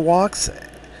 intentional walks.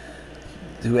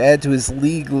 To add to his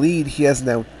league lead, he has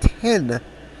now 10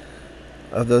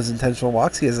 of those intentional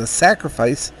walks. He has a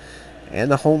sacrifice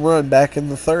and a home run back in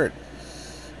the 3rd.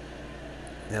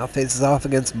 Now faces off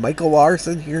against Michael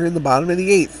Larson here in the bottom of the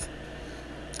 8th.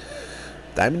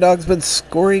 Diamond Dawgs been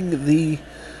scoring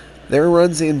their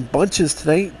runs in bunches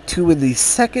tonight. 2 in the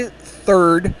 2nd,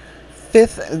 3rd,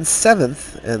 5th, and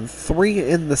 7th, and 3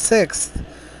 in the 6th.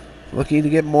 Looking to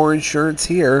get more insurance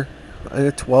here in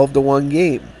a 12-1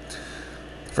 game.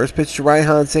 First pitch to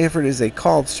Ryan Sanford is a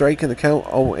called strike, and the count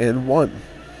 0-1.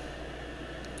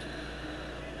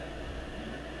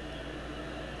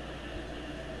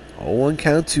 One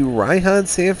count to Ryan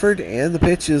Sanford, and the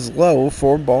pitch is low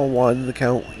for ball 1. The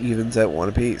count evens at 1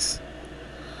 apiece.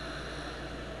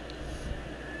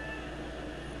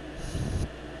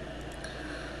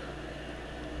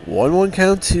 One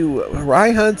count to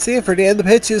Ryan Sanford, and the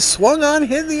pitch is swung on,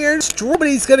 hit in the air.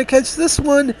 Nobody's going to catch this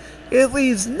one. It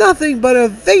leaves nothing but a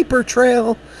vapor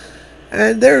trail.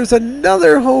 And there's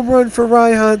another home run for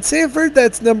Ryan Sanford.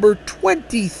 That's number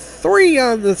 23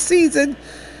 on the season.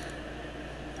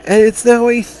 And it's now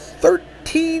a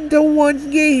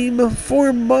 13-1 game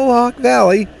for Mohawk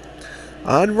Valley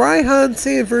on Ryan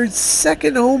Sanford's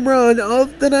 2nd home run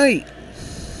of the night.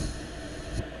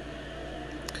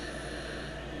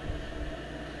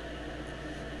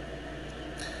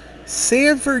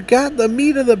 Sanford got the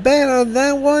meat of the bat on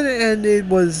that one, and it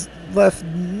was left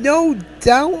no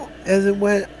doubt as it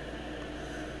went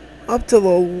up to the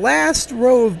last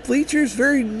row of bleachers,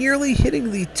 very nearly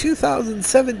hitting the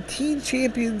 2017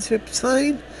 championship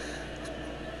sign.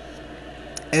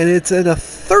 And it's in a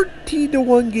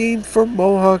 13-1 game for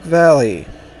Mohawk Valley.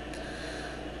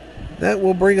 That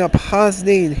will bring up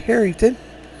Hosnane Harrington.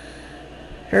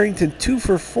 Harrington 2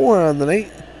 for 4 on the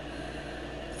night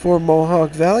for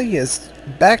Mohawk Valley. He has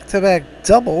back-to-back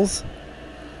doubles.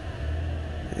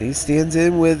 He stands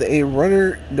in with a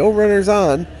runner, no runners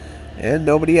on, and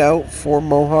nobody out for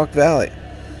Mohawk Valley.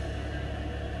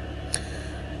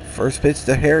 First pitch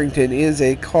to Harrington is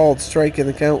a called strike, in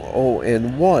the count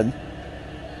 0-1.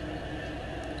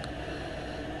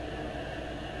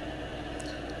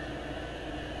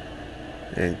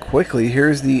 And quickly,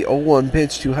 here's the 0-1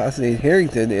 pitch to Hosnane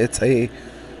Harrington. It's a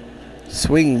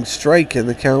swinging strike, in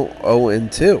the count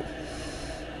 0-2.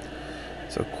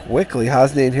 So quickly,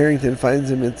 Hosnane Harrington finds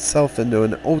himself into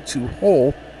an 0-2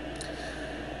 hole.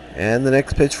 And the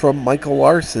next pitch from Michael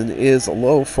Larson is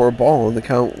low for a ball, in the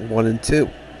count 1-2.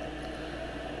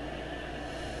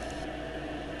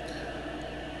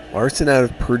 Larson out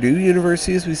of Purdue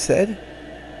University, as we said,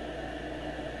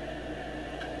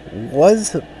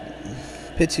 was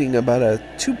pitching about a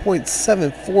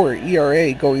 2.74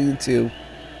 ERA going into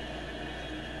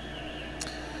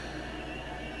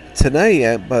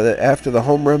tonight, but after the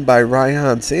home run by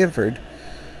Ryan Sanford,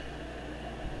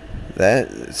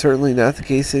 that's certainly not the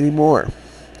case anymore.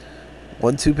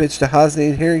 1-2 pitch to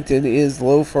Hosnane Harrington is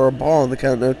low for a ball, in the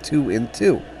count now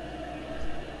 2-2.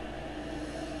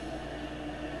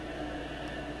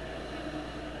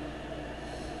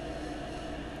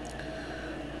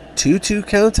 Two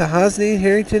count to Hosnane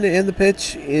Harrington, and the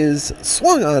pitch is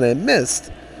swung on and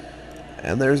missed.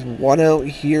 And there's 1 out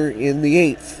here in the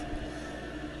 8th.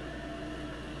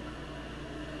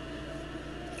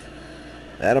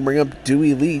 That'll bring up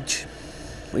Dewey Leach.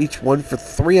 Leach 1 for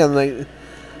 3 on the night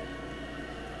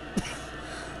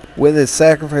with his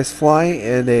sacrifice fly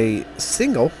and a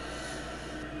single.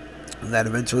 That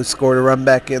eventually scored a run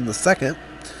back in the 2nd.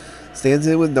 Stands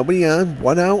in with nobody on,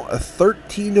 1 out, a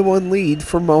 13-1 lead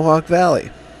for Mohawk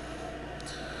Valley.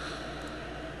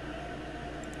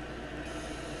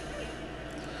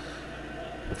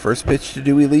 The first pitch to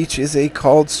Dewey Leach is a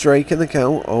called strike, in the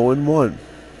count 0-1.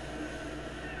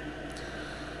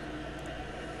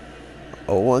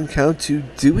 0-1 count to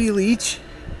Dewey Leach.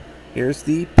 Here's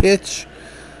the pitch.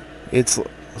 It's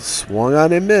swung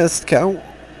on and missed. Count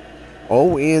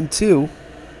 0-2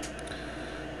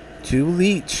 to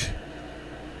Leach.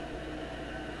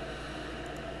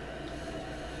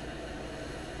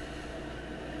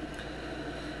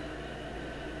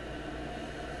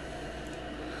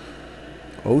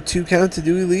 Oh, 2 count to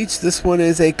Dewey Leach. This one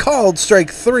is a called strike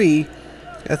 3.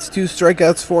 That's 2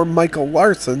 strikeouts for Michael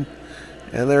Larson.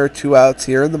 And there are 2 outs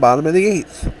here in the bottom of the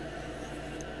 8th.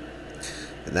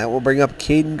 And that will bring up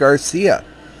Caden Garcia.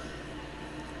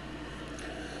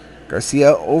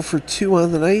 Garcia 0 for 2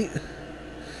 on the night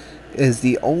is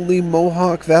the only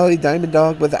Mohawk Valley Diamond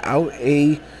Dawg without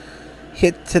a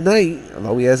hit tonight,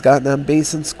 although he has gotten on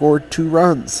base and scored 2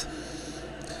 runs.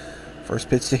 First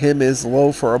pitch to him is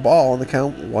low for a ball on the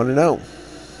count 1-0.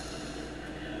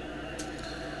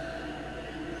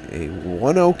 A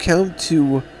 1-0 count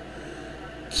to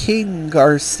King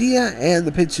Garcia, and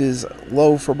the pitch is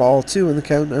low for ball 2 in the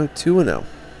count now 2-0.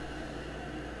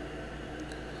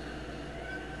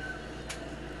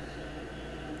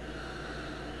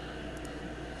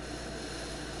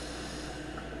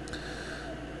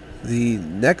 The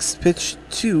next pitch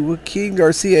to King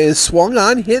Garcia is swung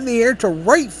on, hit in the air to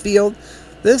right field.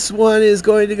 This one is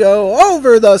going to go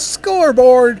over the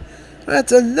scoreboard.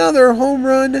 That's another home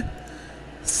run.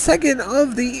 Second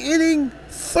of the inning,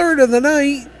 third of the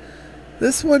night.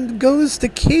 This one goes to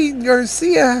King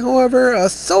Garcia. However, a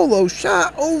solo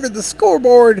shot over the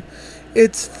scoreboard.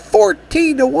 It's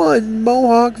 14-1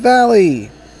 Mohawk Valley.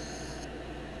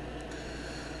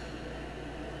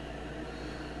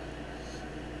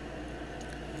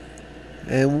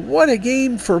 And what a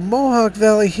game for Mohawk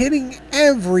Valley, hitting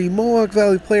every Mohawk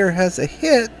Valley player has a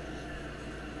hit.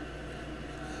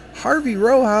 Harvey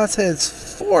Rojas has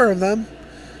 4 of them.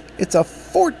 It's a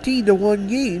 14-1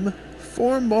 game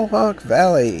for Mohawk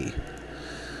Valley.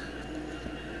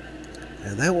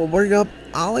 And that will bring up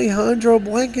Alejandro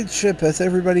Blankenship as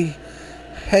everybody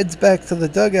heads back to the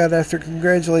dugout after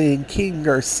congratulating King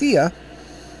Garcia.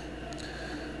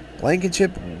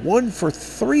 Blankenship 1 for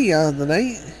 3 on the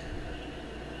night.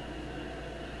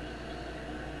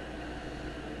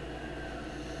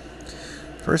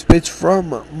 First pitch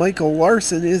from Michael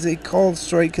Larson is a called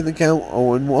strike in the count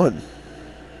 0-1.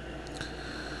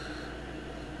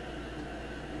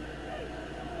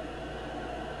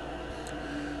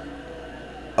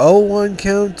 Oh-1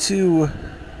 count to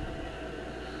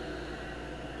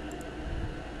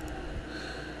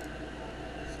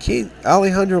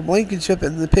Alejandro Blankenship,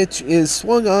 and the pitch is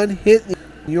swung on, hit.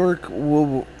 New York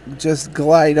will just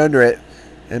glide under it,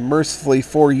 and mercifully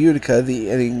for Utica, the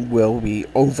inning will be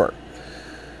over.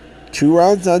 2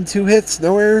 runs on 2 hits,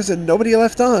 no errors, and nobody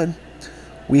left on.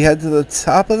 We head to the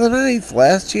top of the 9th.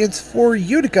 Last chance for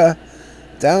Utica.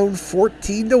 Down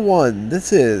 14-1.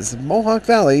 This is Mohawk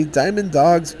Valley Diamond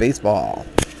Dawgs baseball.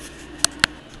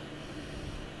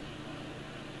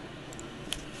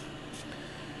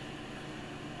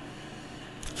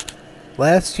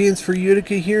 Last chance for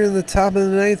Utica here in the top of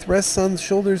the 9th. Rests on the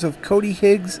shoulders of Cody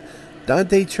Higgs,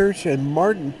 Dante Church, and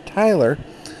Martin Tyler.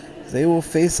 They will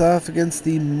face off against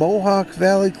the Mohawk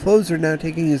Valley closer, now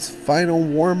taking his final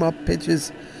warm-up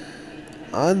pitches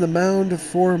on the mound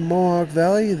for Mohawk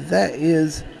Valley. That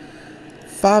is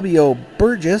Fabio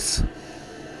Burgess.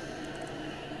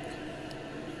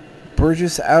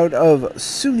 Burgess out of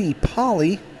SUNY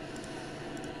Poly.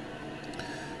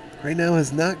 Right now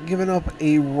has not given up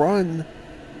a run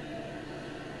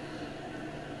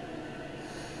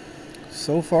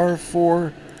so far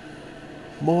for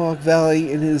Mohawk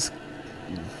Valley in his,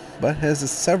 but has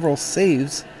several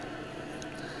saves.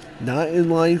 Not in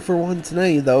line for one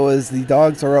tonight, though, as the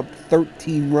Dogs are up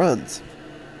 13 runs.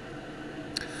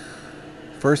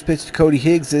 First pitch to Cody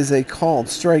Higgs is a called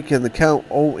strike in the count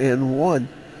 0-1.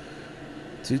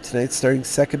 To tonight's starting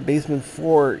second baseman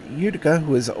for Utica,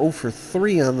 who is 0 for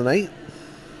 3 on the night.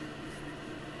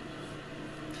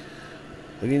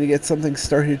 Looking to get something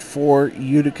started for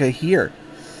Utica here.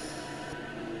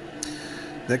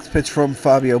 Next pitch from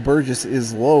Fabio Burgess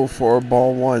is low for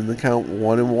ball 1. The count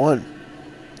 1-1.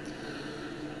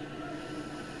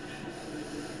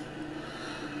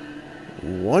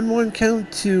 One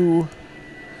count to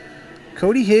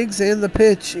Cody Higgs, and the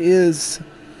pitch is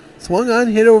swung on,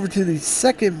 hit over to the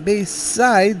second base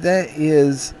side. That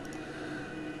is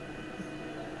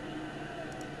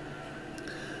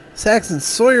Saxon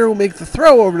Sawyer will make the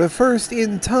throw over to first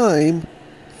in time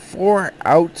for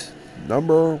out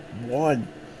number 1.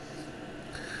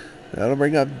 That'll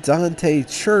bring up Dante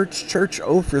Church. Church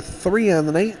 0 for 3 on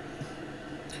the night.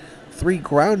 3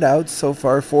 groundouts so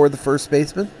far for the first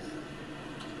baseman.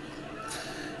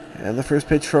 And the first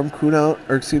pitch from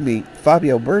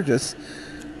Fabio Burgess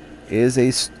is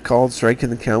a called strike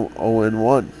in the count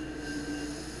 0-1.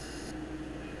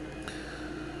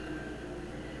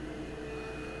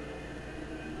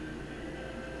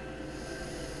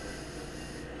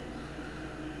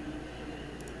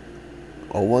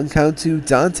 A 1 count to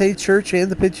Dante Church,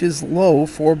 and the pitch is low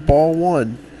for ball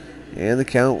 1. And the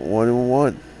count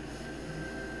 1-1.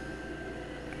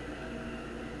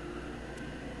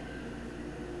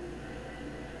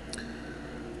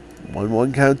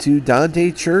 One count to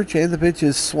Dante Church, and the pitch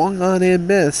is swung on and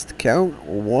missed. Count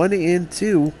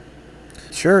 1-2.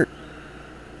 Church.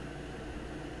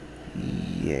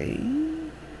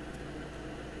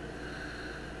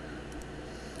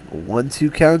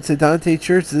 1-2 count to Dante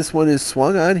Church. This one is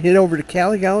swung on, hit over to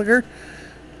Callie Gallagher,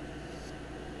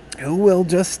 who will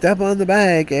just step on the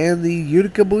bag, and the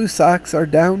Utica Blue Sox are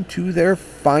down to their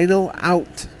final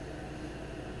out.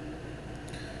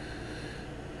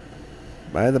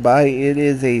 By the by, it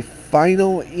is a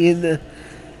final in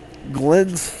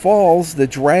Glens Falls. The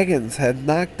Dragons had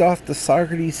knocked off the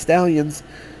Saugerty Stallions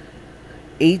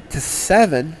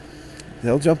 8-7.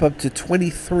 They'll jump up to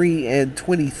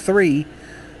 23-23,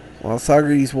 while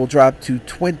Saugerties will drop to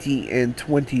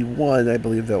 20-21. I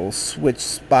believe they will switch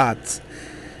spots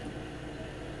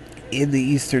in the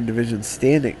Eastern Division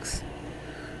standings.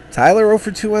 Tyler 0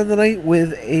 for 2 on the night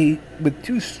with 2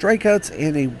 strikeouts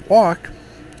and a walk.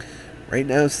 Right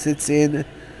now sits in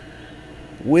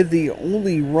with the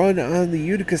only run on the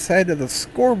Utica side of the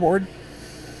scoreboard.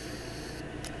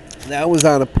 That was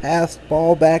on a passed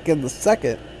ball back in the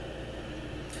second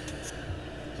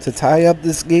to tie up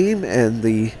this game, and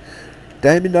the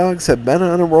Diamond Dawgs have been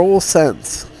on a roll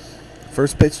since.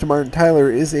 First pitch to Martin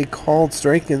Tyler is a called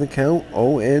strike in the count,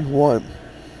 0-1.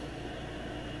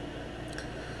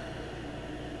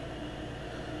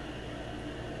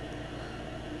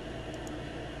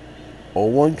 A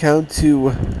 1 count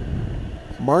to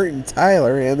Martin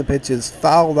Tyler, and the pitch is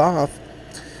fouled off,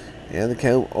 and the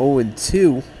count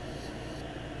 0-2.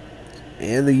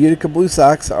 And the Utica Blue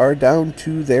Sox are down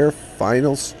to their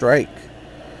final strike.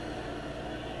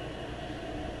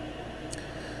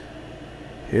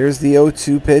 Here's the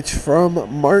 0-2 pitch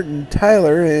from Martin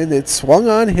Tyler, and it's swung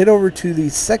on, hit over to the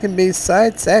second base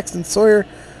side. Saxon Sawyer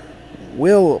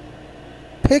will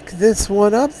pick this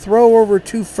one up. Throw over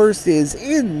to first is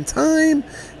in time,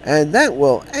 and that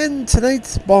will end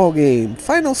tonight's ball game.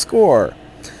 Final score: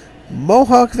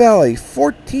 Mohawk Valley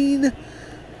 14,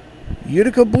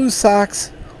 Utica Blue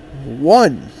Sox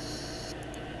 1.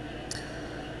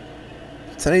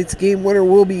 Tonight's game winner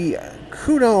will be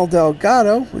Kunal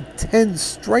Delgado with 10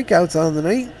 strikeouts on the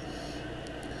night.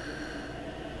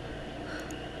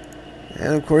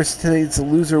 And of course, tonight's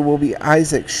loser will be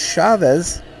Isaac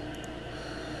Chavez.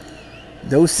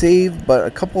 No save, but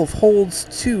a couple of holds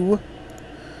to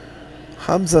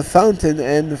Hamza Fountain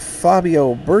and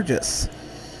Fabio Burgess.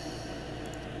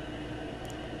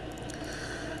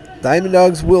 Diamond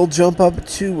Dawgs will jump up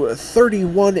to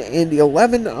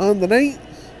 31-11 on the night,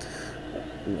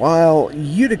 while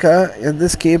Utica in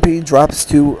this campaign drops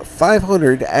to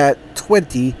 500 at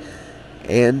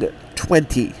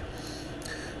 20-20.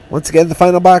 Once again, the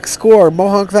final box score: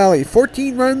 Mohawk Valley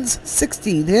 14 runs,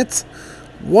 16 hits,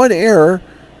 1 error.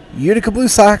 Utica Blue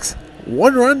Sox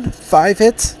 1 run, 5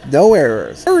 hits, no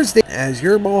errors. Thursday, as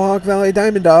your Mohawk Valley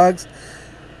Diamond Dawgs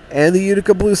and the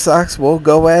Utica Blue Sox will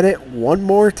go at it one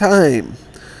more time.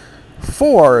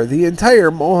 For the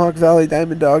entire Mohawk Valley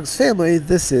Diamond Dawgs family,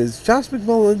 this is Josh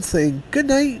McMullen saying good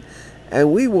night,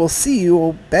 and we will see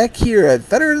you back here at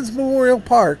Veterans Memorial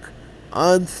Park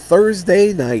on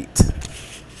Thursday night.